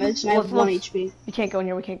 5 damage and I have 1 HP. We can't go in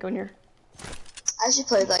here. I should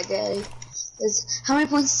play that guy. How many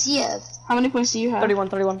points do you have? How many points do you have? 31.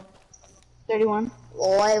 31.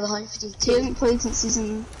 Oh, I have 152. He hasn't played since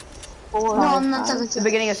season 4. No, I'm not talking The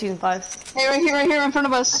beginning of season 5. Hey, right here in front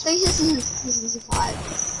of I us. think this is season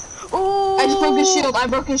 5. Oh! I just broke his shield. I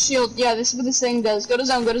broke his shield. Yeah, this is what this thing does. Go to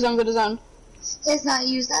zone. You Guys not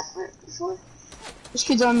used that before? There's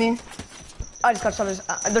kids on me. I just got shot.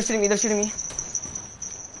 They're shooting me.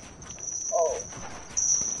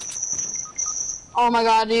 Oh my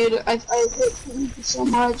god, dude. I hit him so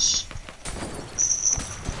much.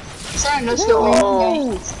 Sorry, no skill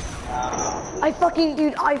me. I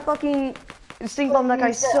fucking stink bomb that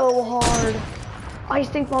guy so hard. I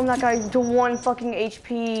stink bomb that guy to 1 fucking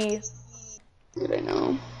HP. Dude, I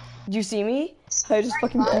know. Did you see me? I just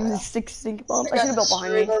fucking did 6 stink bombs. I should have built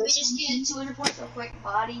behind me. We just needed 200 points real quick.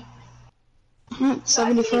 Body.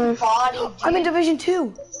 75. Body, dude. I'm in Division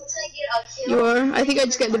 2. To get a kill. You are? I think I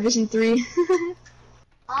just got Division 3.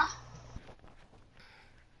 Huh?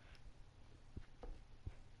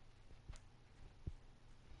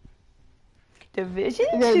 Division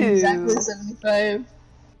I got 2. exactly 75.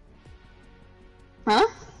 Huh?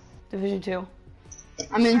 Division 2.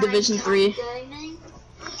 I'm in Division 3. So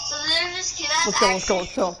there's this kid Let's go.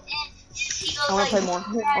 and he goes I want to play more.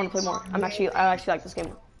 like, I want to play more. I actually like this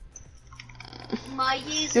game. my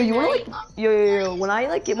Yo, you wanna like, yo, when I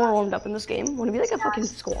like get more warmed up in this game, wanna be like a fucking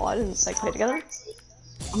squad and like play together?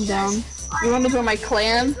 I'm down. You want to join my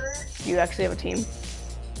clan? You actually have a team?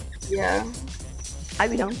 Yeah. I'd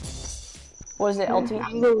be down. What is it, LT?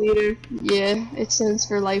 I'm the leader. Yeah, it says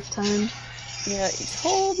for lifetime. Yeah, you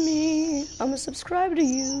told me I'm gonna subscribe to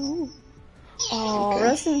you. Oh, Okay.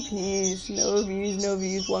 rest in peace. No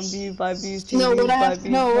views, 1 view, 5 views, 2 No, views, what I 5 have,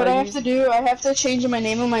 views, no, what 5 I have views. to do, I have to change my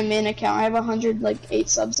name on my main account. I have 108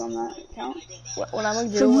 subs on that account. What I'm gonna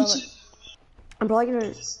For do, which, I'm probably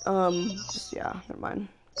gonna, just, yeah, never mind.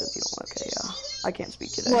 Cause you don't, okay, yeah. I can't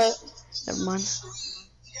speak today. what? Never mind.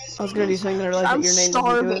 I was gonna do something that I realized I'm that your name doesn't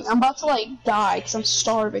do starving. it. I'm about to like die because I'm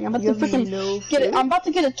starving. I'm about You to have freaking no get it. food? I'm about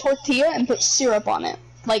to get a tortilla and put syrup on it.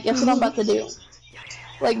 Like that's what I'm about to do.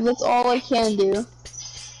 Like that's all I can do.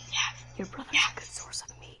 Your brother's a good source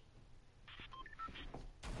of meat.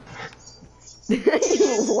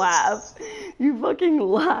 You laugh. You fucking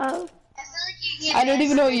laugh. I feel like you get I don't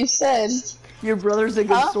even know what you said. Your brother's a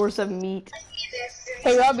good Huh? source of meat.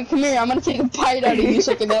 Hey Robbie, come here. I'm gonna take a bite out of you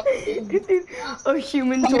so I can help you. A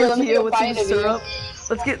human Come here, let me tortilla get a with some bite of you. syrup.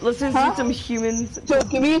 Let's just Huh? get some human. So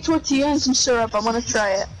give me a tortilla and some syrup. I want to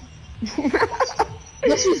try it.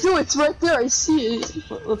 Yes, we do. It's right there. I see it.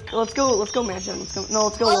 Let's go mansion. Let's go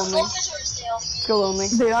lonely. Let's go lonely.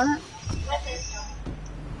 They on it?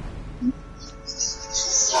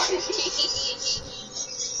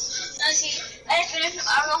 I finished them.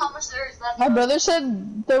 I don't know how much there is left. My brother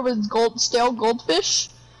said there was stale goldfish,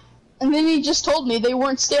 and then he just told me they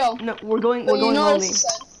weren't stale. No, we're going But you know what lonely. he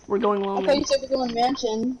said? We're going I thought lonely. you said we're going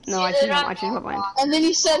mansion. No, I changed my mind. And then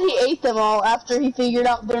he said he ate them all after he figured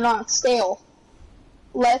out they're not stale.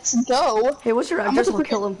 Let's go. Hey, what's your address? I'll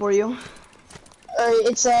kill him for you.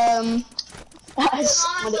 It's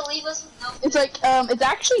it's like it's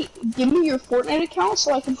actually give me your Fortnite account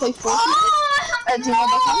so I can play Fortnite at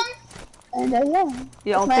gmail.com. And yeah.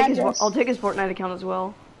 Yeah, I'll That's my take address. I'll take his Fortnite account as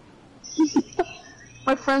well.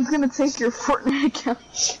 My friend's gonna take your Fortnite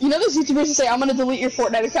account. You know those YouTubers who say, I'm gonna delete your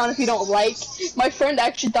Fortnite account if you don't like? My friend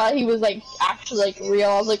actually thought he was actually real.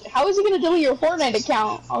 I was like, how is he gonna delete your Fortnite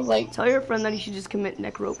account? I was like, Tell your friend that he should just commit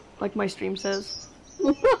neck rope, like my stream says.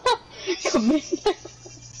 commit.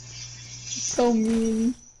 So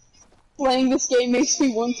mean. Playing this game makes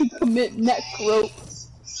me want to commit neck rope.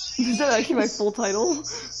 Is that actually my full title?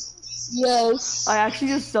 Yes. I actually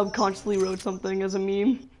just subconsciously wrote something as a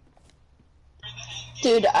meme.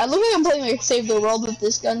 Dude, I look like I'm playing like Save the World with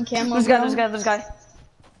this gun camo. This guy.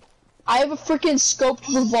 I have a freaking scoped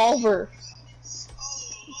revolver.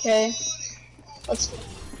 Okay. Let's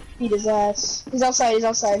beat his ass. He's outside.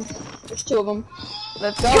 There's two of them.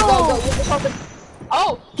 Let's Go. You're fucking...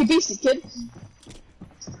 Oh, get beasted, kid.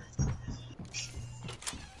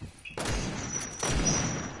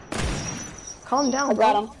 Calm down, I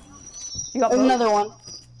got bro. him. You got There's both? another one.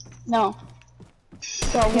 No.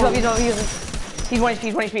 Got He's one. He's 1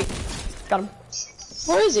 HP. Got him.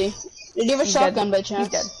 Where is he? Did you have a He's shotgun dead. by chance?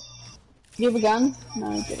 He's dead. Do you have a gun?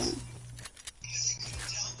 No, you didn't.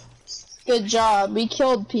 Good job. We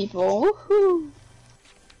killed people. Woohoo.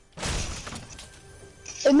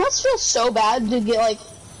 It must feel so bad to get like.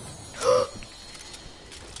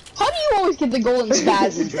 How do you always get the golden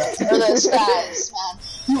spazes? Or the spaz, man?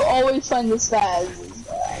 You always find the spaz.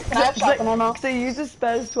 Can I have shotgun ammo? So you use the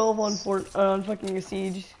spaz 12 on fucking a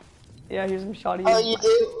siege. Yeah, here's some shotties. Oh, you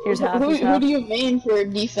do? Here's half. Who do you main for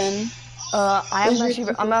defend? I'm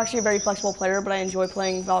actually a very flexible player, but I enjoy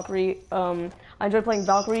playing Valkyrie. I enjoy playing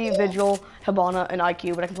Valkyrie, Vigil, Hibana, and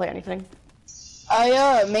IQ, but I can play anything.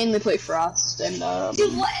 I mainly play Frost, and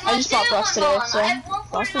Dude, what? I just bought Frost today, so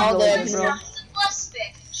Frost is all really day, good, bro.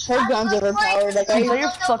 her gun's overpowered. Like, Can you tell your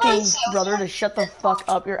I fucking brother to shut the fuck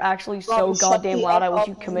up? You're actually so Robbie, shut goddamn the loud. I F wish up.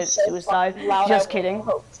 you You're committed so suicide. fucking loud. Just I kidding.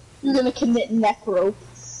 hope you're gonna commit necro.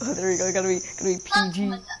 Oh, there you go. Gotta be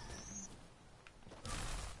PG.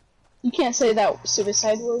 You can't say that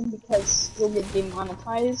suicide word because you'll get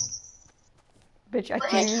demonetized. Bitch,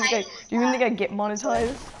 do you even think I get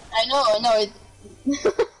monetized? I know. It...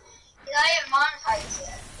 I am monetized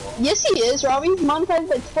yet. Yes, he is, Robbie. He's monetized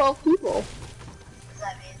by 12 people. What does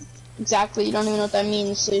that mean? Exactly. You don't even know what that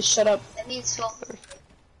means, so just shut up. That means 12.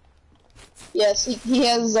 Yes, he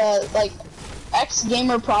has like X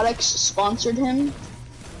Gamer Products sponsored him.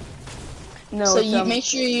 No, So it's, you make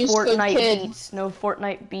sure you use code Fortnite KID. Beats. No,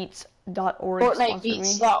 FortniteBeats.org sponsored me.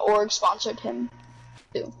 FortniteBeats.org sponsored him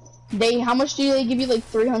too. How much do they give you? Like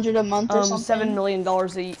 300 a month or something? $7 million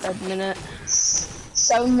a minute.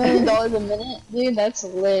 $7 million a minute, dude. That's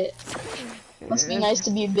lit. Yeah. Must be nice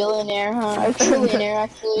to be a billionaire, huh? Or trillionaire,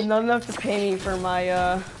 actually. Not enough to pay me for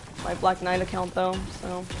my my Black Knight account though,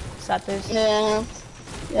 so sad face. Yeah.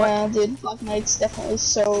 Yeah, dude, Black Knight's definitely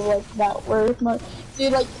so, like, that worth.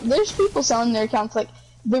 Dude, like, there's people selling their accounts, like,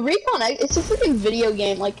 the Recon, it's a freaking video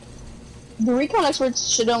game, like, the Recon Experts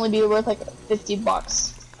should only be worth, like, $50,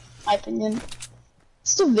 my opinion.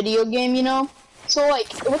 It's a video game, you know? So,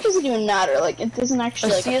 like, what does it even matter? Like, it doesn't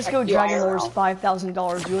actually, like, CSGO Dragon Lore is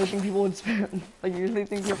 $5,000. You really think people would spend, like, you really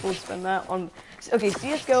think people would spend that on... Okay,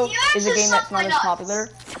 CSGO is a game that's not as popular,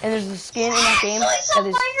 and there's a skin in that game that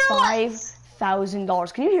is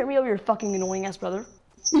 $5,000. Can you hear me over your fucking annoying ass brother?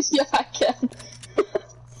 Yeah, I can.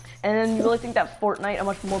 And then you really think that Fortnite, a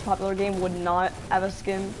much more popular game, would not have a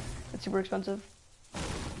skin that's super expensive?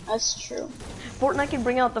 That's true. Fortnite can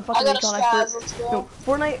bring out the fucking Recon Expert. No,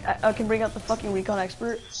 Fortnite can bring out the fucking Recon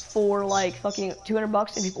Expert for like fucking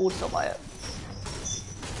 $200 and people would still buy it.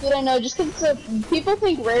 Dude, I know, just because people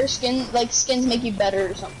think rare skins make you better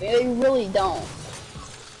or something. They really don't.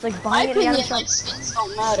 It's like My buying it in the opinion, item shop. like, skins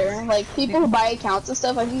don't matter. Like, people who buy accounts and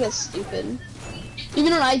stuff, I think that's stupid.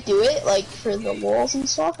 Even when I do it, like, for the walls and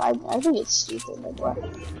stuff, I think it's stupid. Like, what?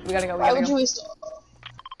 We gotta go, Why would you waste...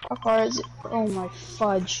 How far is it? Oh my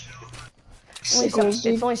fudge. It's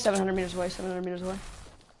only 700 meters away, 700 meters away.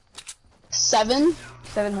 7?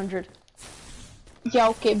 700. Yeah,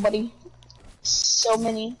 okay, buddy. So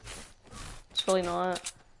many. It's really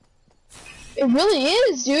not. It really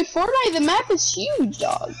is, dude. Fortnite, the map is huge,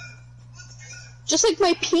 dog. Just like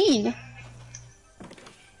my peen.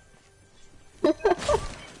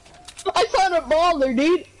 I found a baller,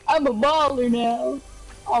 dude. I'm a baller now.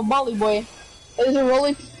 Oh, Molly boy. There's a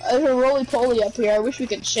roly-poly up here. I wish we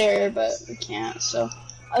could share, but we can't, so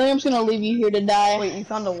I think I'm just gonna leave you here to die. Wait, you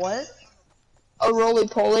found a what? A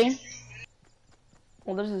roly-poly.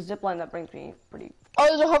 Well, there's a zip line that brings me pretty... Oh,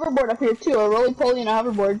 there's a hoverboard up here, too. A roly-poly and a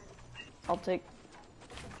hoverboard. I'll take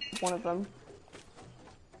one of them.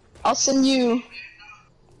 I'll send you...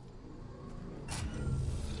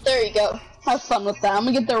 There you go. Have fun with that. I'm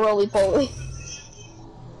gonna get the roly-poly.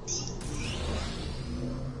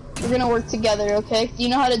 We're gonna work together, okay? Do you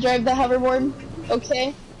know how to drive the hoverboard?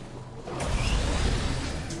 Okay?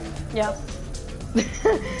 Yeah.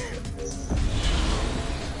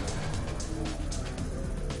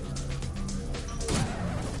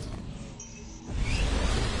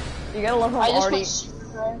 You gotta love how I'm already...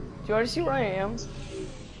 Do you already see where I am?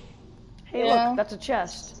 Hey, yeah. Look, that's a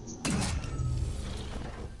chest.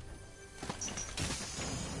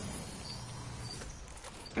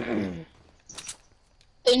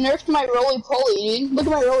 They nerfed my roly-poly, dude. Look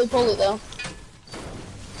at my roly-poly, though.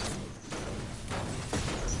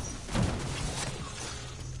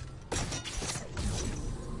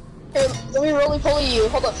 Here, let me roly-poly you.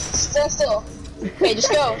 Hold up. Stand still. Okay, just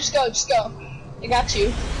go. Just go. Just go. I got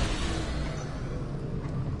you.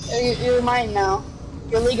 You're mine now.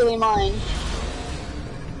 You're legally mine.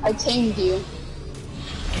 I tamed you.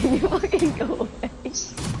 Can you fucking go away?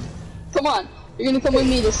 Come on. You're gonna come with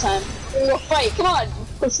me this time. We're gonna fight. Come on.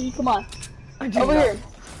 Pussy, come on. Over here.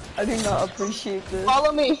 I do not appreciate this.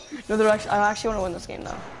 Follow me. No, I actually want to win this game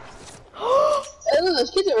now. Hey, look,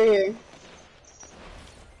 there's kids over here.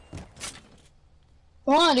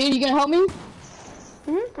 Come on, dude. You gonna help me?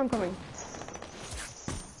 I'm coming.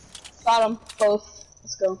 Got them both.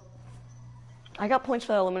 Let's go. I got points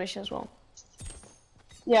for that elimination as well.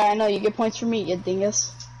 Yeah, I know. You get points for me, you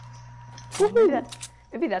dingus.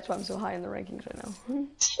 Maybe that's why I'm so high in the rankings right now.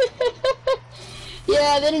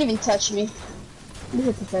 Yeah, they didn't even touch me. You're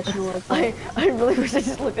a professional like that. I really wish I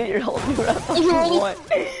just looked at your health. You were at fucking one.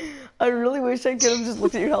 I really wish I could have just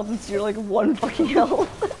looked at your health and see you're like one fucking health.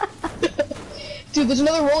 Dude, there's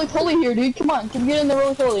another roly-poly here, dude. Come on, come get in the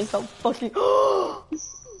roly-poly. So fucking.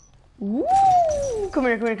 Woo! Come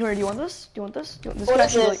here. Do you want this?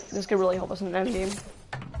 This could really help us in the end game.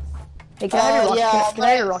 Hey, can I have your rockets? Can I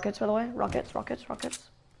have your rockets, by the way? Rockets.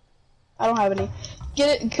 I don't have any.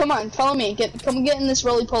 Get it. Come on, follow me. Come get in this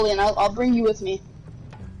roly-poly, and I'll bring you with me.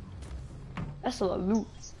 That's a lot of loot.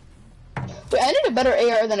 Wait, I need a better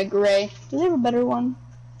AR than a gray. Do they have a better one?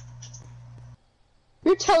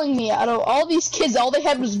 You're telling me out of all these kids, all they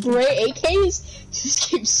had was gray AKs? This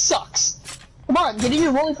game sucks. Come on, get in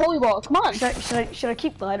your roly-poly ball. Come on. Should I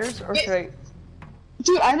keep gliders or should I?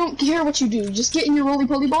 Dude, I don't care what you do. Just get in your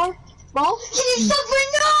roly-poly ball. Ball? You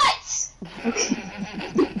nuts!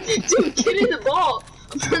 Dude, get in the ball.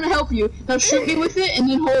 I'm trying to help you. Now shoot me with it and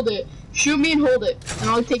then hold it. Shoot me and hold it, and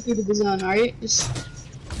I'll take you to the zone. All right? Just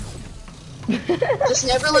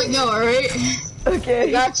never let go. All right? Okay.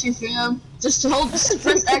 I got you, fam. Just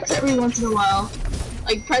press X every once in a while.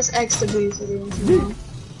 Like press X to boost every once in a while.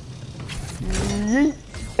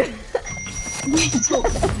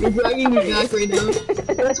 You're dragging me back right now.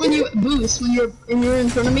 That's when you boost. When you're in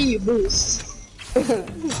front of me, you boost.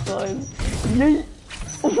 It's fine. Yeet.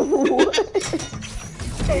 What?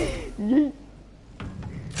 Yeet.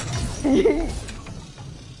 Yeet.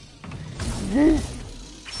 Yeet.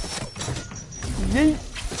 Yeet.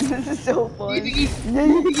 This is so fun. You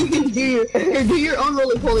think you can do your own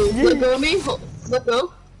roly poly. Let go of me. Let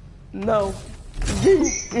go. No.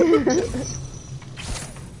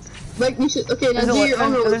 Like you should. Okay, now do your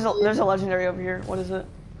own roly poly. There's a legendary over here. What is it?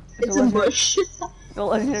 It's a bush. The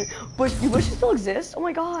legendary bush. Do bushes still exist? Oh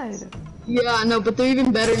my god. Yeah, no, but they're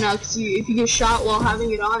even better now because if you get shot while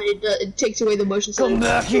having it on, it takes away the bush. Come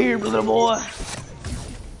back here, little boy.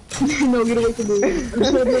 No, get away from me. I'm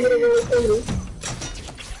just gonna be a little roly poly.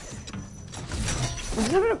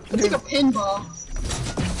 It's like a pinball.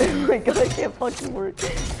 Oh my god, I can't fucking work.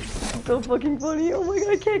 It's so fucking funny. Oh my god,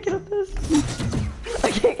 I can't get up this. I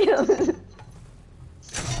can't get up this.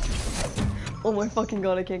 Oh my fucking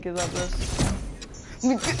god, I can't get up this.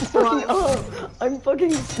 Fucking up. I'm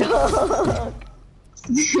fucking stuck.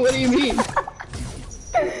 What do you mean?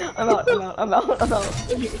 I'm out.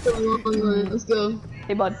 Okay, come on, let's go.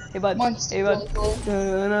 Hey bud. Hey bud.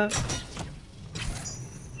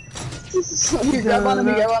 Here, grab onto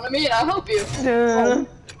me, and I'll help you.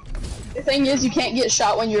 The thing is, you can't get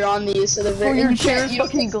shot when you're on these, so your chair's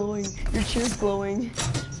fucking glowing. Your chair's glowing.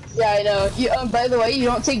 Yeah, I know. You, by the way, you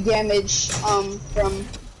don't take damage, from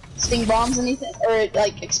sting bombs or anything, or,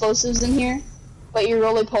 like, explosives in here. But your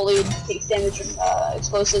roly-poly takes damage from,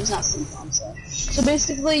 explosives, not sting bombs, so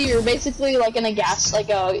basically, you're basically, like, in a gas,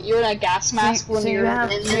 you're in a gas mask when you're in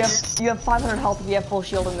this. You have 500 health if you have full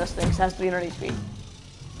shield in this thing, so it has 300 HP.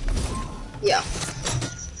 Yeah.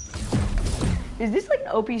 Is this like an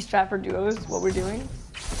OP strat for duos, what we're doing?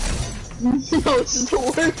 No, this is the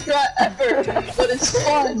worst strat ever, but it's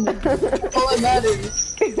fun. All that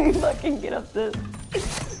matters. Can we fucking get up this?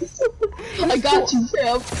 I got you,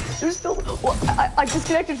 Sam. There's still. Well, I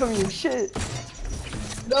disconnected from you. Shit.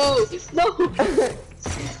 No.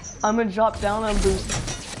 I'm gonna drop down and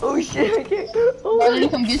boost. Oh shit! I can't. Oh, I need to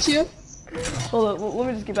come get you. Hold on. Let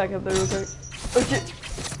me just get back up there real quick. Oh shit.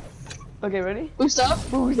 Okay, ready? Boost up.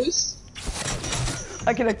 Boost.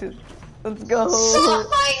 I connected. Let's go. Suck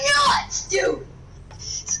my nuts, dude.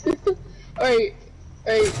 Alright.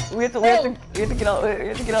 We have to get out. We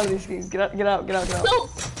have to get out of these schemes. Get out. No.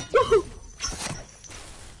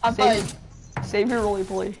 I'm fine. Save your roly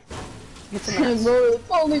poly. Get some max.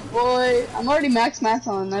 Roly boy. I'm already max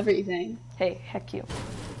on everything. Hey, heck you.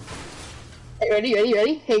 Hey, ready?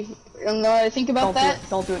 Hey, you know what I think about that?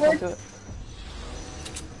 Don't do it.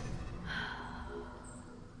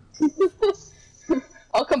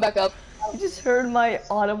 I'll come back up. You just heard my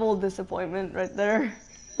audible disappointment right there.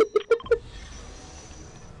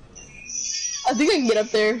 I think I can get up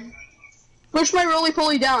there. Push my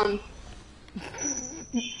roly-poly down.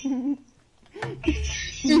 Dude,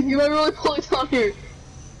 get my roly-poly down here.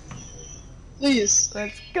 Please.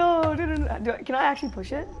 Let's go. Can I actually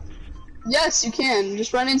push it? Yes, you can.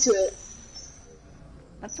 Just run into it.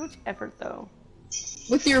 That's too much effort though.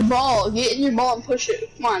 With your ball. Get in your ball and push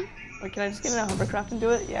it. Come on. Wait, can I just get in a hovercraft and do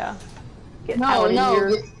it? Yeah. Get No, out of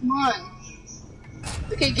here. come on.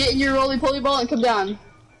 Okay, get in your roly-poly ball and come down.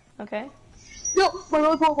 Okay. No, my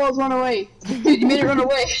roly-poly ball's run away. Dude, you made it run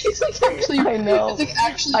away. It's like actually. I know. It's like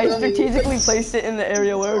actually. I strategically placed it in the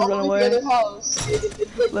area where it would run away. The other house.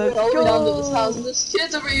 It's like Let's all the way down to this go. house, and there's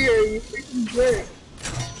kids over here. You freaking jerk.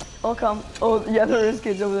 I'll come. Oh yeah, there is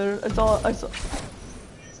kids over there. I saw.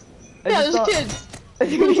 Yeah, there's kids.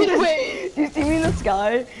 Get away. Do you see me in the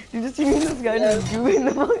sky? Do you just see me in the sky just goofing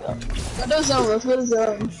the fuck up? What is zone? What is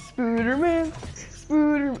zone? Spooderman.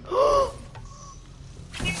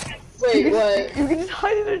 Wait, what? You can just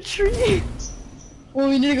hide in a tree. Well,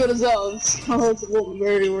 we need to go to zones. Oh, it won't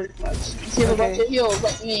very work much. You have a bunch of heals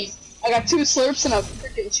like me. I got 2 slurps and a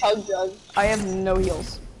freaking chug jug. I have no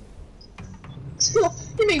heals.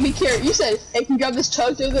 You make me care. You said, hey, can you grab this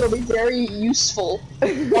chug jug that'll be very useful.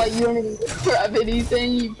 While you don't even grab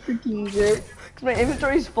anything, you freaking jerk. Cause my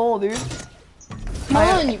inventory's full, dude. Come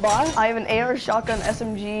on, you boss. I have an AR, shotgun,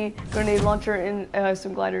 SMG, grenade launcher, and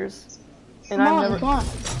some gliders. And Come on.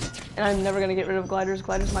 And I'm never gonna get rid of gliders.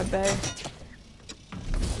 Gliders my bae.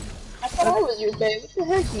 I thought I was your babe. What the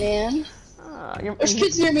heck, man? There's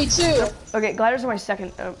kids near me too. Okay, gliders are my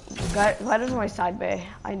second. Gliders are my side bae.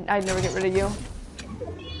 I'd never get rid of you.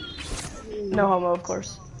 No homo, of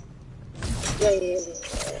course.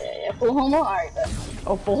 Yeah. Full homo? Alright then.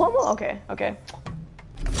 Oh, full homo? Okay.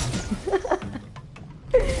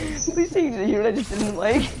 Please say you did hear what I just didn't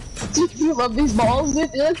like. Dude, you love these balls,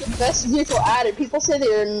 dude. They're like the best vehicle added. People say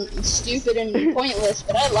they're stupid and pointless,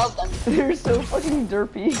 but I love them. They're so fucking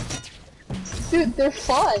derpy. Dude, they're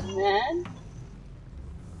fun, man.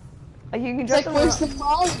 Like you can It's drive like, them where's the around.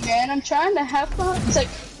 volley, man? I'm trying to have fun.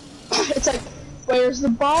 It's like, where's the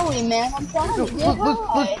volley, man? I'm trying to get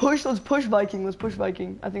high. Let's push Viking. Let's push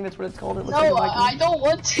Viking. I think that's what it's called. Let's No, take a Viking. I don't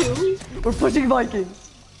want to. We're pushing Viking.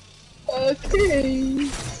 Okay.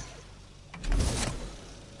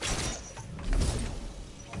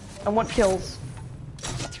 I want kills.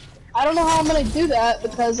 I don't know how I'm gonna do that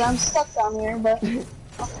because I'm stuck down here, but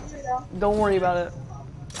I'll figure it out. Don't worry about it.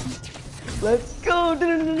 Let's go.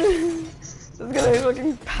 Let's get a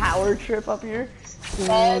fucking power trip up here.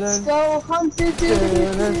 Let's go hunting.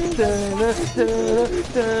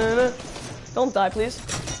 Don't die, please.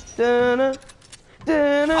 I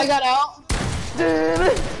got out.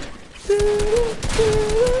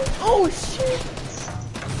 Oh shit!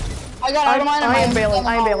 I got out of mine. I am bailing.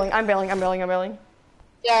 I'm bailing.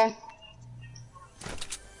 Yeah.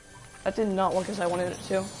 That did not work as I wanted it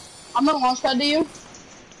to. I'm gonna launch pad to you.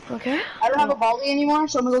 Okay. I don't have a volley anymore,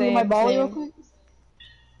 so I'm gonna go get my volley real quick.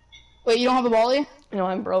 Wait, you don't have a volley? You know,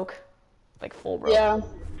 I'm broke. Like full broke. Yeah.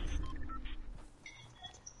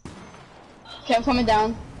 Okay, I'm coming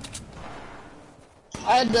down.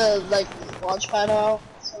 I had to like launch pad out.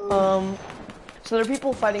 So, so there are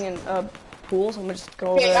people fighting in pools. I'm gonna just go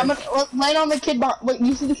over okay, there. I'm gonna land on the kid bar. Wait,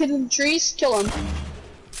 you see the kid in the trees? Kill him.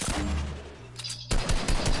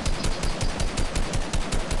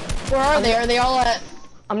 Where are they? Are they all at?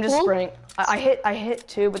 I'm just pool? spraying. I hit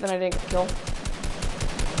two, but then I didn't get kill.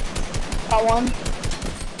 Got one.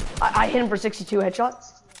 I hit him for 62 headshot.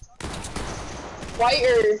 White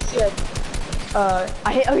or shield?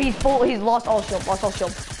 I hit. Oh, he's full. He's lost all shield.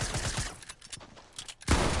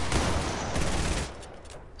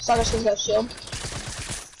 Sagashi's got shield.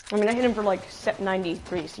 I mean, I hit him for like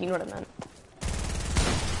 93, so you know what I meant.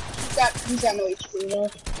 He's got no HP though.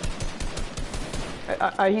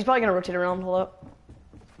 He's probably gonna rotate around. Hold up.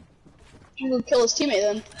 I'm gonna kill his teammate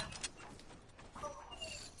then.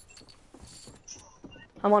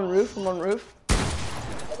 I'm on roof. His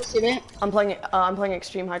teammate? I'm playing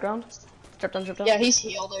extreme high ground. Drop down. Yeah, he's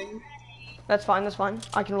healed. Are you? That's fine.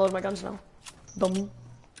 I can load my guns now. Boom.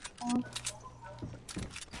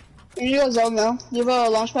 You need to go zone though. Do you have a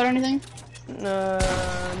launch pad or anything? No.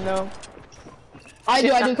 I do.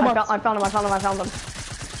 Come on. I found him.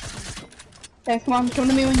 Okay, come on. Come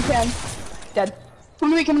to me when you can. Dead. Come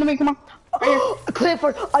to me. Come on. Right here.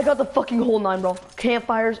 Campfire. I got the fucking whole 9, bro.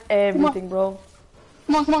 Campfires, everything, bro.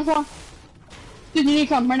 Come on. Dude, you need to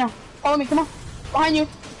come right now. Follow me. Come on. Behind you.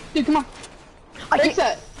 Dude, come on. Break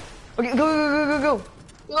that. Okay, go.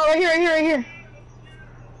 Go right here.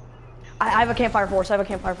 I have a campfire force.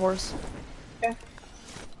 Okay.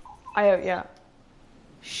 Yeah.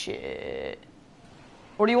 Shit.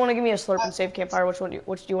 Or do you want to give me a slurp and save campfire? Which do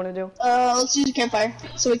you want to do? Let's use a campfire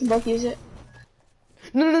so we can both use it.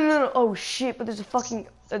 No. Oh shit! But there's a fucking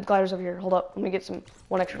gliders over here. Hold up. Let me get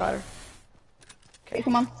one extra glider. Okay,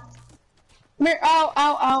 come on. Come here.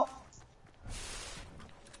 Ow.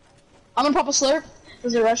 I'm gonna pop a slurp.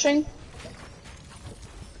 Is it rushing?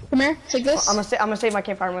 Come here. Take this. I'm gonna save my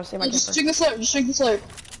campfire. Just drink the slurp.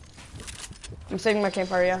 I'm saving my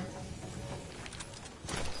campfire. Yeah.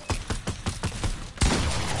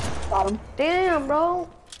 Got him. Damn, bro.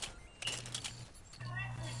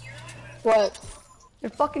 What? You're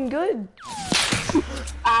fucking good.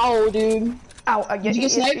 Ow, dude. Ow. Did you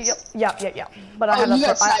get sniped? Yeah. But I had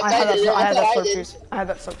that slurp juice. I had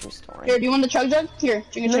that slurp juice. Don't worry. Here, do you want the chug jug? Here,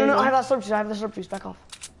 drink a chug jug. No. I have that slurp juice. Back off.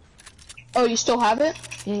 Oh, you still have it?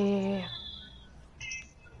 Yeah.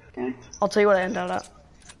 Okay. I'll tell you what I ended up at.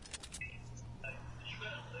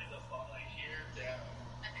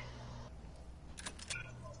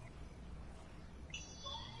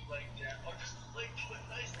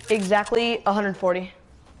 Exactly 140.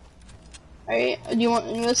 Alright, do you want?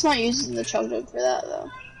 Let's not use the chug jug for that though.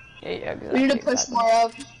 Yeah, exactly. We need to push more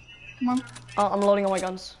up. Come on. I'm loading all my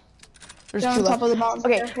guns. There's Down two on top left. of the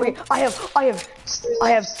mountain. Okay. I have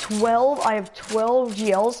 12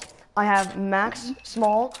 GLs. I have max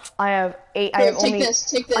small. I have 8. Here, take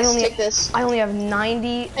this. I only have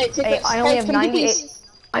 90. Hey, take this. I only Hey, have come to 90. peace.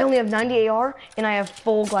 I only have 90 AR, and I have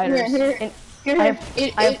full gliders. Here. And I have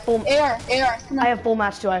full. AR. Come on. I have full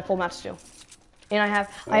match too. And I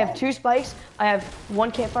have 2 spikes. I have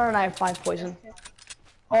 1 campfire, and I have 5 poison.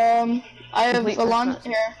 I have Complete a launch first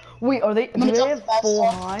here. Wait, do gonna they jump have fast full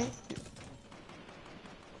off. high?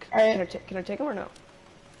 Alright. Can I take them or no?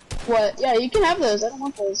 What? Yeah, you can have those. I don't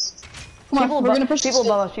want those. Come on, we're gonna push people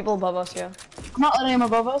this. above us, yeah. I'm not letting him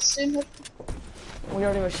above us, dude. We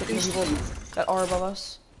already have shit from people that are above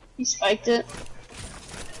us. He spiked it.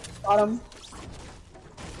 Got him.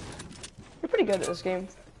 You're pretty good at this game.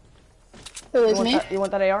 Who is me? You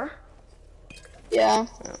want that AR? Yeah.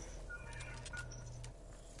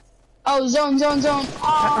 Oh, zone.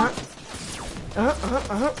 Oh.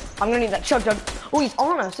 I'm gonna need that chug. Oh, he's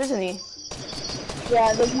on us, isn't he?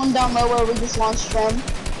 Yeah, there's one down low where we just launched from.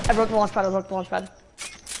 I broke the launch pad.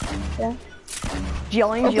 Yeah.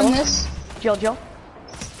 Gelling. Open this. Gel.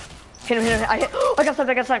 Hit him. I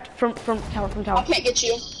got sniped from tower. I can't get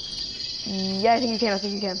you. Yeah, I think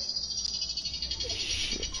you can.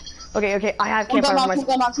 Shit. Okay. I have campfire for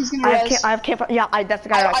myself. He's gonna res. I have campfire. Yeah, that's the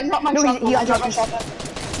guy. I dropped my shotgun. He got my shotgun.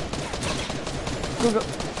 Go.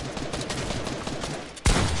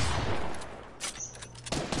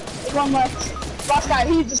 There's one left. Last guy,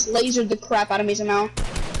 he just lasered the crap out of me somehow.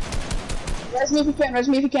 Res me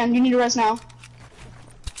if you can. You need to res now.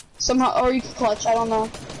 Somehow, or you can clutch. I don't know.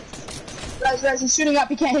 Res. He's shooting up.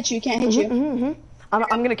 He can't hit you.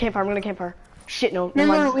 I'm gonna campfire. Shit, no.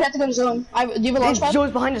 No. We have to go to zone. Do you have a launch pad?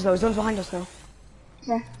 Zone's behind us now.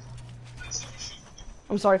 Okay.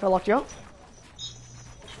 I'm sorry if I locked you out.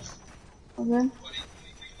 Okay.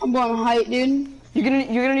 I'm going height, dude. You're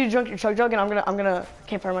gonna need to chug jug, and I'm gonna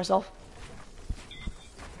campfire myself.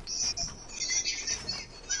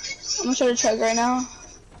 I'm gonna try to chug right now.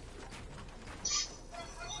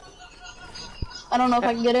 I don't know if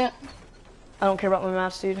I can get it. I don't care about my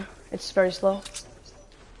maps, dude. It's very slow.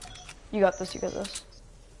 You got this.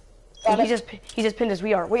 Got he it. just pinned as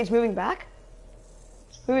we are. Wait, it's moving back?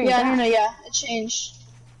 Moving Yeah, back? no, yeah. It changed.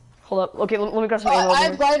 Hold up. Okay, let me grab some ammo. I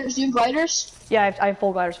have gliders. Do you have gliders? Yeah, I have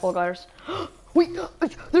full gliders. Wait,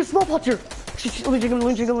 there's small pots here. Let me drink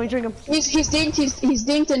him. He's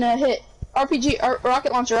dinked in a hit. RPG,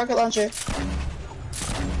 rocket launcher.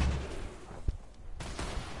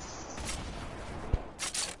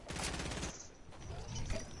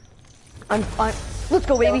 Let's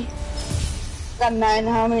go, baby. Got 9.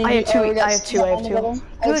 How many? I have two. I have 2.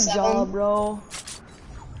 Good job, bro.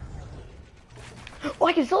 Oh,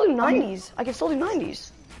 I can still do 90s. I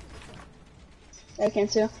can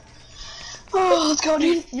too. Oh, let's go,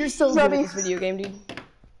 dude. You're so good at this video game, dude.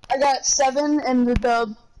 I got 7 in the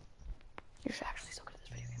dub. You're actually so good at this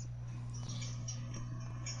video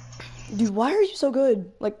game. Dude, why are you so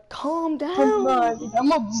good? Like, calm down.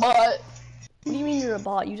 I'm a bot. What do you mean you're a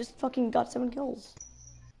bot? You just fucking got 7 kills.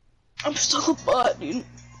 I'm still a bot, dude.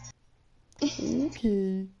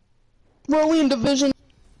 Okay. We're only in division.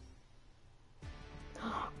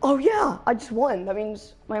 Oh yeah, I just won. That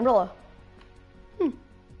means my umbrella.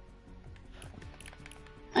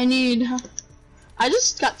 I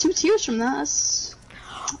just got 2 tiers from that.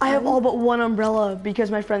 I have all but 1 umbrella because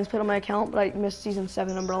my friends put on my account, but I missed season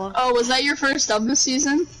 7 umbrella. Oh, was that your first dub this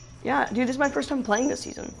season? Yeah, dude, this is my first time playing this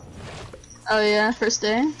season. Oh yeah, first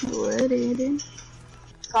day. Dude.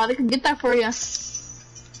 God, I can get that for you.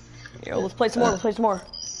 Yo, let's play some more.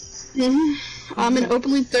 I'm in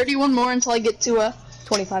openly 31 more until I get to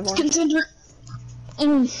 25 more. contender.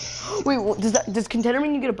 Wait, well, does contender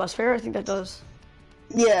mean you get a bus fare? I think that does.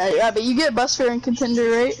 Yeah, but you get bus fare in contender,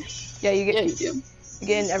 right? Yeah, you get. Yeah, you do. You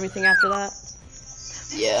get everything after that.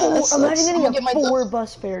 Yeah. Imagine getting a 4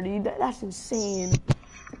 bus fare, dude. That's insane.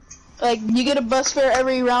 Like, you get a bus fare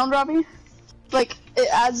every round, Robbie? Like, it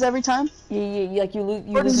adds every time? Yeah, like you lose.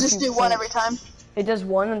 Or does it just do 1 every time? It does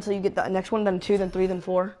 1 until you get the next one, then 2, then 3, then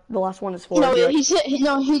 4. The last one is 4. No, he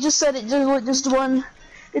just said it just 1.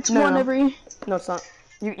 It's No. 1 every. No, it's not.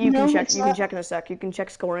 You can check. You can check in a sec. You can check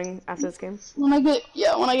scoring after this game. When I get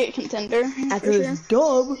contender. After this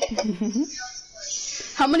dub.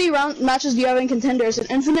 How many round matches do you have in contender? Is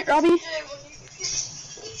it infinite, Robbie?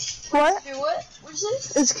 What? Do what? What's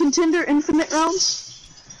this? Is contender infinite rounds?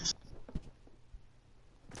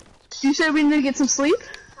 You said we need to get some sleep?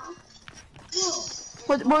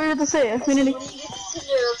 What were you to say? We need to...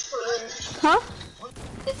 Huh?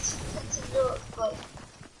 It's contender, but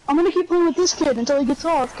I'm gonna keep playing with this kid until he gets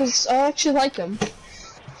off, because I actually like him.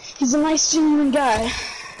 He's a nice, genuine guy.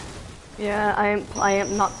 Yeah, I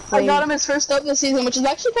am not playing. I got him his first dub this season, which is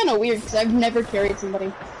actually kind of weird, because I've never carried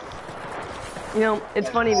somebody. You know, it's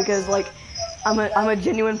funny because, like, I'm a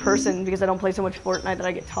genuine person because I don't play so much Fortnite that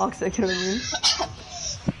I get toxic, you know what I mean?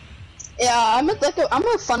 Yeah, I'm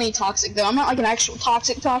a funny toxic, though. I'm not like an actual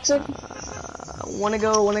toxic. Wanna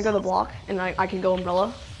go the block, and I can go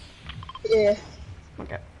umbrella? Yeah.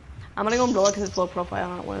 Okay. I'm gonna go umbrella because it's low profile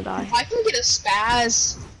and I don't wanna die. If I can get a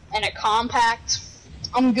spaz and a compact,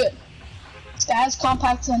 I'm good. Spaz,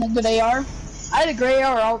 compact, and a good AR. I had a gray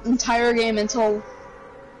AR all entire game until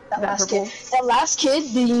That last purple. kid. That last kid.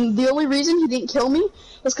 The only reason he didn't kill me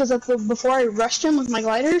was because before I rushed him with my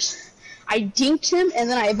gliders, I dinked him and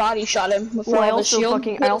then I body shot him before Well, I all the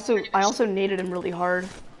also shield. I also naded him really hard.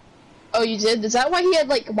 Oh, you did? Is that why he had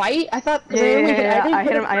like white? I thought. Yeah, I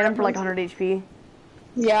hit him for like 100 HP.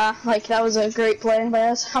 Yeah, like that was a great play by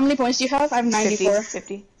us. How many points do you have? I have 94.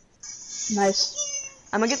 50. Nice.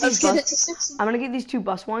 I'm gonna get Let's these get it to 60. I'm gonna get these 2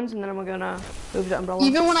 bus ones, and then I'm gonna move to Umbrella.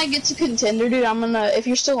 Even when I get to contender, dude, I'm gonna. If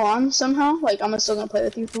you're still on somehow, like I'm still gonna play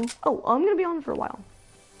with you, fool. Oh, I'm gonna be on for a while.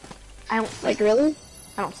 I don't sleep. Like really?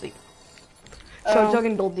 I don't sleep. So Oh. Jug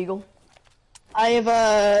and Gold Eagle. I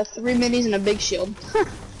have 3 minis and a big shield.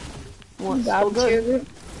 Well, God, so good.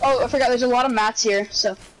 Oh, I forgot. There's a lot of mats here,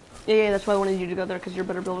 so. Yeah, that's why I wanted you to go there, because you're a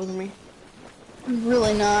better builder than me. I'm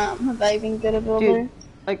really not. I'm not that even good at builder. Dude,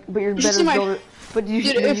 like, but you're You better see my- builder. But Dude,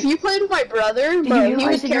 if you played with my brother, bro, he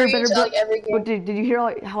would carry you to like every game. But did you hear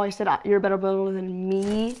how I said you're a better builder than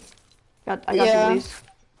me? I got Yeah. the least.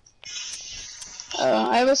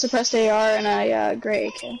 I have a suppressed AR and a gray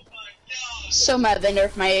AK. So mad they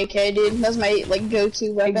nerfed my AK, dude. That's my like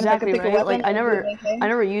go-to weapon. Exactly, if I could pick right? a weapon, Like I AK.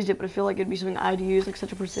 never used it, but I feel like it'd be something I'd use, like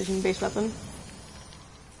such a precision-based weapon.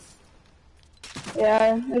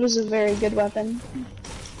 Yeah, it was a very good weapon.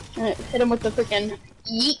 And it hit him with the freaking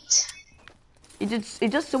yeet. It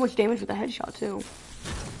does so much damage with a headshot too.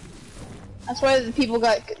 That's why the people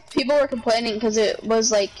were complaining because it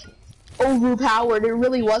was like overpowered. It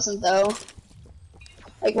really wasn't though.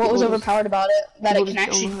 Like what was overpowered about it? That it can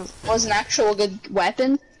actually was an actual good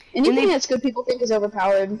weapon. Anything that's good, people think is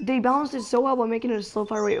overpowered. They balanced it so well by making it a slow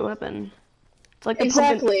fire rate weapon. It's like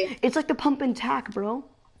the it's like the pump and tack, bro.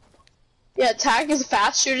 Yeah, tack is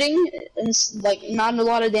fast shooting and it's like not a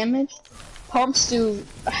lot of damage. Pumps do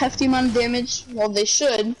a hefty amount of damage. Well, they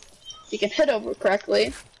should. You can hit over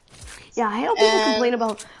correctly. Yeah, I hope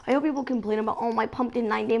people complain about. Oh, my pump did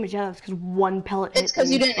 9 damage. Yeah, that's because 1 pellet hit. It's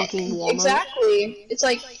because you didn't exactly. It's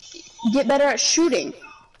like get better at shooting.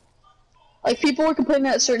 Like people were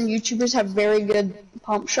complaining that certain YouTubers have very good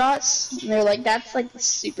pump shots, and they're like, that's like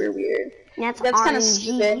super weird. That's kind of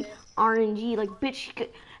stupid. RNG, like bitch.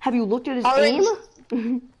 Have you looked at his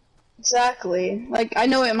aim? Exactly. Like I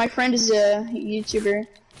know it. My friend is a YouTuber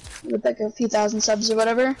with like a few thousand subs or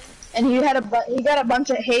whatever, and he got a bunch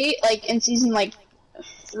of hate like in season like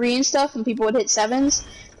 3 and stuff, and people would hit 7s.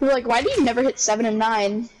 People were like, why do you never hit 7 and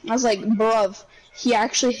 9? I was like, bruv, he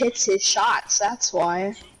actually hits his shots. That's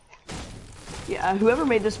why. Yeah, whoever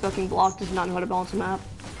made this fucking block does not know how to balance a map.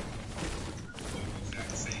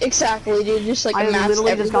 Exactly, dude. Just like I just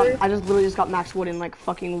literally just got max wood in like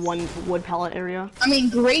fucking 1 wood pallet area. I mean,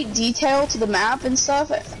 great detail to the map and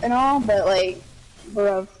stuff and all, but like,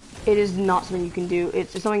 bruv. It is not something you can do.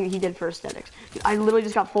 It's something that he did for aesthetics. I literally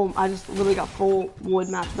just got full. I just literally got full wood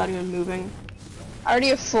maps without even moving. I already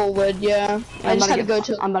have full wood, yeah. I just had to go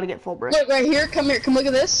to. I'm about to get full brick. Look right here. Come here. Come look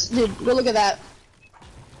at this, dude. Go look at that.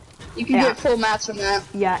 You can get full mats from that.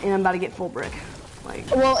 Yeah, and I'm about to get full brick. Like.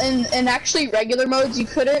 Well, in actually regular modes you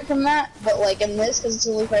couldn't from that, but like in this, because it's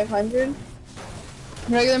only 500. In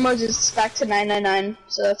regular modes it's back to 999,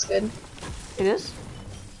 so that's good. It is.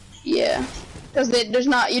 Yeah. Because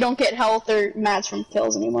you don't get health or mats from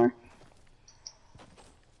kills anymore.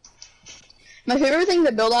 My favorite thing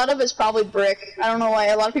to build out of is probably brick. I don't know why.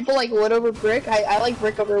 A lot of people like wood over brick. I like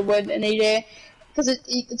brick over wood any day. Because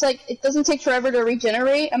it's like, it doesn't take forever to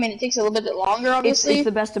regenerate. I mean, it takes a little bit longer, obviously. It's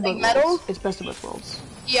the best of both worlds. It's best of both worlds.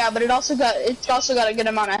 Yeah, but it's also got a good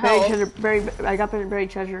amount of health. I got buried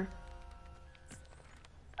treasure.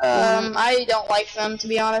 I don't like them, to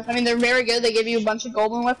be honest. I mean, they're very good. They give you a bunch of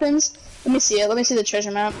golden weapons. Let me see it. Let me see the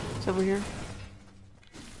treasure map. It's over here.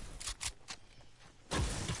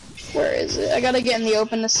 Where is it? I gotta get in the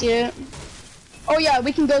open to see it. Oh yeah,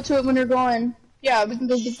 we can go to it when you're going. Yeah, we can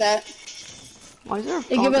go get that. Why is there a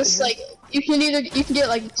They give us like you can get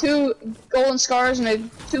like 2 golden scars and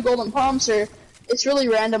 2 golden pumps, or it's really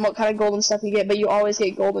random what kind of golden stuff you get, but you always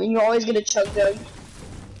get golden. You always get a chug jug.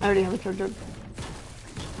 I already have a chug jug.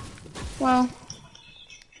 Well,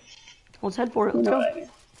 let's head for it. Let's go.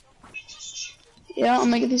 Yeah, I'm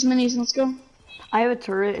gonna get these minis and let's go. I have a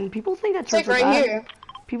turret, and people think that turrets are bad. Right here.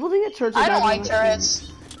 People think that turrets are bad. I don't like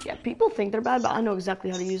turrets. Yeah, people think they're bad, but I know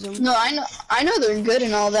exactly how to use them. No, I know they're good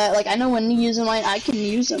and all that. Like, I know when to use them. I can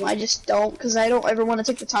use them. I just don't, because I don't ever want to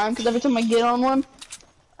take the time. Because every time I get on one,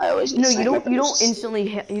 I always get you don't instantly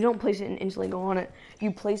hit. You don't place it and instantly go on it.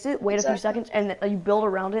 You place it, wait a few seconds, and then you build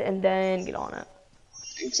around it, and then get on it.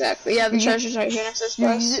 Exactly. Yeah, the treasure's right here next to us. You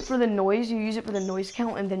use it for the noise. You use it for the noise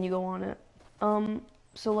count, and then you go on it.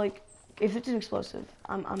 So like, If it's an explosive,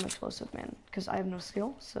 I'm explosive man, because I have no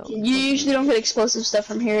skill. So You usually don't get explosive stuff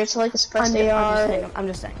from here. It's like a suppressed AR. I'm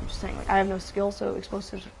just saying. Like I have no skill, so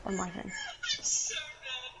explosives are my thing.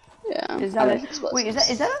 Yeah. Is that it? Wait, is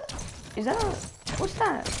that a what's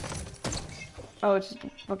that? Oh, it's just a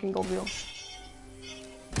fucking gold wheel.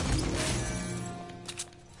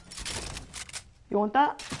 You want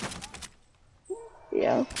that?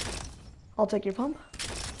 Yeah. I'll take your pump.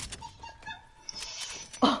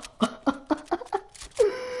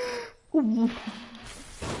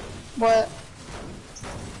 What?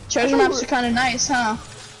 Treasure maps are kind of nice, huh? I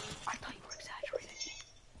thought you were exaggerating.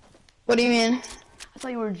 What do you mean? I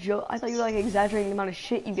thought you were like exaggerating the amount of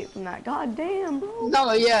shit you get from that. God damn, bro.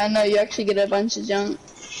 No, yeah, no, you actually get a bunch of junk.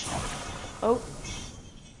 Oh.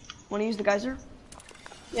 Wanna use the geyser?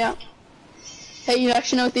 Yeah. Hey, you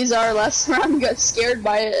actually know what these are? Last round you got scared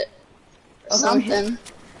by it. Or something.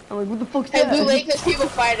 I'm like, what the fuck's Hey, that? Blue Lake, there's people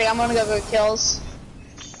fighting. I'm gonna go get kills.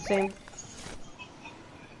 Same.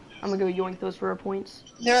 I'm gonna go yoink those for our points.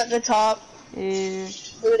 They're at the top. Yeah.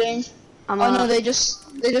 Looting. Oh no, they just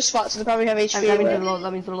fought, so they probably have HP. That means they're low.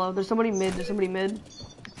 That means they're low. There's somebody mid.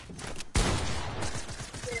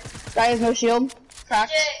 Guy has no shield.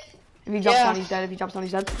 Cracked. If he jumps down, he's dead. If he jumps down,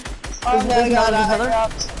 he's dead. Oh no, there's God, another. I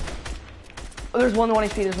dropped. Oh, there's one 1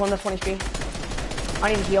 HP. There's one that's 1 HP. I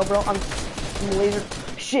need to heal, bro. I'm laser.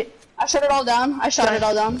 Shit. I shut it all down. I shot it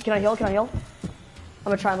all down. Can I heal? I'm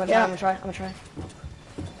gonna try. I'm gonna try.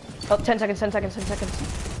 Oh, 10 seconds.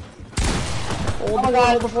 Hold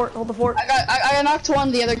the fort. I knocked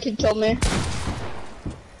one. The other kid killed me.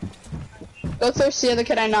 Go thirst the other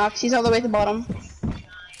kid I knocked. He's all the way at the bottom.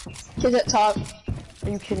 Kid's at top. Are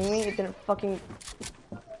you kidding me? It didn't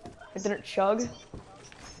chug.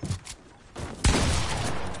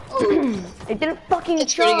 It didn't fucking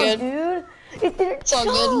chug, pretty good. dude. It didn't It's all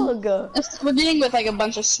chug. good. We're dealing with like a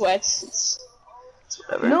bunch of sweats. It's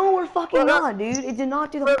whatever. No, we're fucking not, dude. It did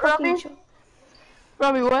not do the fucking chug.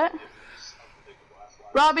 Robbie, what?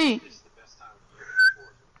 Robbie!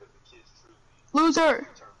 Loser!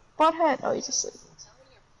 Butthead! Oh, he's asleep.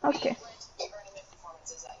 Okay.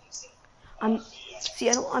 I'm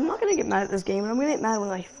not gonna get mad at this game, and I'm gonna get mad when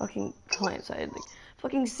I fucking client side. Like,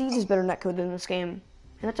 fucking Siege is better netcode than this game,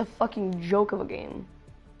 and that's a fucking joke of a game.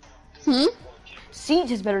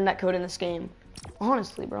 Siege is better netcode in this game,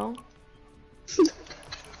 honestly, bro.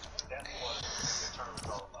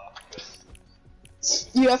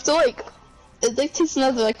 You have to like, it like takes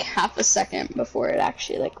another like half a second before it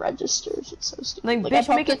actually like registers. It's so stupid. Like, bitch,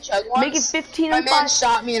 make it 15 My and man 5.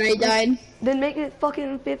 shot me and I died. Then make it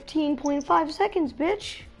fucking 15.5 seconds,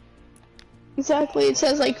 bitch. Exactly. It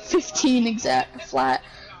says like 15 exact flat.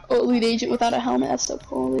 Oh, lead agent without a helmet. That's so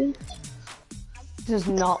cool, dude. Does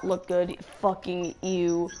not look good. Fucking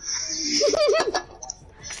ew.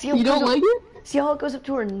 You don't like it? See how it goes up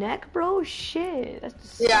to her neck, bro? Shit. That's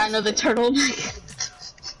disgusting. Yeah, I know the turtleneck.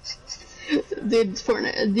 Dude,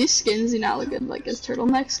 these skins do not look good like as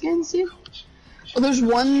turtleneck skins, dude. Well, there's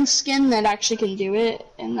one skin that actually can do it,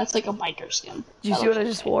 and that's like a biker skin. Did you see what I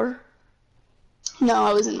just wore? No,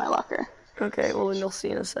 I was in my locker. Okay, well then you'll see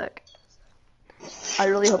in a sec. I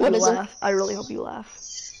really hope you laugh. I really hope you laugh.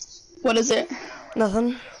 What is it?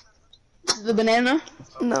 Nothing. The banana?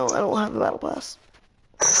 No, I don't have the battle pass.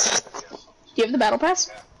 Do you have the battle pass?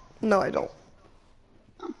 No, I don't.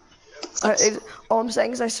 All I'm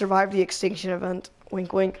saying is I survived the extinction event.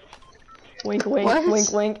 Wink, wink. Wink, wink, What?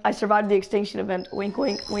 wink, wink. I survived the extinction event. Wink,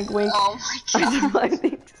 wink, wink, wink. Oh my god. I survived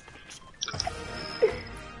the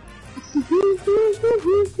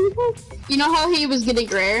You know how he was getting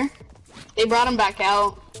rare? They brought him back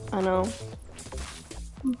out. I know.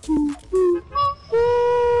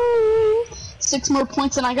 6 more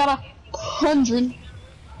points and I got 100.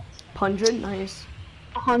 100? Nice.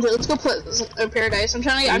 100. Let's go play Paradise. I'm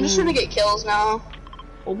just trying to get kills now.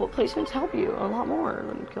 Well, but placements help you a lot more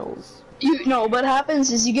than kills. You know what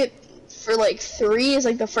happens is you get for like 3 is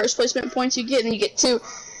like the first placement points you get, and then you get 2.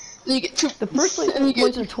 Then you get 2. The first placement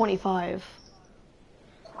points are 25.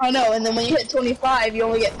 I know, and then when you hit 25, you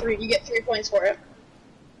only get 3. You get 3 points for it.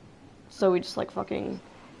 So we just like fucking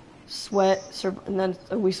sweat, and then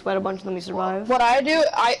we sweat a bunch, and then we survive. What I do,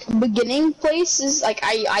 beginning place is like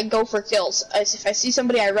I go for kills. If I see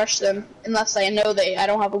somebody, I rush them, unless I know I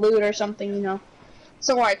don't have a loot or something, you know.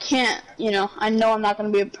 So where I can't, you know, I know I'm not gonna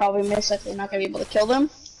be probably miss, like they're not gonna be able to kill them.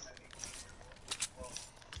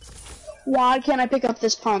 Why can't I pick up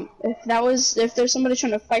this pump? If there's somebody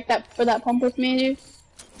trying to fight for that pump with me, dude,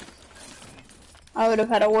 I would have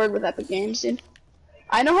had a word with Epic Games, dude.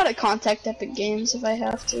 I know how to contact Epic Games if I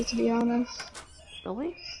have to be honest.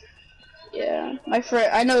 Really? Yeah, my friend,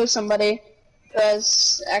 I know somebody. who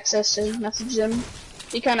has access to message them.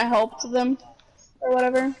 He kind of helped them, or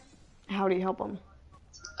whatever. How do you help him?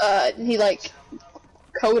 He like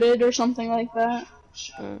coded or something like that.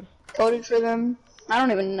 Coded for them. I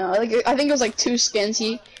don't even know. Like, I think it was like 2 skins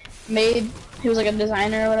he made. He was like a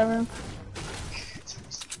designer or whatever.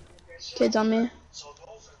 Kids on me.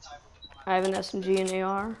 I have an SMG and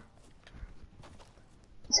AR.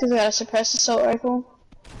 It's because I got a suppressed assault rifle.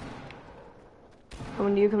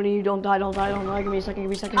 Coming to you, don't die, don't die. Give me a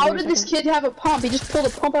second, How did this kid have a pump? He just pulled a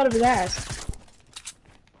pump out of his ass.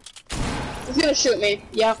 He's gonna shoot me.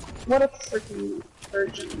 Yep. What a freaking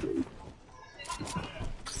virgin.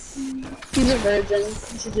 He's a virgin.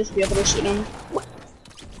 You should just be able to shoot him.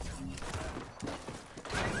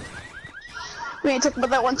 We ain't talking about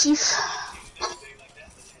that one, Chief.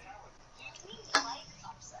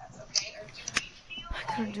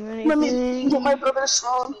 I couldn't do anything. Let me get my brother's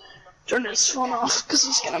phone. Turn his phone off, because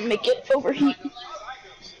he's gonna make it overheat.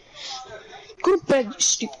 Go to bed, you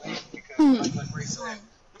stupid.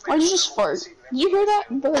 Why'd you just fart? Did you hear that?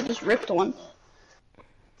 My brother just ripped one.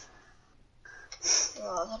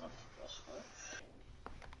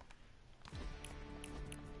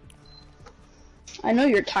 I know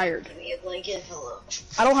you're tired. Give me a blanket, hello.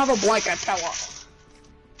 I don't have a blanket, fella.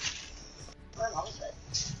 My mom's bed.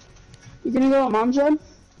 You gonna go to mom's bed?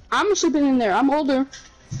 I'm sleeping in there. I'm older.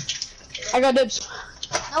 I got dibs.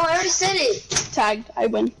 No, I already said it. Tagged. I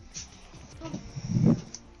win.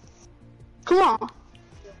 Come on.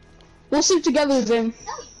 We'll sleep together then.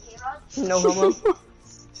 No homo.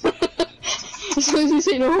 As soon as you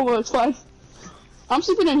say no homo, it's fine. I'm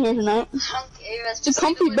sleeping in here tonight. Okay, It's a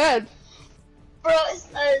comfy bed. Bro, it's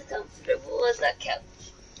not as comfortable as that couch.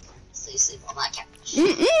 So you sleep on that couch.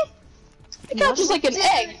 The couch is like an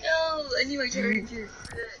egg. No, I need my charger.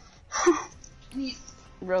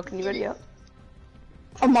 Bro, can you ready up?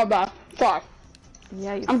 Oh my bad. Sorry.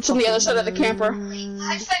 Yeah, you I'm just on the other side of the camper.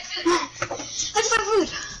 I just found food.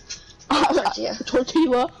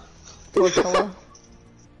 Tortilla. Tortilla.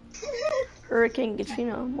 Hurricane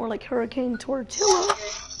Katrina, more like Hurricane Tortilla.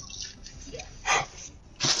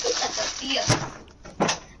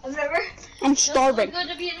 I've never. I'm starving. Good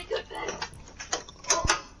to be in a good bed.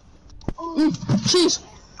 Cheese.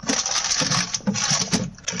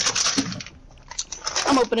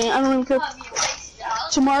 I'm opening it. I don't even care.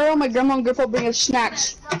 Tomorrow, my grandma and grandpa bring us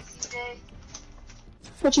snacks.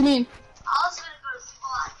 What you mean? I was gonna go to sleep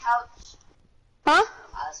on that couch. Huh?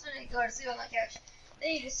 I was gonna go to sleep on that couch.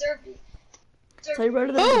 Then you disturbed me. Tell your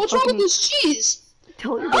brother to Oh, what's wrong with fucking... this cheese?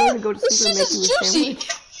 Tell your brother to go to This sleep cheese and is make you a juicy. sandwich.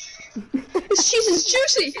 This cheese is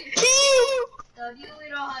juicy. Ew. No, you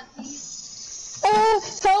don't have these.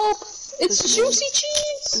 Help! It's juicy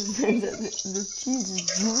cheese. This cheese is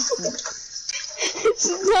juicy. It's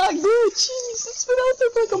not good cheese. It's been out there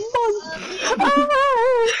for like a month.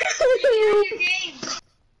 Your game.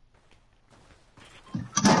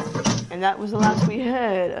 And that was the last we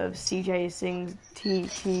had of CJ Sings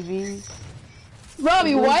TV.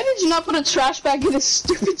 Robbie, why did you not put a trash bag in this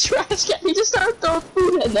stupid trash can? You just started throwing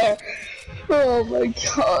food in there. Oh my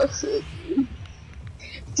gosh.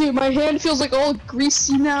 Dude, my hand feels like all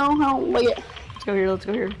greasy now. I don't like it. Let's go here, let's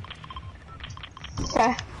go here.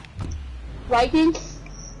 Okay. Liking?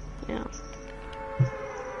 Yeah.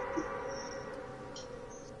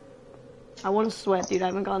 I want to sweat, dude. I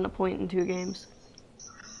haven't gotten a point in 2 games.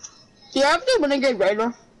 Do you have the Renegade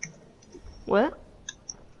Raider? What?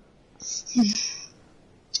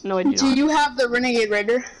 No, I do Do not. you have the Renegade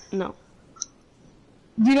Raider? No.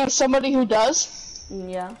 Do you know somebody who does?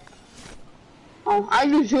 Yeah. Oh, I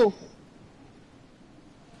do too.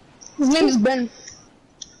 His name is Ben.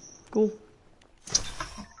 Cool.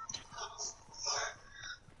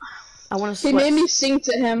 I want to He sweat. made me sing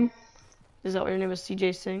to him. Is that what your name is?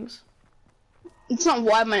 CJ Sings? It's not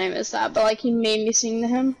why my name is that, but like he made me sing to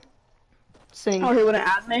him. Sing. Or he wouldn't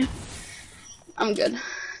add me. I'm good.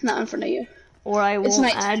 Not in front of you. Or I It's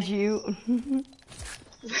won't night. add you. You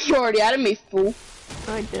already added me, fool.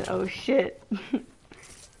 I did. Oh shit.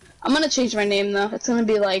 I'm gonna change my name though. It's gonna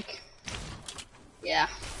be like, yeah.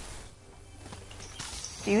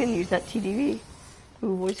 Do you even use that TDV?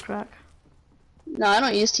 Ooh, voice crack. No, I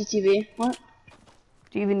don't use TTV. What?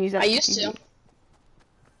 Do you even use that? I used TTV? to.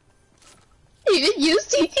 I even use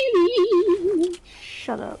TTV.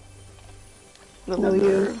 Shut up. No,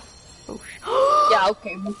 you. Oh, Yeah,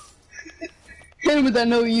 okay. Hit him with that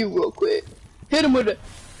no you real quick. Hit him with a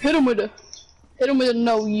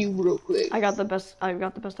no you real quick. I got the best item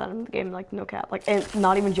in the game, like no cap. Like, and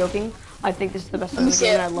not even joking, I think this is the best Let item me in the see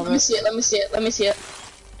game it. and I love Let me it. see it. Let me see it. Let me see it.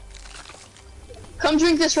 Come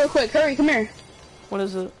drink this real quick. Hurry, come here. What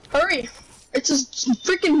is it? Hurry. It's a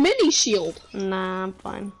freaking mini shield. Nah, I'm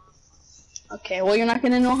fine. Okay, well you're not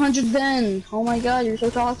getting 100 then. Oh my god, you're so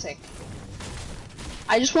toxic.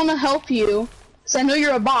 I just want to help you, because I know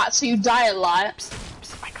you're a bot, so you die a lot.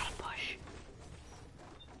 Psst, I got a bush.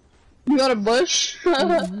 You got a bush?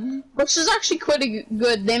 Bush is actually pretty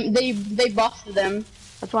good. They buffed them.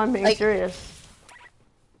 That's why I'm being Like- serious.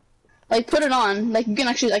 Like, put it on. Like, you can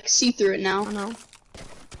actually, like, see through it now. I know.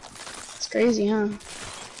 It's crazy, huh?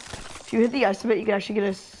 If you hit the ice of it, you can actually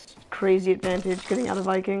get a crazy advantage getting out of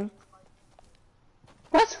Viking.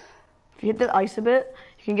 What? If you hit the ice a bit,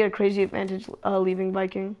 you can get a crazy advantage leaving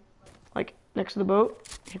Viking. Like, next to the boat,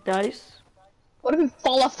 hit the ice. What if we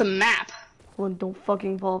fall off the map? Well, don't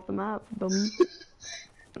fucking fall off the map, dummy.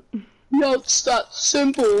 No, it's that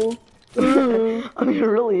simple. I mean, it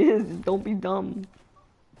really is. Just don't be dumb.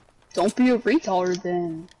 Don't be a retard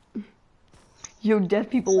then. Yo, deaf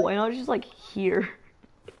people, why not just, like, here?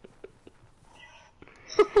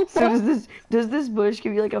 So does this bush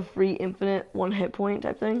give you, like, a free infinite 1 hit point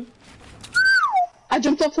type thing? I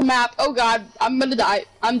jumped off the map. Oh god, I'm gonna die.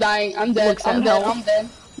 I'm dying. I'm dead. Looks at I'm dead. health. I'm dead.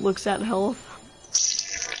 Looks at health.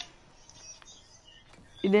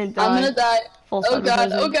 You didn't die. I'm gonna die. False Oh god,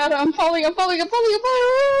 advertising. oh god, I'm falling, I'm falling, I'm falling, I'm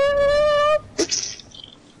falling!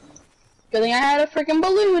 Good thing I had a freaking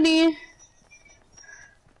balloony.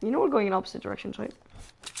 You know we're going in opposite directions, right?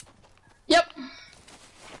 Yep. You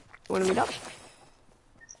wanna meet up?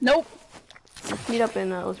 Nope. Let's meet up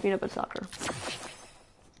at soccer.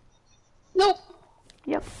 Nope.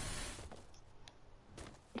 Yep.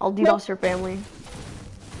 I'll DDoS your family.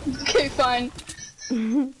 Okay, fine.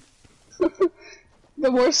 The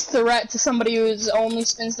worst threat to somebody who only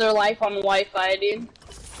spends their life on Wi-Fi, dude.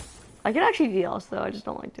 I can actually DDoS though, I just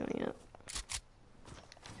don't like doing it.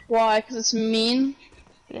 Why? Because it's mean?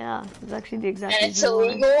 Yeah, it's actually the exact And it's reason why.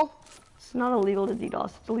 illegal? It's not illegal to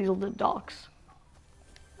DDoS, it's illegal to dox.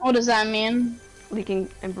 What does that mean? Leaking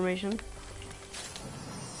information.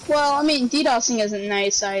 Well, I mean, DDoSing isn't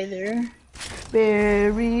nice either.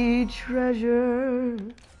 Buried treasure.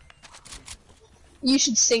 You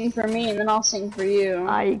should sing for me, and then I'll sing for you.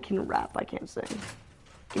 I can rap, I can't sing.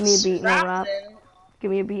 Give me a beat and I'll rap. Rapping.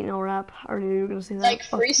 Give me a beat and I'll rap. I already knew you were gonna say that. Like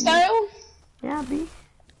Fuck you. freestyle? Yeah, B.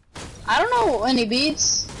 I don't know any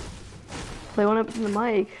beats. Play one up in the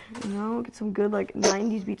mic, you know? Get some good, like,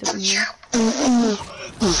 90s beats up in here.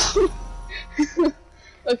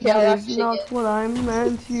 Okay, I'll That rap is shit. not what I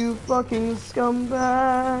meant, you fucking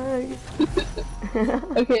scumbag.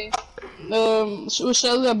 Okay.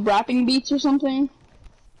 Should I have rapping beats or something?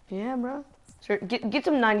 Yeah, bro. Sure. Get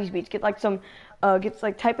some 90s beats. Get like some,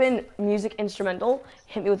 type in music instrumental.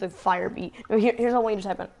 Hit me with a fire beat. No, here's what I want you to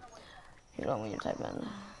type in. Here's what I want you to type in.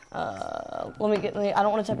 I don't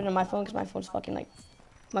want to type it in my phone because my phone's fucking like,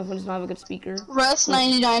 my phone does not have a good speaker. Rust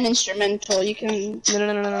 99 instrumental. You can.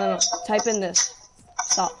 No. Type in this.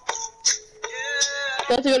 Stop. Do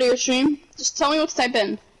I have to go to your stream? Just tell me what to type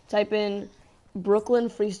in. Type in Brooklyn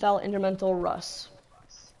Freestyle Instrumental Russ.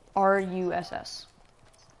 RUSS.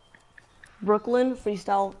 Brooklyn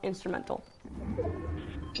Freestyle Instrumental.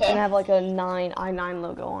 Okay. And have like a I9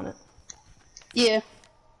 logo on it. Yeah.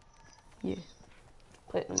 Yeah.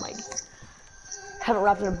 Put it in the mic. Haven't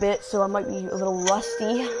rapped in a bit, so I might be a little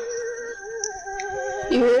rusty.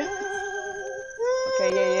 You hear it?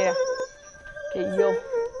 Okay, yeah. Okay, yo.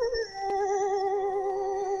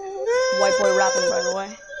 White boy rapping, by the way.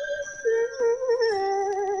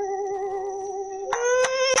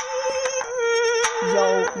 Yo,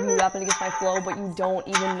 you rapping against my flow, but you don't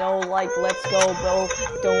even know, like, let's go, bro.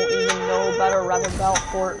 Don't even know about to rap about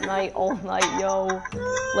Fortnite all night, yo.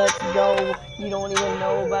 Let's go. You don't even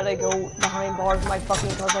know about to go behind bars. My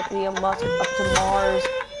fucking cars like Elon Musk up to Mars.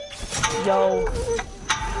 Yo.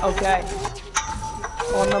 Okay.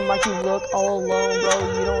 On the mic you look all alone,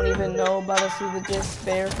 bro. You don't even know about to see the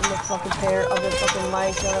despair from the fucking pair of the fucking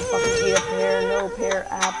mics. Gonna fucking eat a pear, no pear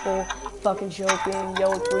apple. Fucking choking,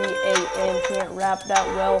 yo, 3 a.m. Can't rap that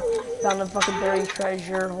well. Found a fucking buried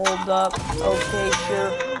treasure. Hold up. Okay,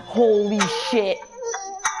 sure. Holy shit.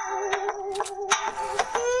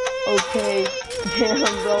 Okay.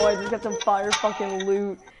 Damn, bro. I just got some fire fucking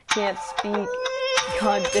loot. Can't speak.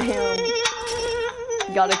 God damn.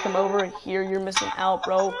 Gotta come over and here you're missing out,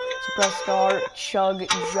 bro. Suppress star, chug,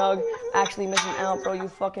 jug. Actually missing out, bro. You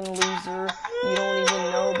fucking loser. You don't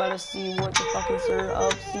even know about to see what the fucking sir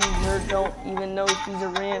of Caesar. Don't even know Caesar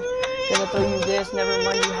Ranch. Gonna throw you this. Never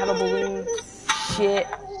mind, you have a balloon. Shit.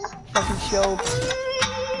 Fucking choked.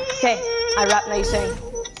 Okay, I rap, now you sing.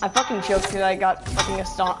 I fucking choked because I got fucking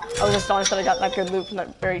astonished. I was astonished that I got that good loot from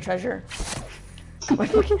that buried treasure.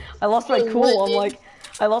 I lost my cool.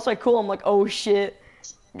 I'm like, oh shit.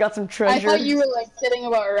 Got some I treasure. thought you were like kidding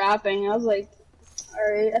about rapping. I was like,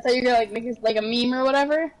 alright. I thought you were gonna like make it like a meme or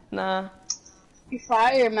whatever. Nah. Pretty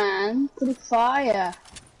fire, man. Pretty fire.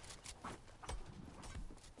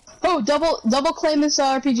 Oh, double claim this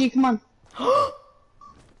RPG. Come on.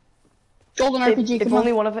 Golden RPG. If Come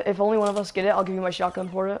only on. one of us get it, I'll give you my shotgun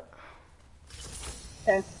for it.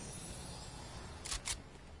 Okay.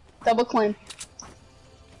 Double claim.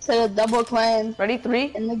 Said a double claim. Ready?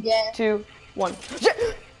 3, In the game. 2, 1.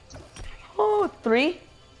 Oh, 3,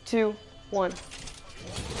 2, 1.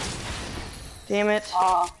 Damn it.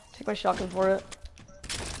 Aw. Take my shotgun for it.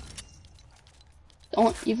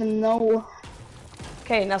 Don't even know.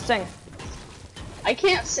 Okay, now sing. I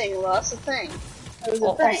can't sing, though. That's the thing. That was the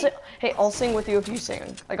I'll thing. hey, I'll sing with you if you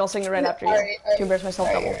sing. Like, I'll sing it right after you. Alright, To embarrass myself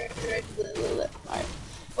double. Alright.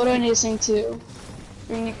 What do I need to sing to?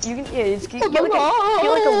 I mean, you can, yeah, it's, get like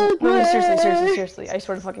a, no, seriously, I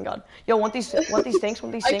swear to fucking God. Yo, want these things, want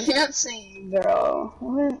these I things? can't sing, bro.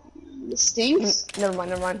 What? The stinks? Never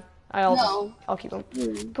mind. No. I'll keep them.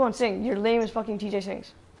 Come on, sing. Your name is fucking TJ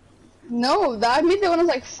Sings. No, I made that when I was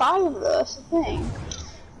like 5 of us, that's the thing.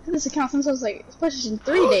 This account since I was like, especially in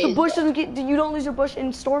 3 days. The bush doesn't get, you don't lose your bush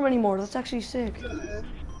in Storm anymore. That's actually sick.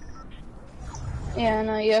 Yeah,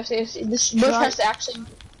 no, you have to, this bush has to actually,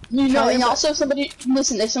 you know, and also if somebody,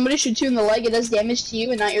 listen, if somebody shoots you in the leg, it does damage to you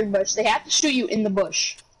and not your bush. They have to shoot you in the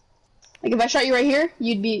bush. Like, if I shot you right here,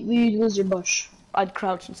 you'd lose your bush. I'd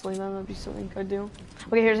crouch and sling them. That'd be something I'd do.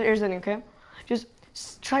 Okay, here's the thing, okay? Just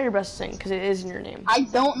try your best to sing, because it is in your name. I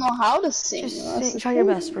don't know how to sing. Just try your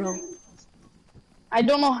best, bro. I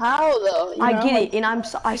don't know how, though. I get it, and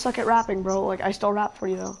I suck at rapping, bro. Like, I still rap for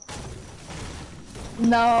you, though.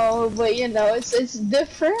 No, but you know, it's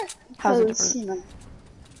different. How's it different? You know,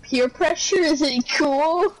 peer pressure, is it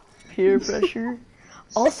cool? Peer pressure.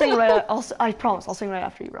 I'll sing right. I promise. I'll sing right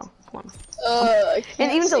after you, bro. Come on. I can't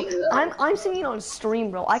And even so, sing that. I'm singing on stream,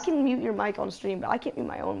 bro. I can mute your mic on stream, but I can't mute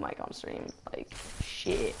my own mic on stream. Like,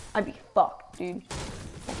 shit. I'd be fucked, dude.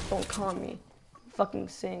 Don't con me. Fucking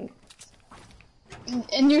sing.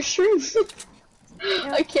 And your stream.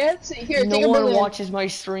 I can't see. Here, take a No balloon. one watches my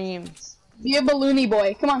stream. Be a balloony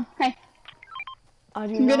boy. Come on, hey. I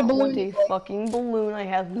do Get a not want balloon. a fucking balloon. I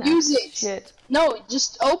have max Use it. shit. No,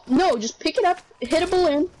 just just pick it up, hit a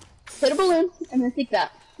balloon, and then take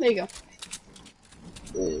that. There you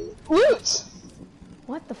go. Loot.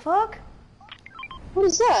 What the fuck? What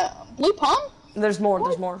is that? Blue palm? There's more.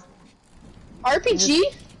 There's more. RPG?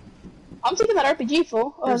 I'm taking that RPG,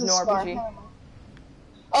 fool. Oh, There's it's a no scar. RPG.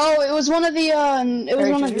 Oh, it was one of the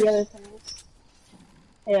Buried one of treasures? the other things.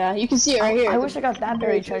 Yeah, you can see it right here. I wish I got that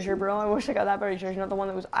buried treasure, bro. I wish I got that buried treasure, not the one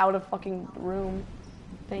that was out of fucking room.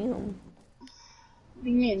 Damn. What do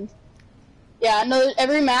you mean? Yeah, no,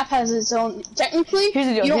 every map has its own. Technically, Here's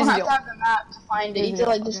the deal, you don't here's the have deal. to have the map to find it. Here's You the can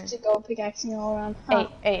like deal, just okay. to go pickaxing all around. Huh.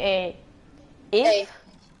 Hey. If Hey.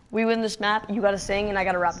 we win this map, you gotta sing and I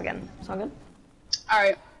gotta rap again. Sound good?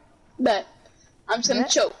 Alright. Bet. I'm just gonna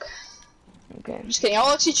Bet. choke. Okay. Just kidding. I'll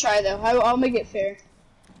let you try though. I'll make it fair.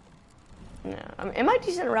 Yeah. Am I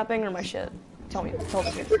decent at rapping or am I shit? Tell me. Tell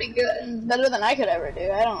me. Pretty good. Better than I could ever do.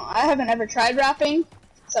 I haven't ever tried rapping.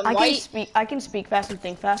 So I'm white. I can speak fast and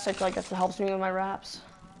think fast. I feel like that helps me with my raps.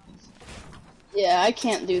 Yeah, I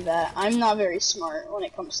can't do that. I'm not very smart when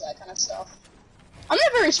it comes to that kind of stuff. I'm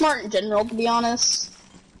not very smart in general, to be honest.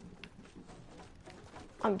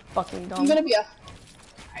 I'm fucking dumb. I'm gonna be a...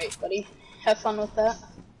 Alright, buddy. Have fun with that.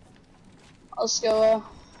 I'll just go,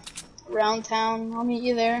 around town. I'll meet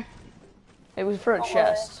you there. It was for a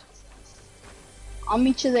chest. I'll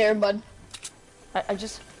meet you there, bud. I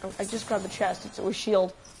just grabbed the chest. It was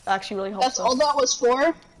shield. That actually really helps That's us. all that was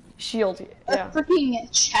for? Shield, A yeah. freaking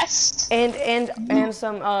chest? And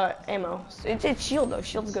some ammo. It's shield though.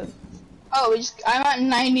 Shield's good. Oh, I'm at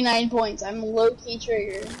 99 points. I'm low-key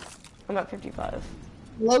triggered. I'm at 55.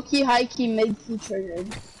 Low-key, high-key, mid-key triggered.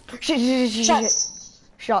 Shit. Shots!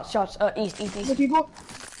 Shots. East. The people,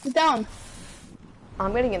 get down.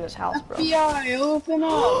 I'm getting in this house, bro. FBI, open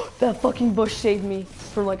up. That fucking bush saved me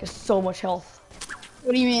from like so much health.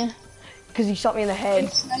 What do you mean? Cause he shot me in the head,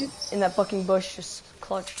 Sniped? and that fucking bush just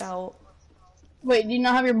clutched out. Wait, do you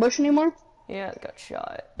not have your bush anymore? Yeah, it got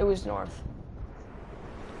shot. It was north.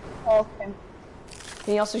 Oh, okay. And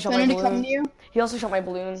he also shot my Wanted to come balloon. to you? He also shot my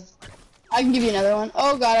balloon. I can give you another one.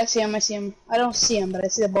 Oh god, I see him. I don't see him, but I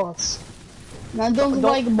see the bullets. And I don't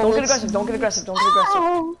like bullets. Don't get aggressive. Don't get aggressive.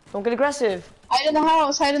 Ow! Don't get aggressive. Hide in the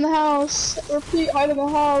house. Hide in the house. Repeat, hide in the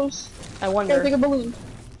house. I Here, wonder. take a balloon.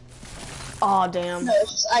 Aw, damn. No,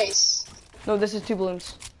 it's just ice. No, this is 2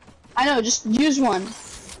 balloons. I know, just use one.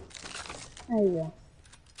 There you go.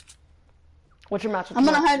 What's your match? I'm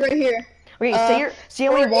gonna hide right here. Wait, see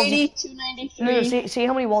how many walls 480, you... 293. No, see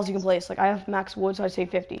how many walls you can place. Like, I have max wood, so I'd say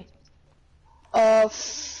 50.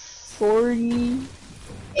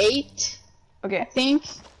 48, I Okay. think.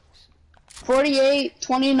 48,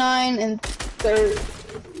 29, and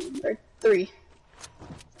 3.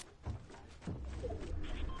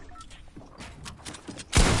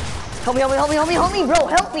 Help me, bro,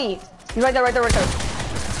 help me! You're right there.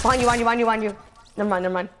 Behind you. Never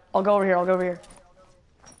mind. I'll go over here.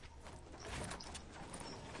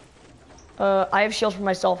 I have shields for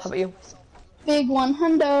myself, how about you? Big one,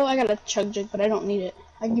 hundo. I got a chug jug, but I don't need it.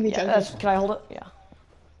 I can give you chug jug. Can I hold it? Yeah.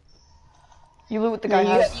 You loot what the No, guy you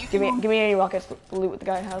has. got- you Give can- me any rockets, loot what the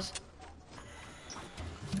guy has.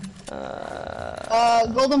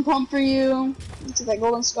 Golden pump for you. Take that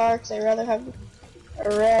golden scar, because I'd rather have a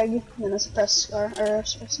reg than a suppressed scar, or a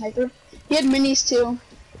suppressed sniper. He had minis too.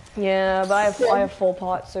 Yeah, but I have full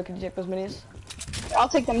pots, so can you take those minis? I'll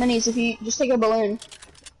take the minis if you just take a balloon.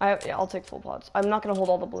 Yeah, I'll take full pots. I'm not gonna hold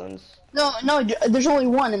all the balloons. No, there's only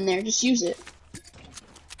one in there. Just use it.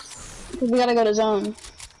 Because we gotta go to zone.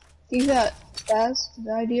 Think that spaz?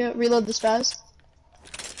 The idea? Reload the spaz?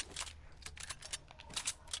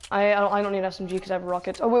 I don't need SMG because I have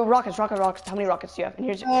rockets. Oh wait, rockets. How many rockets do you have? And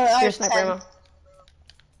here's I have sniper 10. ammo.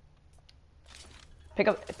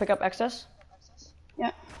 Pick up excess. Yeah.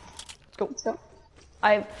 Let's go. Let's go.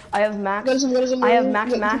 I have max. Go to zone, I have go-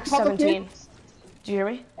 max go- max pop up here. 17. Do you hear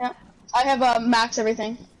me? Yeah. I have max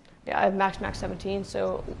everything. Yeah, I have max 17,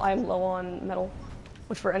 so I'm low on metal,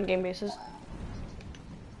 which for endgame bases.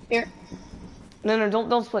 Here. No,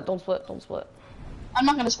 don't split. I'm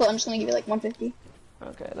not gonna split. I'm just gonna give you like 150.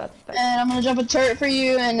 Okay, that's. And I'm gonna jump a turret for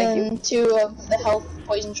you, and Thank then 2 of the health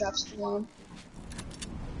poison traps if you want 'em.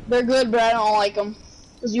 They're good, but I don't like them.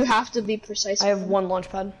 Because you have to be precise. I have 1 launch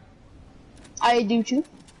pad. I do too.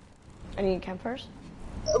 I need campfires.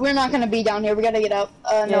 We're not gonna be down here. We gotta get up.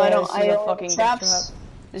 No, Yeah, I don't. This is I a don't fucking traps. death trap.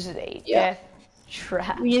 This is a Yeah. death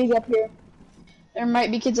trap. We need to get up here. There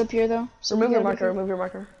might be kids up here though. So Remove we your gotta be marker.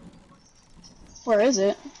 careful. Where is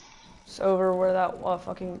it? It's over where that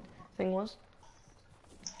fucking thing was.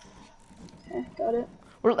 Okay, got it.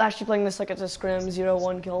 We're actually playing this like it's a scrim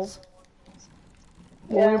 0-1 kills.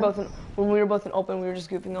 When Yeah. we were both in open, we were just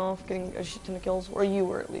goofing off, getting a shit ton of kills, or you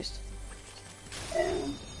were at least. Yeah.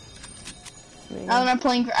 Now that I'm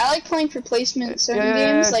playing I like playing for placement in certain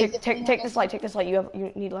Yeah, games. Like take this light.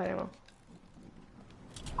 You need light ammo.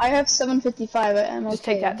 I have 755. I'm Just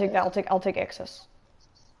okay. take that. I'll take excess.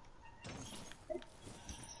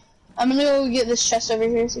 I'm gonna go get this chest over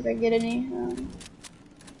here. See if I can get any.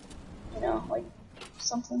 Like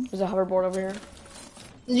something. There's a hoverboard over here.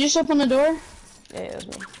 Did you just open the door? Yeah, that's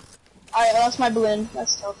me. Alright, that's my balloon.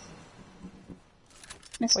 That's tough. I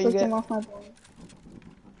What you split them get? off my balloon.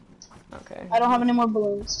 Okay. I don't have any more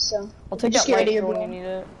balloons, so. I'll take just that get rid light of your for when you balloon. need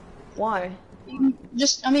it. Why?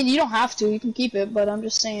 I mean, you don't have to. You can keep it, but I'm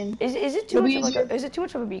just saying. Is it too It'll much be of like easier. is it too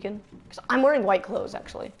much of a beacon? Cause I'm wearing white clothes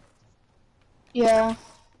actually. Yeah.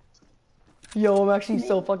 Yo, I'm actually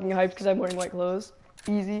so fucking hyped because I'm wearing white clothes.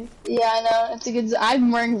 Easy. Yeah, I know. It's a good.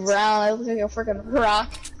 I'm wearing brown. I look like a freaking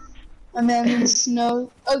rock. And then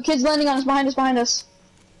snow. Oh, kids landing on us. Behind us.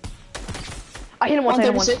 I hit him once.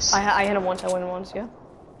 136. I hit him once. I went once. Yeah.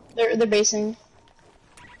 They're basing.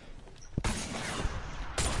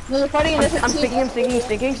 No, they're fighting a different I'm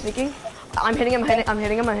team. sneaking. I'm hitting him.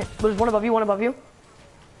 There's one above you.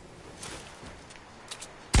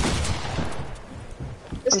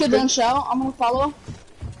 This kid don't shout. I'm gonna follow.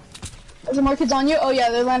 Is there more kids on you? Oh yeah,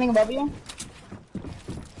 they're landing above you.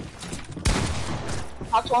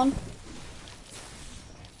 Knocked one.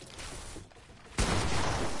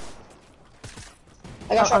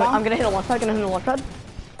 I got shot I'm on. gonna hit a launch pad.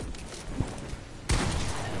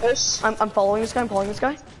 There's. I'm following this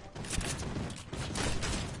guy.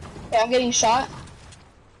 Yeah, I'm getting shot.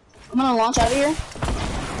 I'm gonna launch out of here.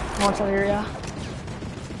 Launch out here, yeah.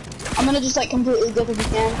 I'm gonna just like completely dip if we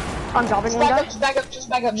can. I'm dropping Just one guy. just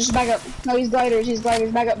back up. No, he's gliders, back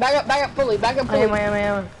up fully, I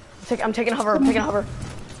am. I'm taking hover.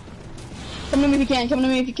 Come to me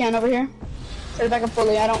if you can, over here. Try to back up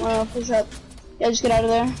fully, I don't know, push up. Yeah, just get out of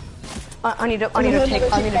there. I need to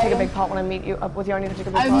take a big pot when I meet you up with you. I need to take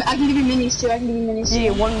a big pot. I can give you minis too,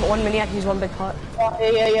 Yeah, one mini. I can use one big pot.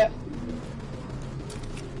 Yeah.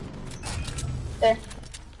 There.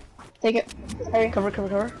 Take it. Hurry. Cover.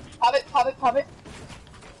 Pop it.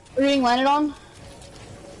 We're getting landed on.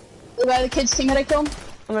 The guy, the kid's team that I killed.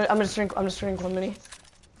 I'm just drink one mini.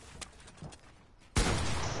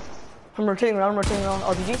 I'm rotating around.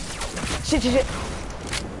 RPG. Shit.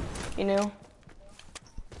 You know.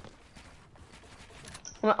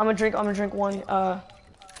 I'm gonna drink one. Here.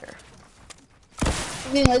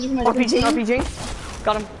 Getting laser from a different team. RPG.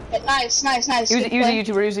 Got him. Nice. He was a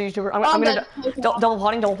YouTuber. I'm gonna double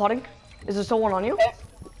potting. Is there still one on you? Okay.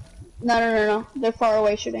 No. They're far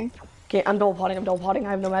away shooting. Okay, I'm double potting.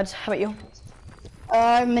 I have no meds. How about you?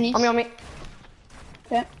 I have minis. On me.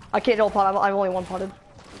 Okay. I can't double pot. I've only one potted.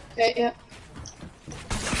 Okay, yeah.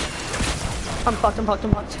 I'm fucked.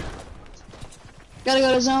 Gotta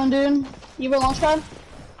go to zone, dude. You have a launch pad?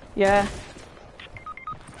 Yeah.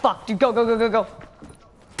 Fuck, dude. Go.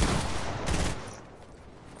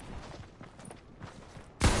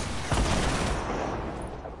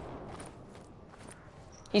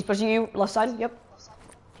 He's pushing you, left side, yep.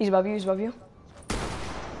 He's above you.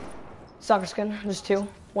 Soccer skin, there's two.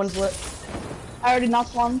 One's lit. I already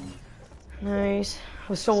knocked one. Nice.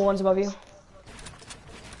 There's still one's above you.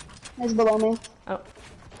 He's below me. Oh.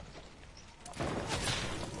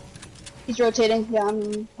 He's rotating. Yeah, I'm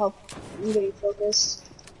getting focused.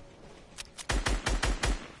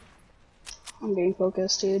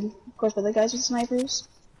 Dude. Of course, by the guys with snipers.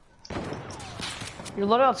 Your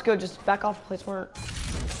loadout's good, just back off the place where...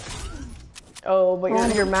 Oh, but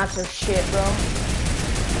your mats are shit, bro.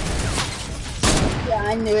 Yeah,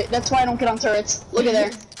 I knew it. That's why I don't get on turrets. Look at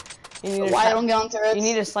there. Why I don't get on turrets. You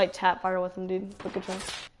need a slight tap fire with them, dude. Look at you.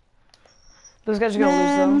 Those guys are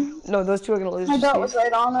gonna lose, though. No, those two are gonna lose. My dot was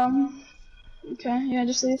right on them. Okay, yeah,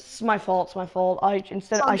 just leave. It's my fault. I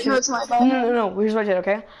should. It's my bad. No. Here's what I did.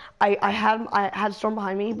 Okay, I had Storm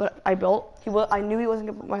behind me, but I built. I knew he wasn't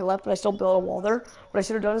gonna put my left, but I still built a wall there. What I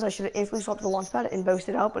should have done is I should have instantly swapped the launch pad and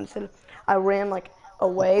boosted out, but instead I ran like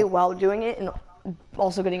away while doing it and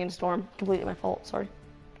also getting into Storm. Completely my fault. Sorry.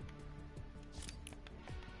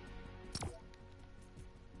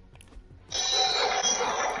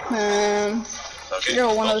 You're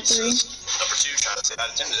a 103. Number 2 trying to say that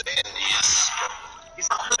at the end of the day, and he's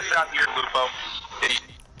not really out here, Lupo.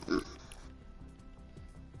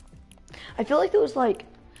 I feel like those I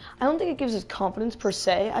don't think it gives us confidence per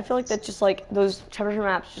se. I feel like that just like those treasure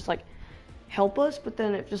maps just like help us, but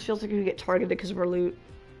then it just feels like we get targeted because of our loot.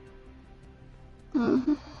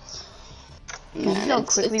 Mm-hmm. Did you see how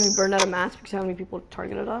quickly we burned out of mats because how many people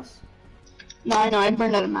targeted us? No, I know, I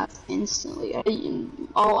burned out of mats instantly. I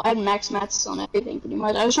had max mats on everything pretty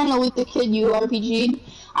much. I was trying to loot the kid you RPG'd.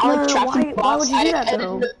 Why would you do that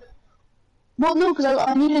though? Well, no, because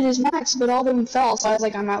I needed his max, but all of them fell, so I was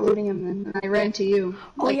like, I'm not looting him, and I ran to you.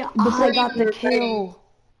 Oh like, yeah, before I got the kill.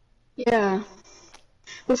 Yeah.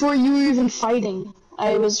 Before you were even fighting,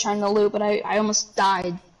 I was trying to loot, but I almost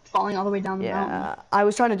died, falling all the way down the mountain. Yeah, I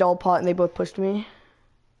was trying to double pot and they both pushed me.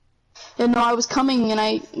 Yeah, no, I was coming and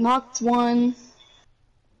I knocked one.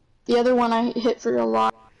 The other one I hit for a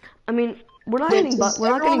lot. I mean, we're not getting bus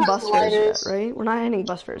fares yet, right? We're not hitting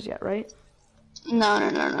bus fares yet, right? No.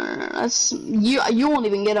 That's you won't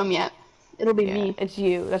even get them yet. It'll be me. It's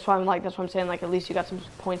you. That's why I'm saying like at least you got some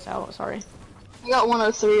points out. Sorry. I got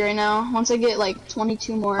 103 right now. Once I get like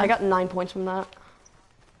 22 more. I got 9 points from that.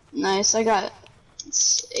 Nice. I got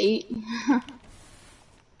 8.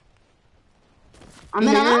 I'm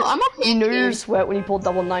okay. You know your sweat when you pulled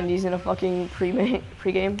double 90s in a fucking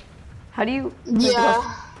pre-game. How do you? Yeah.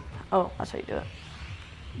 Oh, that's how you do it.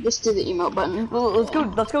 Just do the emote button. Well, let's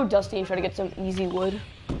go Dusty and try to get some easy wood.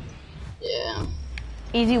 Yeah.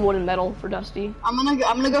 Easy wood and metal for Dusty. I'm gonna go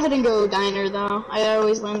ahead and go diner though. I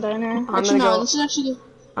always land diner. I'm gonna go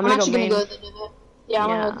main. Yeah,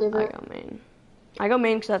 I'm gonna go I go main. I go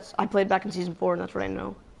main because I played back in season 4 and that's what I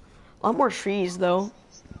know. A lot more trees though.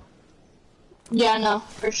 Yeah, no,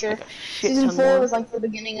 for sure. Season 4 was like the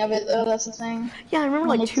beginning of it though. That's the thing. Yeah, I remember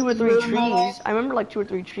like 2 or 3 trees. I remember like 2 or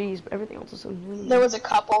 3 trees, but everything else was so new. There was a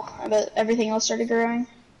couple, but everything else started growing.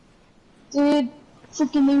 Dude,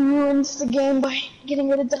 freaking they ruined the game by getting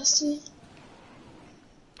rid of Dusty.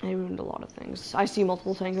 I ruined a lot of things. I see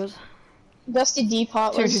multiple tangos. Dusty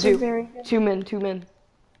Depot was very good. 2 men.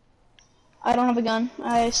 I don't have a gun.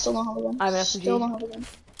 I still don't have a gun. I have an SMG. Still don't have a gun.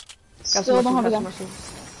 Still don't have a gun.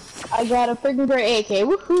 I got a freaking great AK.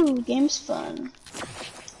 Woohoo! Game's fun.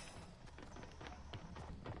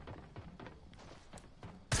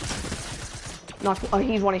 Knocked. Oh,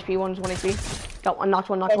 he's 1 HP. One's 1 HP. Got one. Knocked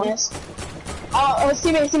one. Oh,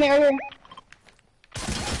 teammate right here.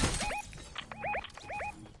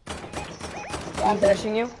 I'm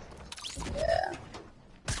finishing you. Yeah.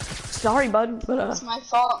 Sorry, bud, but It's my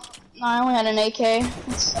fault. No, I only had an AK.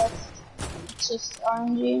 It's just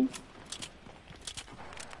RNG.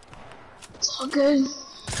 It's all good.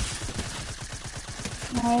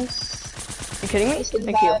 Nice. You kidding me?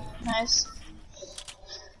 Thank you. Nice.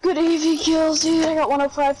 Good AV kills, dude. I got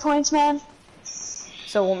 105 points, man.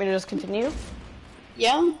 So, want me to just continue?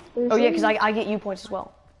 Yeah. Oh yeah, because I get you points as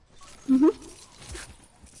well.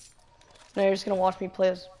 Now you're just gonna watch me play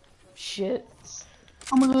as shit.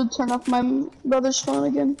 I'm gonna turn off my brother's phone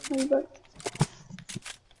again. I'll be back.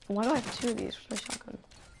 Why do I have 2 of these? Where's my shotgun?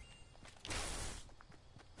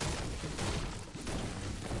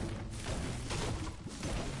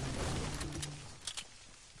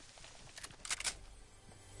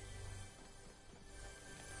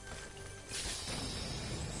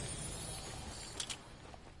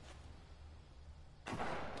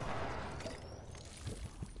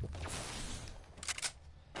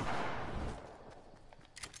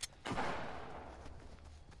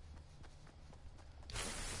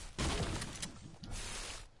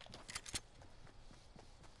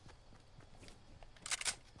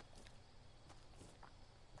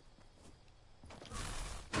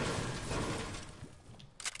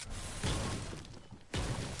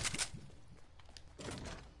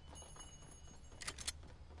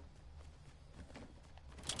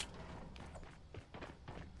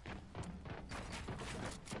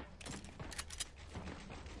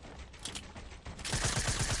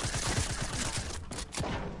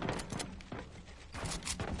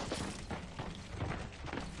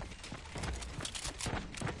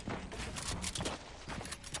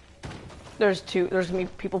 There's gonna be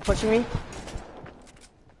people pushing me.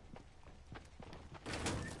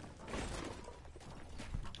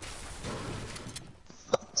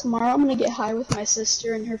 Tomorrow I'm gonna get high with my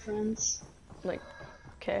sister and her friends. Like,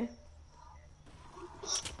 okay.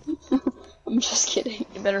 I'm just kidding.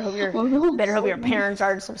 You better hope your parents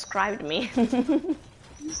aren't subscribed to me.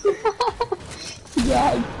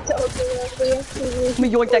 Yeah, I totally Me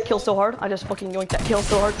yoink that kill so hard. I just fucking yoinked that kill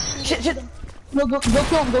so hard. Shit. Go kill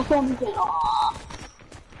him again. Aww.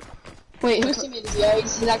 Wait, whose teammate is he?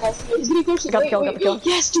 He's that guy. He's getting close. Got the kill.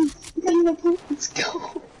 Yes, dude. We got another point. Let's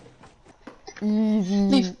go.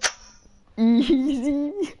 Easy.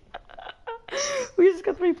 Easy. We just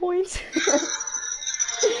got 3 points.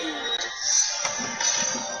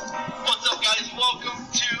 What's up, guys? Welcome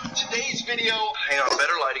to today's video. Hang on,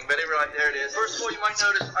 better lighting, there it is. First of all, you might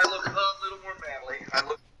notice I look a little more manly. I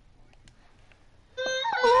look.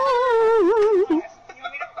 You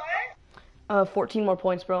want me to play? 14 more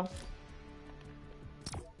points, bro.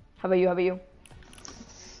 How about you?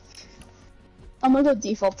 I'm gonna go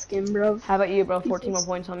default skin, bro. How about you, bro? 14 more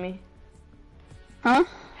points on me. Huh?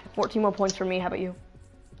 14 more points for me. How about you?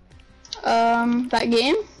 That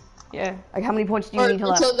game? Yeah. Like, how many points do you need to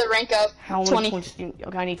left? Until the rank up. How 20. many points do you?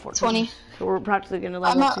 Okay, I need 14. 20. So we're practically gonna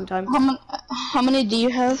level at the same time. How many do you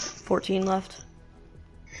have? 14 left.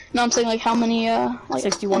 No, I'm saying like how many, like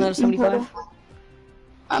 61 out of 75.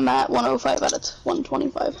 I'm at 105 out of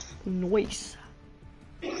 125. Nice.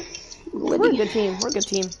 We're a good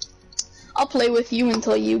team. I'll play with you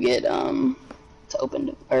until you get, to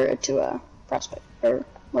open, or to, prospect, or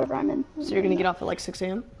whatever I'm in. So you're gonna get off at like 6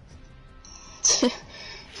 a.m.? If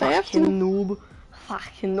I have to. Fucking noob.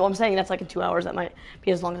 Fucking no, I'm saying that's like in 2 hours. That might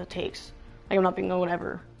be as long as it takes. Like, I'm not being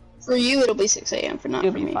whatever. For you, it'll be 6 a.m. for not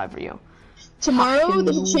It'll for be me. 5 for you. Tomorrow, Fucking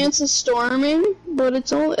there's a noob. chance of storming, but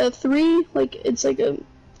it's only at 3, like, it's like a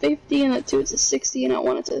 50, and at 2 it's a 60, and at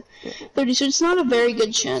 1 it's a 30, so it's not a very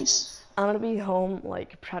good chance. I'm gonna be home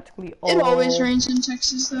like practically all. It always rains in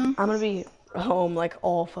Texas, though. I'm gonna be home like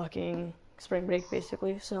all fucking spring break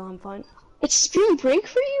basically, so I'm fine. It's spring break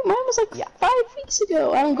for you? Mine was like 5 weeks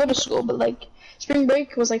ago. I don't go to school, but like spring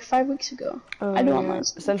break was like 5 weeks ago. I do online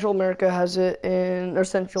school. Central America has it in, or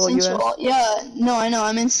Central US. Yeah, no, I know.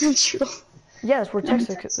 I'm in Central. Yeah, that's where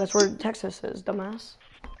Texas. That's where Texas is, dumbass.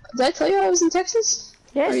 Did I tell you I was in Texas?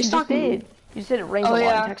 Yes, Or you just did. You said it rains a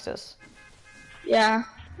lot in Texas. Yeah,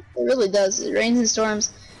 it really does. It rains and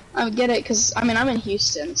storms. I get it, cause I mean I'm in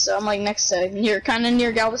Houston, so I'm like next to kind of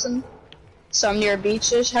near Galveston. So I'm near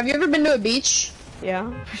beaches. Have you ever been to a beach?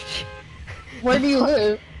 Yeah. Where do you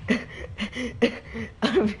live?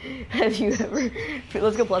 Have you ever?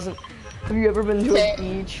 Let's go Pleasant. Have you ever been to a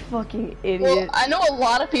beach? Fucking idiot. Well, I know a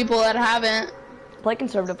lot of people that haven't. Play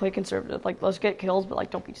conservative. Like, let's get kills, but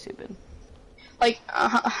like, don't be stupid. Like,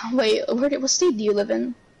 wait, what state do you live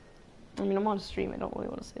in? I mean, I'm on stream. I don't really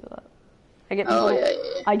want to say that. I get people.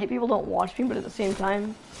 I get people don't watch me, but at the same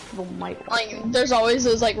time, people might watch me. Like, there's always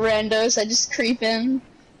those like randos that just creep in.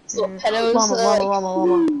 Little pedos.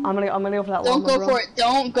 Llama. I'm gonna go for that llama, bro.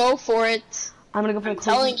 Don't go for it. I'm gonna go for the closest.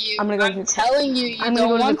 Telling you. I'm telling you. I'm gonna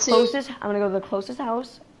go to the closest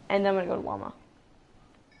house, and then I'm gonna go to llama.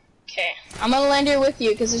 Okay. I'm gonna land here with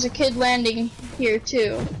you because there's a kid landing here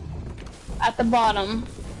too. At the bottom.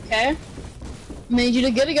 Okay. I need you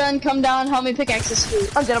to get a gun, come down, help me pickaxe this food.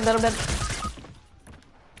 I'm dead.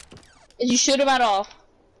 Did you shoot him at all?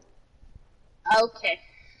 Okay.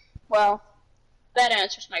 Well, that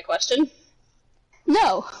answers my question.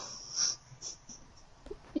 No.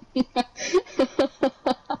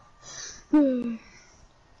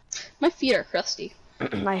 My feet are crusty.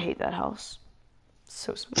 I hate that house.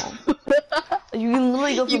 So small. You can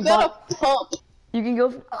literally go from You got a pump. You can go,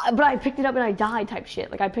 but I picked it up and I died type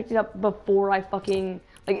shit. Like, I picked it up before I fucking,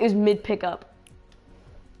 like, it was mid-pickup.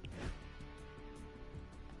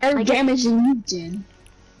 Better damage than you did.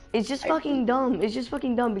 It's just fucking dumb. It's just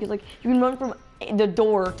fucking dumb because, like, you can run from the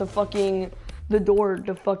door to fucking,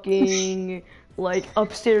 like,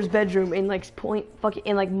 upstairs bedroom in, like,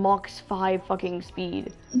 in, like, Mach 5 fucking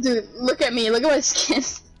speed. Dude, look at me. Look at my skin.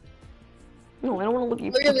 No, I don't want to look at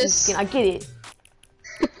your Look at fucking this. skin. I get it.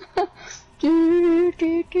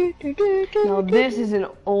 Now, this is an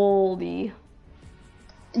oldie.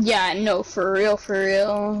 Yeah, no, for real, for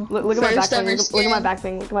real. Look at my back bling. Look at my back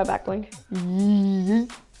bling. Look at my back bling.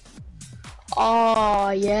 Oh,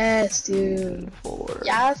 yes, dude. 4.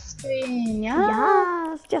 Yes, queen. Yes.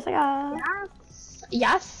 Yes, Jessica. Yes.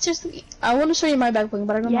 Yes, just I want to show you my back bling,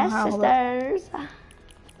 but I don't know how. Yes, sisters.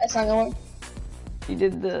 That's not gonna work. You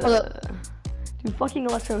did the... Dude, fucking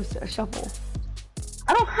electro shuffle.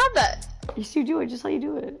 I don't have that. Yes, you do it. Just how you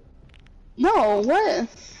do it. No, what?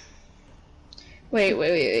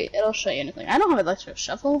 Wait. It'll show you anything. I don't have electro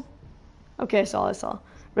shuffle. Okay, I saw.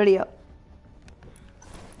 Ready up.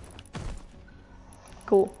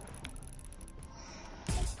 Cool.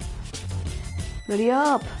 Ready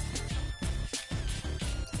up.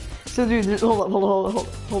 So, dude,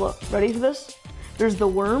 hold up. Ready for this? There's the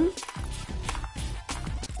worm.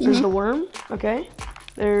 There's the worm. Okay.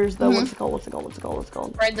 There's the what's it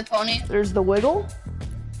called? Ride the pony. There's the wiggle,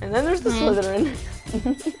 and then there's the Slytherin.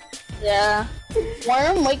 Yeah.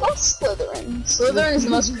 Worm, wiggle, Slytherin. Slytherin is the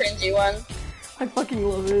most cringy one. I fucking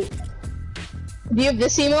love it. Do you have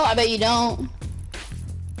this emo? I bet you don't.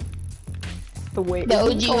 The wave. The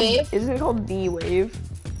OG wave? Isn't it called the wave?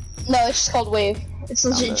 No, it's just called wave. It's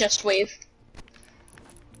legit just wave.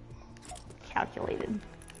 Calculated.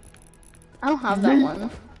 I don't have that one.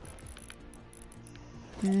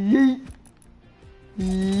 Yeet.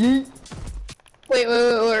 Yeet. Wait,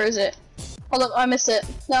 where is it? Hold up, I missed it.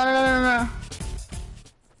 No.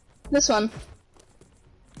 This one.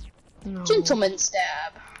 No. Gentleman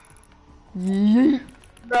stab. Yeet.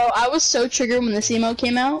 Bro, I was so triggered when this emo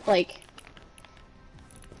came out, like...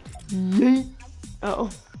 Yeet.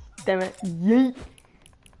 Uh-oh. Damn it. Yeet.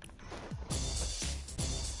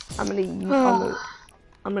 I'm gonna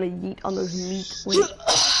yeet on those meat. Wait.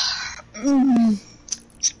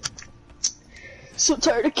 So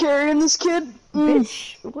tired of carrying this kid.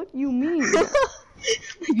 Bitch, what you mean?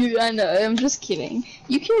 I know, I'm just kidding.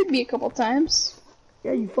 You carried me a couple times.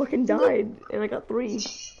 Yeah, you fucking died, and I got 3.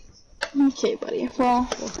 Okay, buddy. Well,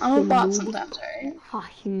 I'm a bot sometimes, alright?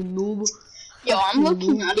 Fucking noob. Yo, I'm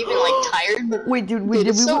looking not even like tired, but wait, dude, did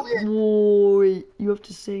we so wait, you have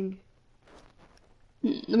to sing.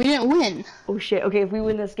 We didn't win. Oh shit, okay, if we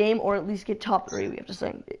win this game, or at least get top 3, we have to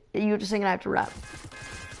sing. You have to sing and I have to rap.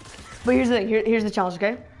 But here's the thing, here's the challenge,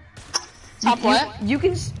 okay? Top what? You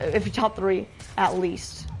can, if you're top 3, at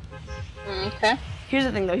least. Okay. Here's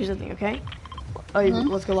the thing though, okay? Oh,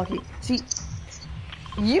 let's go Lucky. See,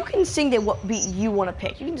 you can sing to what beat you want to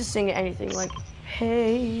pick. You can just sing at anything, like,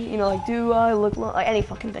 hey, you know, like, do I look like any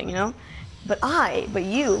fucking thing, you know? But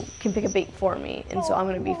you can pick a beat for me, and so I'm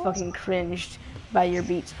gonna be fucking cringed by your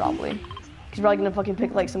beats probably. Cause you're probably gonna fucking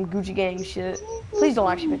pick like some Gucci Gang shit. Please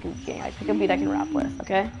don't actually pick Gucci Gang. I pick a beat I can rap with,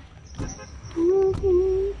 okay?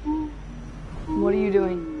 What are you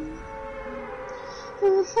doing?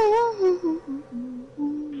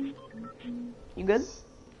 You good?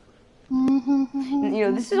 You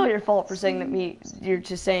know, this is all your fault for saying that you're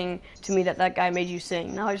just saying to me that guy made you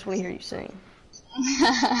sing. Now I just want to hear you sing.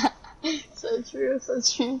 So true.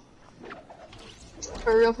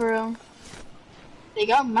 For real. They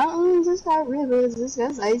got mountains, it's got rivers, it's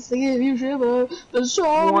got ice to give you shiver. The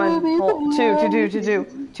shore will be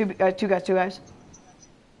Two guys.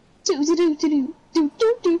 Two.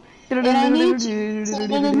 And I need you.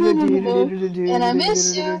 And I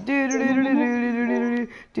miss you.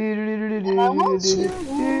 And I want you.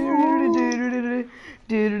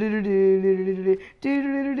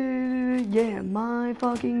 Yeah, my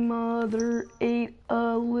fucking mother ate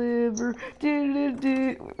a liver.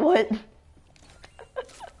 What?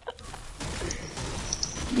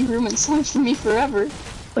 You ruined songs for me forever.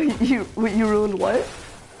 You ruined what?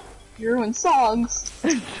 You ruined songs.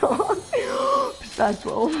 That's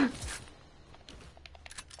 12.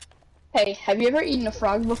 Hey, have you ever eaten a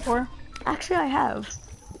frog before? Actually, I have.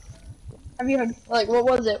 Have you had, like, what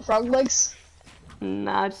was it? Frog legs?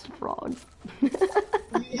 Nah, it's a frog.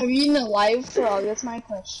 Have you eaten a live frog? That's my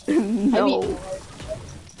question. No.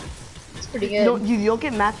 pretty You don't, good. you don't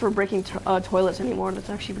get mats for breaking toilets anymore. That's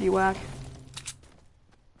actually pretty whack.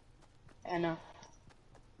 I know.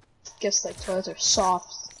 Guess like toilets are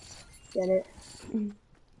soft. Get it?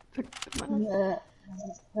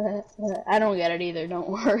 I don't get it either. Don't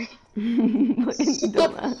worry.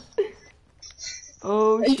 Dumbass.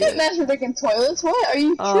 Oh Are you shit. getting mats for breaking toilets? What? Are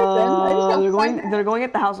you tripping? I just got They're five going. They're going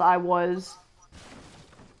at the house I was.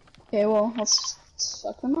 Okay, well, let's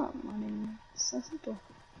suck them up. I mean, it's so simple.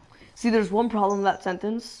 See, there's one problem with that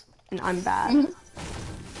sentence, and I'm bad.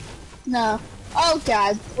 No. Oh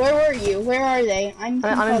god, where were you? Where are they? I'm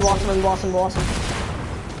I'm in puzzled. Blossom.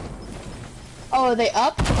 Oh, are they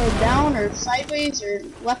up or down or sideways or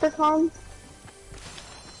leprechaun?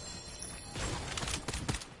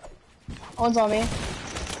 One's on me.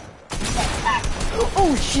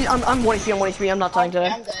 Oh shit! I'm 1 HP. I'm not dying today.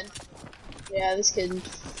 I'm dead. Yeah, this kid.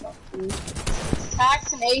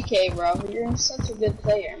 Tax and AK, bro. You're such a good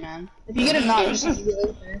player, man. If you get a knock, you should be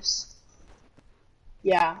really first.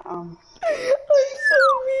 Yeah. I'm so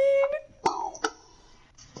mean.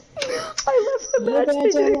 I left the match. They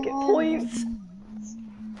didn't get points.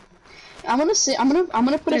 I'm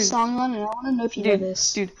gonna put a song on, and I wanna know if you know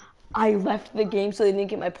this. Dude, I left the game so they didn't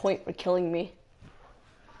get my point for killing me.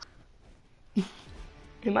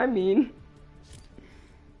 Am I mean?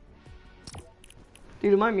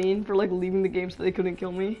 Dude, am I mean for like leaving the game so they couldn't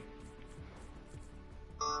kill me?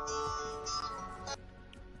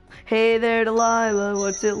 Hey there, Delilah,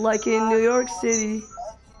 what's it like in New York City?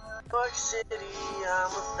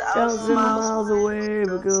 Thousand miles away,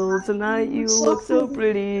 but girl, tonight you look so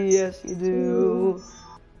pretty, yes you do.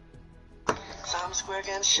 Times Square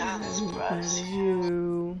can shine as bright As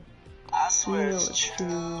you, I swear know it's it's true.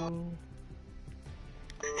 true.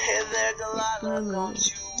 Hey there, Delilah, don't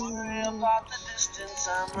you worry about the distance.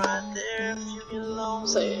 I'm right there if you get lonely.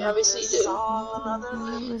 So obviously you do. Song, another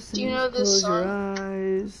Listen, Do you know this close song?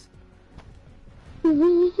 your eyes.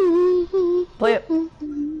 Play it.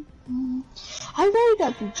 I wrote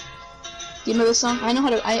that. Do you know this song? I know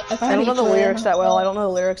how to. I don't know the lyrics that well. I don't know the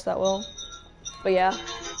lyrics that well. But yeah.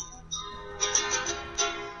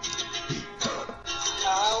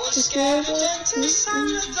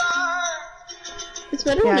 It's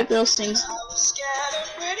better when Yeah. a girl sings. I was scared of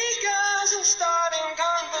pretty girls and starting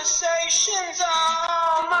conversations.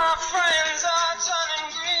 All my friends are turning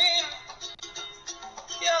green.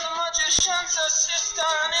 Yeah, the magician's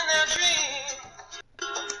assistant in their dream.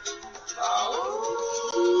 Oh,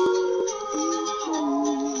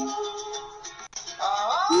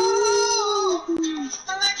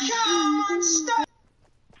 and they can't stop.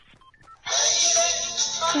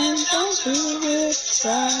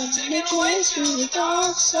 Taking away to the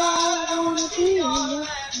dark side. I wanna be on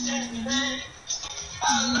your left. I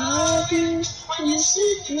love you when you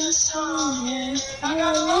sleep in the song. Yeah. I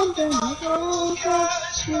got a lump in my throat,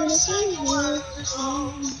 'cause when I sing your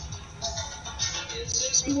song. It's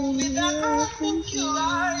this movie that I think you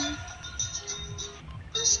like.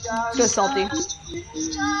 Go Salty.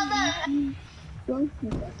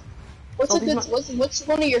 What's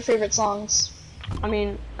one of your favorite songs? I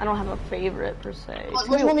mean, I don't have a favorite per se. What's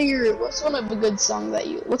one of a good song that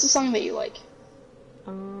you? What's a song that you like?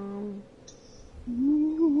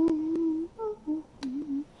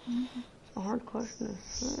 It's a hard question.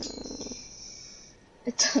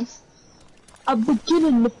 It does. I'm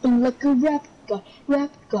beginning looking like a rap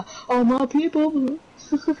guy. All my people.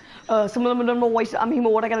 Some of them don't know why I'm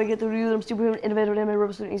human. What I gotta get through you? I'm super innovative and my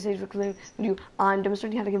representing stage for claim you. I'm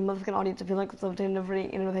demonstrating how to give a motherfucking audience a feeling like it's never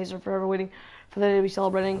innovation forever waiting for them to be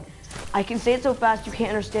celebrating. I can say it so fast you can't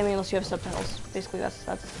understand me unless you have subtitles. Basically, that's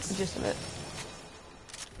the gist of it.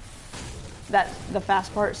 That's the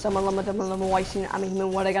fast part. Someone lama why I'm a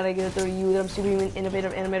human. What I gotta get through you? That I'm superhuman,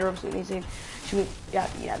 innovative, animator, representing stage. Yeah,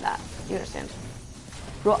 that. You understand.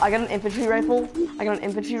 Bro, I got an infantry rifle,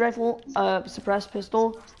 suppressed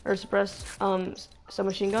pistol, or suppressed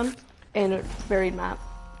submachine gun, and a buried map.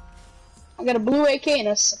 I got a blue AK and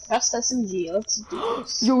a suppressed SMG. Let's do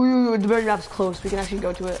this. Yo, the buried map's close. We can actually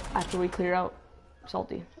go to it after we clear out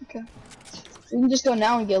Salty. Okay. We can just go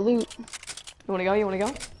now and get loot. You wanna go?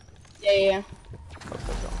 Yeah. Go.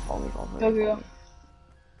 Follow me. Go.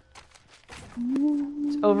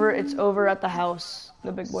 It's over at the house,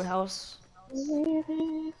 the big boy house.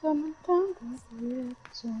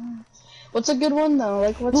 What's a good one though?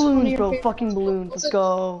 Like what's one of Balloons, your bro, favorite... fucking balloons. Let's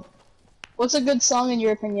go. What's a good song in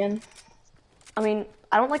your opinion? I mean,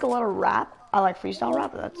 I don't like a lot of rap. I like freestyle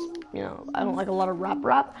rap, but that's, I don't like a lot of rap.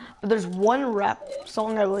 But there's one rap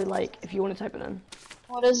song I really like, if you want to type it in.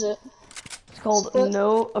 What is it? It's called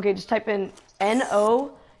okay, just type in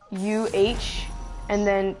NOUH and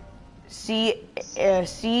then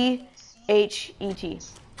C-H-E-T.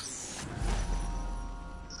 It's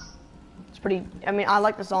pretty, I mean, I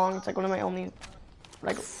like the song. It's like one of my only,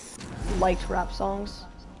 like, liked rap songs.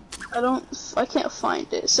 I can't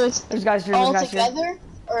find it. So it's There's guys here, all there's guys together,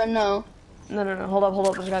 or no? No, hold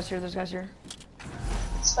up, there's guys here,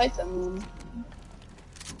 Let's fight them.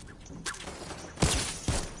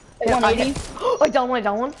 Yeah, 180. I down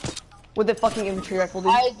one. With the fucking infantry rifle,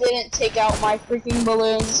 dude. I didn't take out my freaking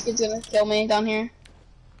balloons. This kid's gonna kill me down here.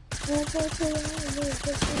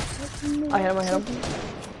 I hit him.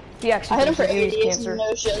 He actually I hit him for finished 80. cancer.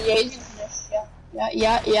 No shit. Yeah, he's gonna finish.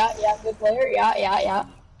 Yeah. Good player. Yeah.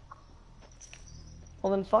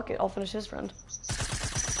 Well then, fuck it. I'll finish his friend.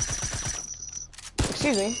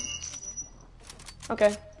 Excuse me.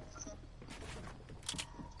 Okay.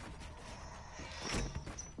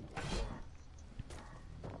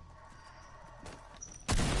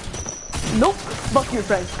 Nope. Fuck your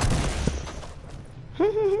friend.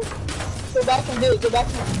 Go back and do it.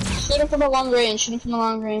 Shoot him from a long range. He's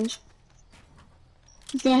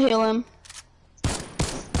gonna heal him.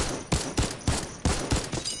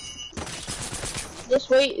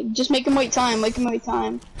 Just make him wait time. No, make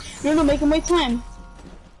him wait time.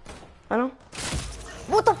 I know.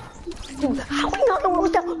 What the? Dude, how do you not know what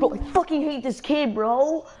was that? Bro, I fucking hate this kid,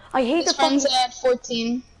 bro. I hate His the fucking... friend's at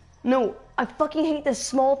 14. No, I fucking hate the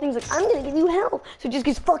small things like, I'm gonna give you health. So it just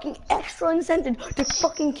gets fucking extra incentive to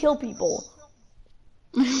fucking kill people.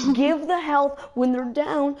 Give the health when they're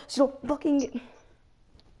down, so don't fucking get...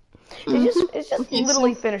 It's just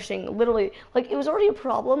literally finishing, literally. Like, it was already a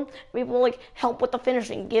problem. People like, help with the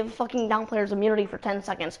finishing. Give fucking down players immunity for 10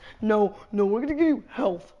 seconds. No, we're gonna give you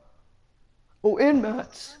health. Oh, and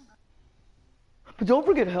mats. But don't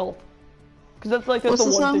forget health. Because that's the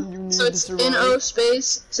one thing you need to survive. So it's NO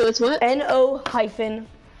space, so it's what? NO hyphen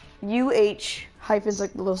UH hyphen's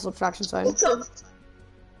like the little subtraction sign. What's up?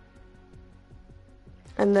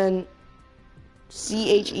 And then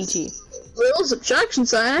CHET. Little subtraction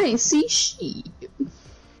sign, I ain't see shit.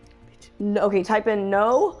 No, okay, type in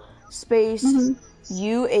no space UH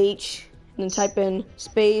and then type in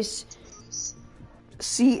space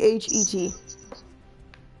CHET.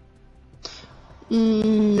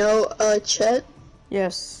 No, Chet.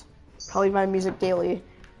 Yes. Probably my music daily.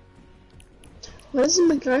 Why doesn't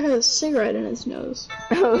the guy have a cigarette in his nose?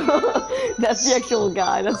 That's the actual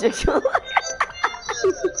guy. That's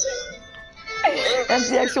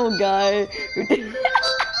the actual guy who did.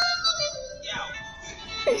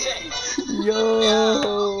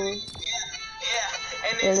 Yo.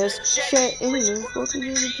 And it's shit in the fucking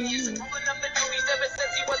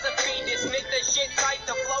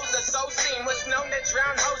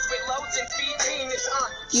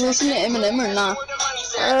You listen to Eminem or not?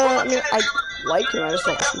 I mean, I like him, I just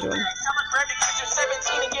don't listen to him.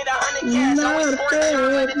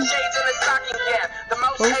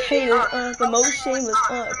 Most hated, the most shameless,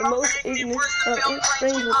 the most ignorant,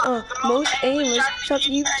 infringement, most aimless, shots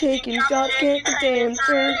you've taken, God can't contain,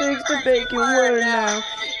 turn pigs to bacon, word now.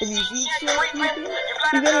 If you see shit peeking,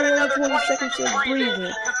 you gotta run 20 seconds of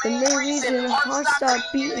breathing. The main reason, hostile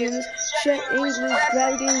beatings, Chet English,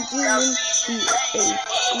 dragging demons,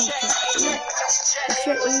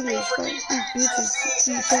 Chet English, fuck these bitches,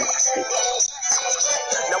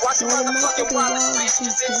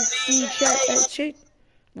 see Chet.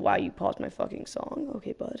 Wow, you paused my fucking song.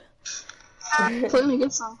 Okay, bud. Play me a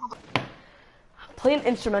good song. Play an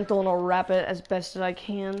instrumental and I'll rap it as best as I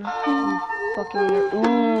can. You fucking...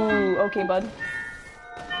 Ooh, okay, bud.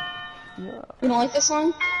 Yeah. You don't like this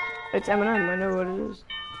song? It's Eminem, I know what it is.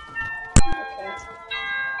 Okay.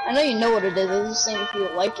 I know you know what it is, I was just saying if you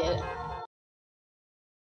like it.